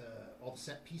all the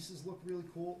set pieces look really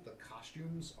cool, the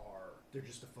costumes they're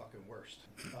just the fucking worst.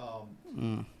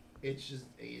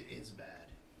 It's bad,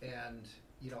 and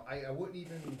I wouldn't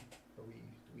even. Do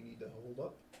we need to hold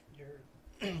up?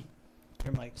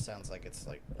 Your mic sounds like it's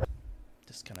like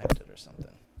disconnected or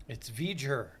something. It's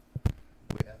VEGR.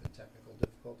 We having technical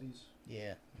difficulties.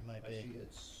 Yeah, it might I be. see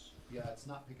it's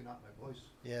not picking up my voice.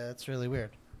 Yeah, that's really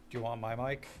weird. Do you want my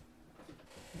mic?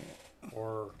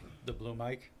 Or the blue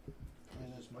mic? Is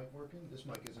this mic working? This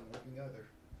mic isn't working either.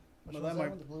 Which Well, one's that might-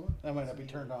 one, the blue one? That might not be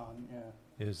turned on.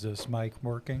 Yeah. Is this mic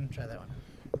working? Try that one.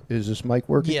 Is this mic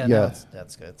working? Yeah, no,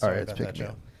 that's good. All Sorry right, it's about that, picking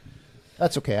Joe. up.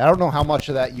 That's okay. I don't know how much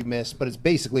of that you missed, but it's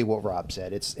basically what Rob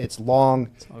said. It's long,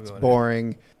 I'll it's go ahead.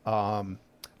 boring.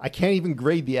 I can't even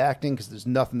grade the acting because there's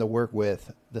nothing to work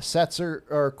with. The sets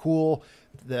are cool.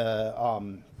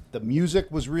 The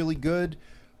music was really good,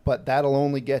 but that'll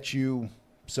only get you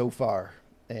so far.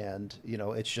 And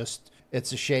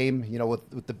it's a shame,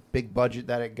 with the big budget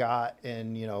that it got,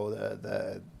 and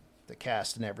the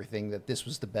cast and everything, that this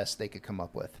was the best they could come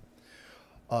up with.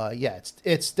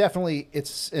 It's definitely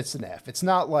it's an F. It's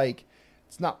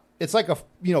like a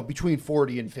between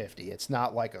 40 and 50. It's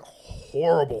not like a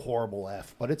horrible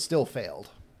F, but it still failed.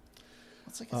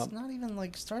 It's like it's not even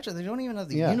like Star Trek. They don't even have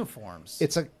the Yeah. uniforms.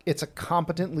 It's a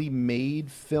competently made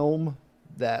film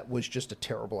that was just a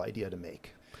terrible idea to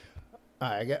make.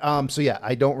 So yeah,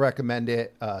 I don't recommend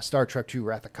it. Star Trek II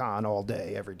Wrath of Khan all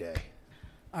day, every day.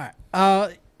 All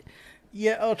right.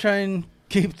 Yeah, I'll try and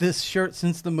keep this short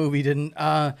since the movie didn't.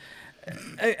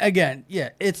 Again, yeah,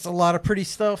 it's a lot of pretty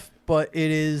stuff, but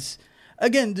it is.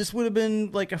 Again, this would have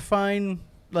been like a fine,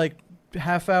 like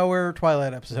half-hour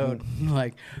Twilight episode.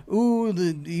 Like, ooh,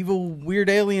 the evil weird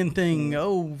alien thing.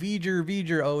 Oh,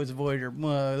 VEGR. Oh, it's a Voyager.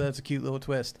 That's a cute little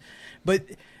twist. But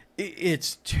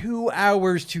it's 2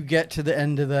 hours to get to the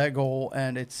end of that goal,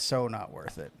 and it's so not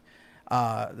worth it.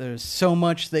 There's so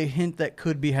much they hint that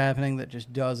could be happening that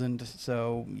just doesn't.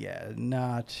 So yeah,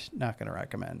 not going to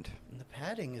recommend. And the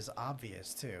padding is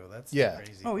obvious too. That's Yeah. the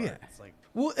crazy Oh, part. yeah. It's like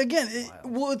Well, again,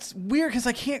 it's weird because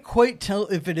I can't quite tell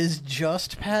if it is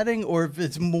just padding or if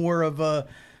it's more of a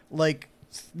like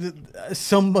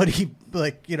somebody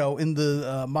like in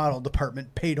the model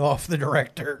department paid off the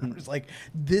director. It was like,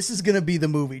 this is gonna be the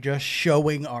movie, just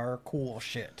showing our cool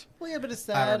shit. Well, yeah, but it's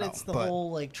I don't that. know, It's the but-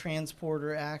 whole like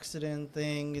transporter accident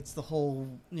thing. It's the whole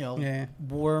Yeah.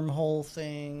 wormhole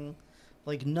thing.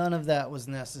 Like none of that was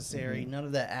necessary. None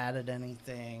of that added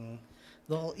anything.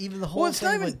 Even the whole it's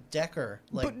not thing even- with Decker,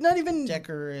 like but not even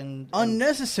Decker and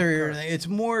unnecessary or Kurt. anything. It's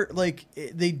more like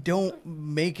they don't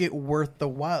make it worth the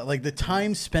while. Like the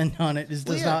time spent on it does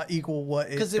Well, yeah. not equal what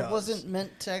it because does. it wasn't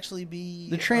meant to actually be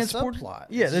The transport. a subplot.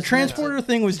 Yeah, It's the just meant to- transporter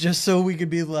thing was just so we could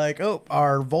be like, oh,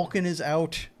 our Vulcan is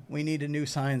out. We need a new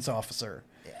science officer.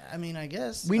 Yeah, I mean, I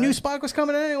guess We knew Spock was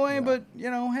coming anyway, but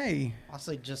hey.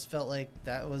 Honestly, just felt like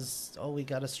that was we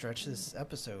got to stretch this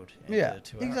episode. Into Yeah,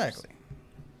 2 hours. exactly.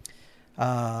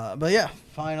 But yeah,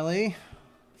 finally.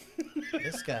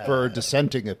 This guy. For a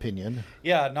dissenting opinion.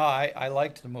 Yeah, no, I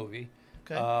liked the movie.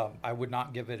 Okay. I would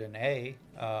not give it an A.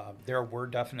 There were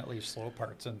definitely slow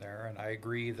parts in there, and I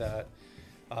agree that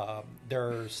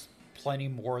there's plenty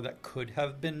more that could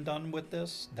have been done with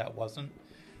this that wasn't.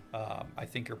 I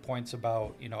think your points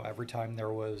about, every time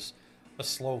there was a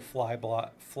slow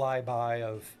flyby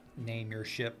of name your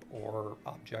ship or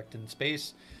object in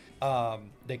space,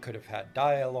 they could have had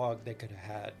dialogue, they could have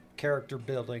had character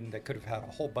building, they could have had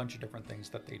a whole bunch of different things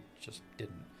that they just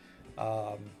didn't.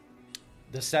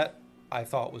 The set I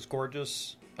thought was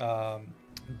gorgeous.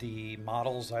 The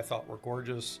models I thought were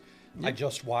gorgeous. I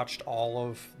just watched all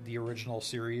of the original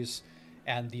series,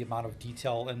 and the amount of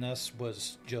detail in this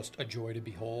was just a joy to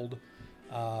behold.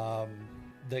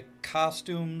 The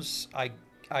costumes,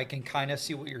 I can kind of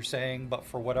see what you're saying, but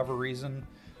for whatever reason,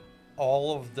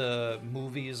 all of the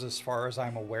movies, as far as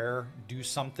I'm aware, do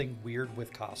something weird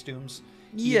with costumes.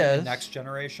 Even Yes. the Next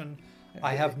Generation.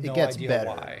 I have It no gets idea better,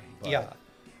 why. but- Yeah.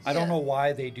 I don't know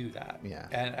why they do that. Yeah.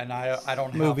 And I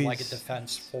don't have Movies. like a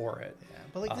defense for it. Yeah,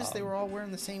 but like this, they were all wearing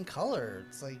the same color.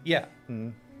 It's like Yeah.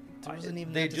 there wasn't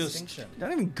even They that just- distinction.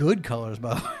 Not even good colors,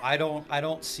 by the way. I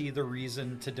don't see the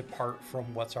reason to depart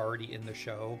from what's already in the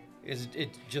show.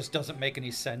 It just doesn't make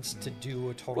any sense to do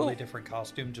a totally Well- different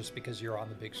costume just because you're on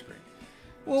the big screen.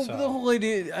 Well, So- the whole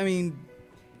idea, I mean,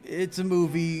 it's a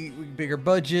movie, bigger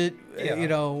budget, Yeah.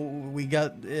 we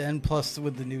got, and plus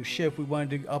with the new ship, we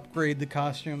wanted to upgrade the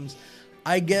costumes.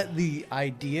 I get the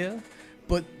idea,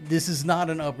 but this is not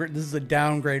an upgrade. This is a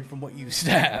downgrade from what you used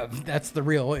to have. That's the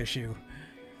real issue.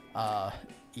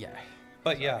 Yeah.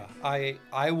 But yeah,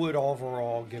 I would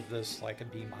overall give this like a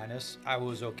B minus. I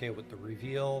was okay with the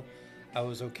reveal. I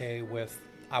was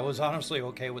honestly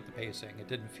okay with the pacing. It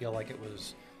didn't feel like it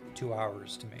was 2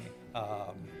 hours to me.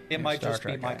 It might Star just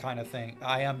be Trek my guy. kind of thing.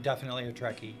 I am definitely a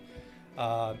Trekkie.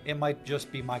 It might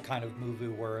just be my kind of movie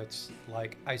where it's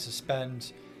like I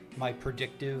suspend my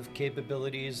predictive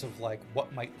capabilities of like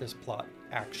what might this plot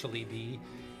actually be,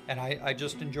 and I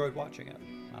just enjoyed watching it.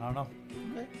 I don't know.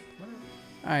 Okay, whatever.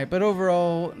 All right, but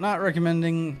overall, not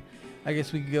recommending. I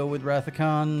guess we could go with Wrath of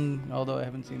Khan, although I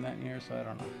haven't seen that in years, so I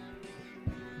don't know.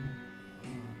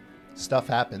 Stuff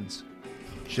happens.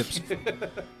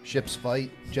 Ships fight.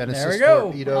 Genesis There we go.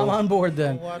 torpedo. I'm on board Go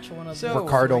then. watch one of So- the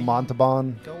Ricardo three-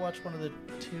 Montalban. Go watch one of the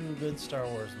 2 good Star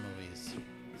Wars movies.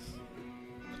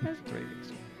 There's 3 weeks.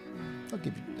 I'll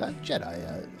give you Jedi.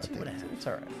 I 2.5. think It's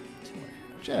all right.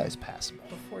 2.5. Jedi's passable.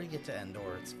 Before you get to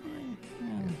Endor, it's fine.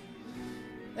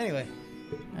 Anyway,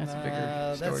 That's a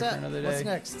bigger story that's for it. another day. What's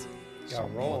next?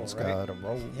 Got roll, Someone's right? gotta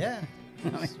roll. Yeah,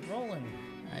 it's rolling.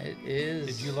 It is.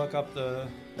 Did you look up the?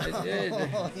 I did.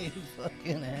 Oh, you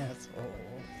fucking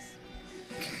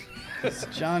assholes.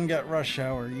 John got Rush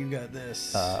Hour. You got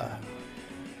this.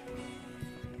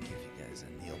 Give you guys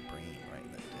a Neil Breen right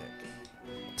in the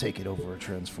dick. Take it over a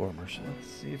Transformers. Let's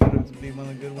see if it would be one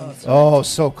of the good ones. Oh,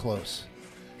 so close.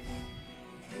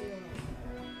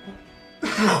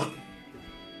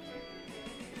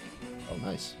 Oh,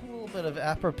 nice. A little bit of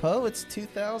apropos. It's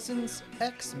 2000's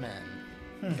X-Men.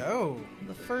 Oh,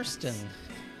 The first in.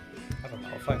 I don't know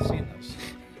if I've seen this.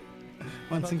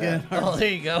 once again, Oh, there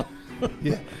you go.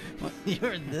 Yeah.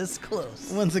 You're this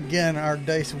close. once again, our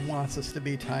dice wants us to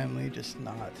be timely, just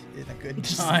not in a good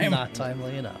Just time. not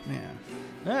timely enough. Yeah.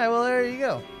 All right, well, there you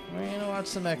go. We're going to watch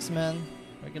some X-Men.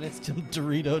 We're going to get some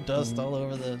Dorito dust all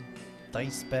over the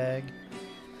dice bag.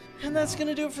 And that's going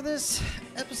to do it for this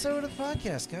episode of the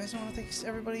podcast, guys. I want to thank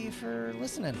everybody for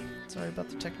listening. Sorry about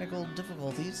the technical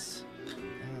difficulties.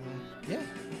 Yeah.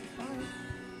 Bye.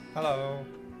 Hello.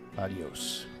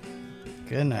 Adios.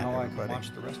 Good night, Now I everybody. can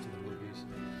watch the rest of the movies.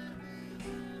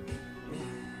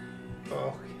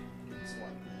 Oh.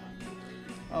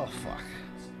 Oh fuck.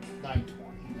 920.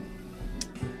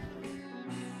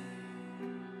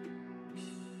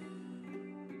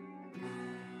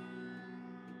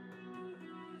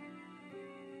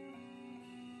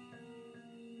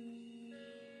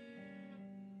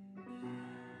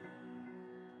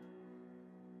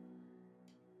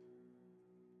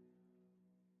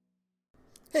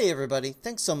 Hey everybody,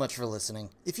 thanks so much for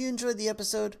listening. If you enjoyed the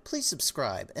episode, please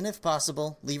subscribe, and if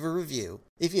possible, leave a review.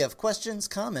 If you have questions,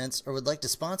 comments, or would like to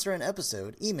sponsor an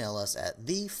episode, email us at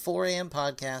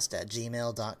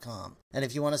the4ampodcast@gmail.com. And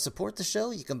if you want to support the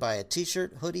show, you can buy a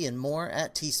t-shirt, hoodie, and more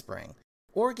at Teespring.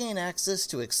 Or gain access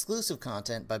to exclusive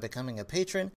content by becoming a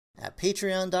patron at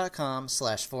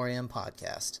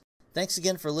patreon.com/4ampodcast. Thanks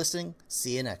again for listening.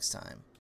 See you next time.